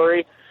kind of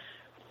story.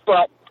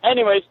 But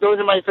anyways, those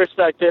are my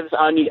perspectives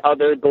on the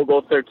other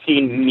Golgo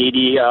 13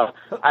 media.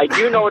 I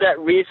do know that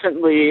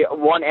recently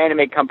one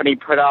anime company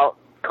put out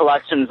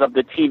collections of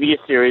the TV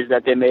series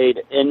that they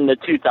made in the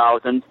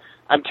 2000s.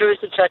 I'm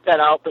curious to check that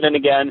out, but then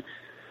again,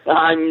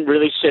 I'm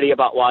really shitty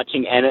about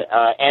watching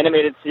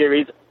animated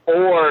series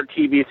or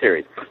TV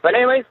series. But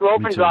anyways,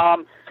 Wolf and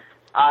Zom,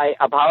 I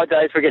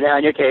apologize for getting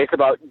on your case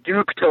about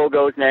Duke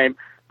Togo's name.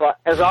 But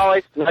as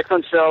always, the next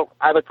one show,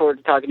 I look forward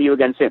to talking to you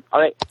again soon. All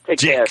right, take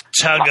care.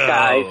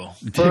 Togo.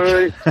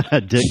 Dick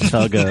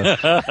Togo.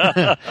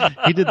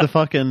 He did the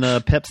fucking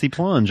Pepsi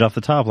plunge off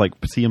the top like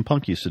CM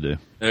Punk used to do.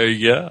 There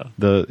you go.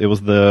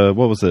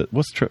 What was it?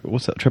 What's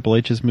that Triple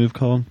H's move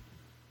called?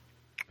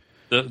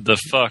 The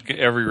fuck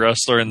every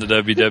wrestler in the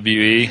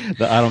WWE.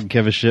 I don't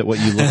give a shit what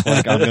you look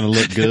like. I'm going to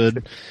look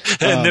good.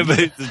 And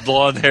the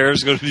blonde hair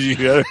is going to be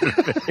better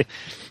than me.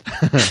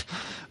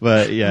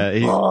 But yeah,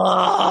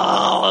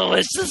 I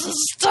wish this would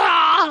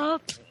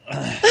stop.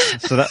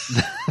 So that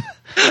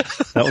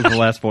was the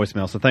last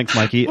voicemail. So thanks,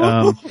 Mikey.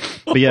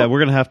 But yeah, we're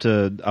gonna have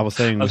to. I was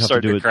saying we have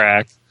to do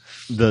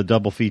the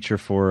double feature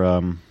for.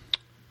 I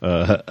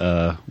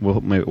don't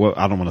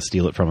want to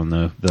steal it from him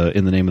though. The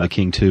In the Name of the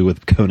King 2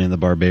 with Conan the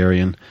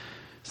Barbarian.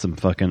 Some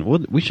fucking.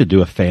 We should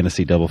do a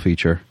fantasy double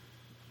feature.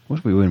 What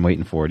have we been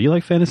waiting for? Do you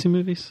like fantasy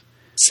movies?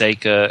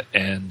 Seika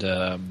and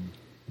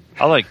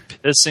I like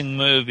pissing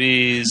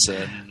movies.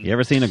 And you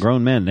ever seen a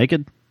grown man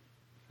naked?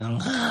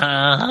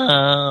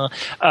 I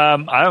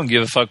don't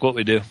give a fuck what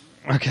we do.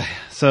 Okay,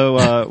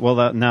 so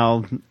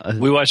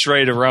we watch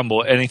Ready to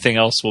Rumble. Anything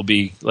else will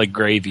be like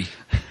gravy.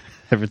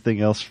 Everything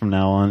else from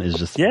now on is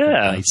just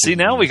See,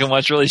 now we can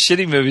watch really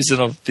shitty movies and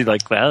it'll be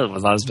like, well, it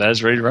was not as bad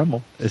as Ready to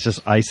Rumble. It's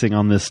just icing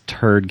on this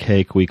turd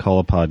cake we call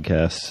a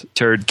podcast.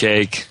 Turd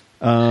cake.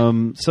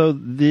 So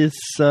this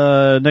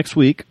next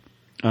week,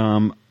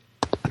 I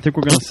think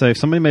we're going to save.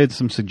 Somebody made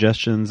some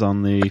suggestions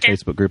on the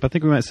Facebook group. I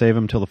think we might save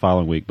them until the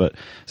following week. But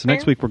so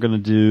next week we're going to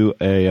do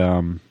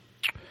a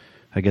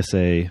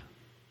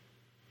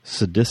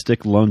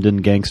sadistic London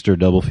gangster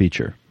double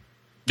feature.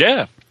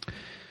 Yeah.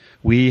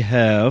 We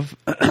have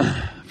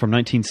from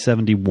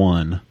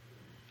 1971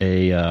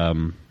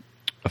 a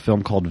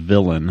film called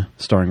Villain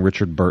starring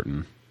Richard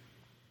Burton.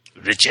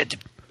 Richard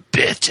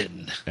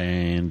Burton.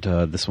 And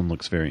this one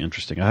looks very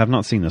interesting. I have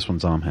not seen this one.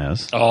 Zom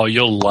has. Oh,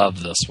 you'll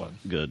love this one.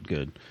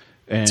 Good.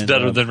 And, it's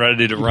better than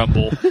Ready to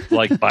Rumble,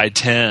 like by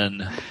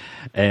 10.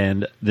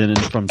 And then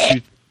from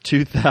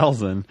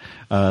 2000,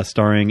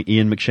 starring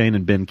Ian McShane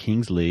and Ben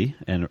Kingsley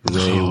and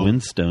Ray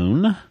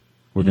Winstone,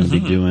 we're going to be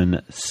doing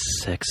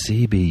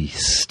Sexy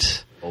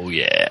Beast. Oh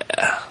yeah!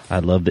 I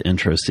love the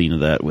intro scene of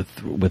that with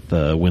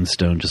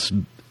Winstone just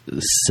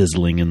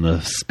sizzling in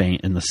the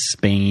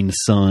Spain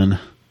sun.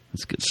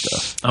 That's good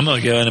stuff. I'm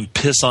going to go in and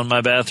piss on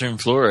my bathroom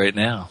floor right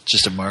now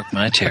just to mark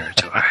my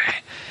territory.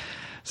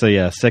 So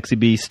yeah, Sexy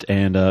Beast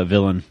and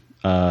Villain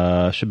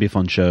should be a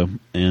fun show,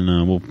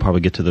 and we'll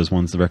probably get to those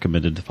ones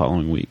recommended the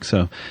following week.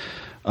 So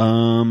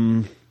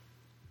send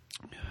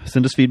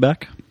us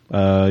feedback.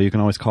 You can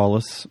always call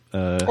us.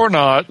 Or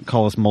not.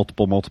 Call us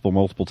multiple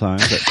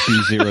times at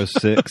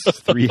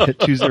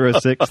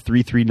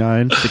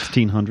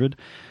 206-339-1600.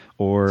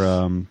 Or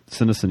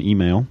send us an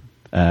email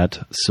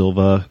at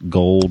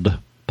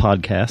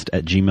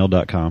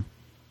silvagoldpodcast@gmail.com.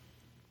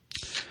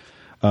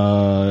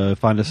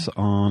 Find us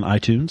on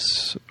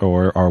iTunes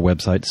or our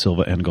website,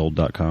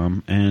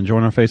 silvaandgold.com. And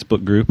join our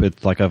Facebook group.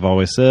 It's like I've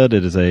always said,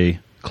 it is a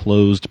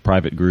closed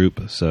private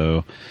group.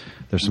 So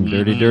there's some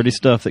dirty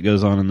stuff that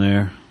goes on in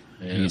there.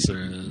 Yes,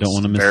 you don't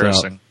want to miss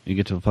out. You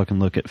get to fucking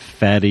look at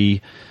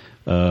fatty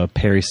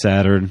Perry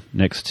Saturn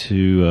next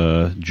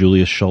to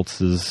Julius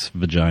Schultz's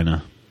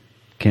vagina.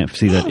 Can't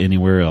see that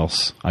anywhere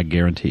else. I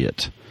guarantee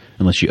it.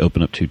 Unless you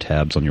open up two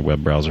tabs on your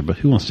web browser. But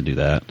who wants to do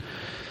that?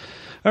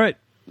 All right.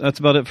 That's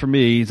about it for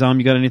me. Zom,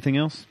 you got anything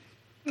else?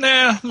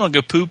 Nah, I'm going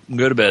to go poop and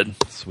go to bed.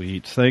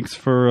 Sweet. Thanks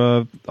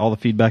for all the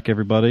feedback,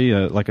 everybody.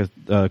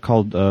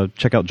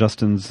 Check out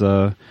Justin's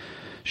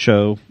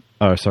show.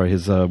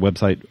 His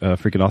website,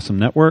 Freaking Awesome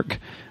Network.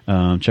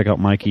 Check out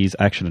Mikey's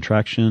Action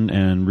Attraction,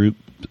 and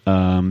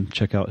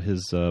check out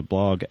his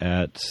blog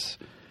at.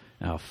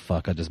 Oh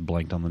fuck! I just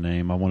blanked on the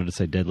name. I wanted to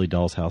say Deadly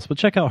Doll's House, but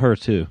check out her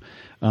too.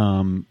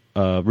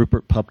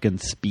 Rupert Pupkin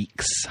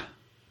Speaks.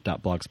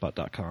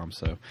 loafoot.blogspot.com.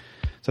 So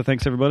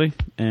thanks, everybody.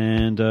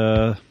 And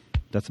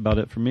that's about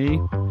it for me.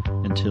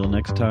 Until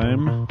next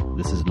time,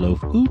 this is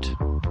Loaf Oot.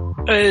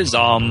 Is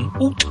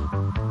Oot.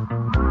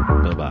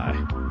 Bye-bye.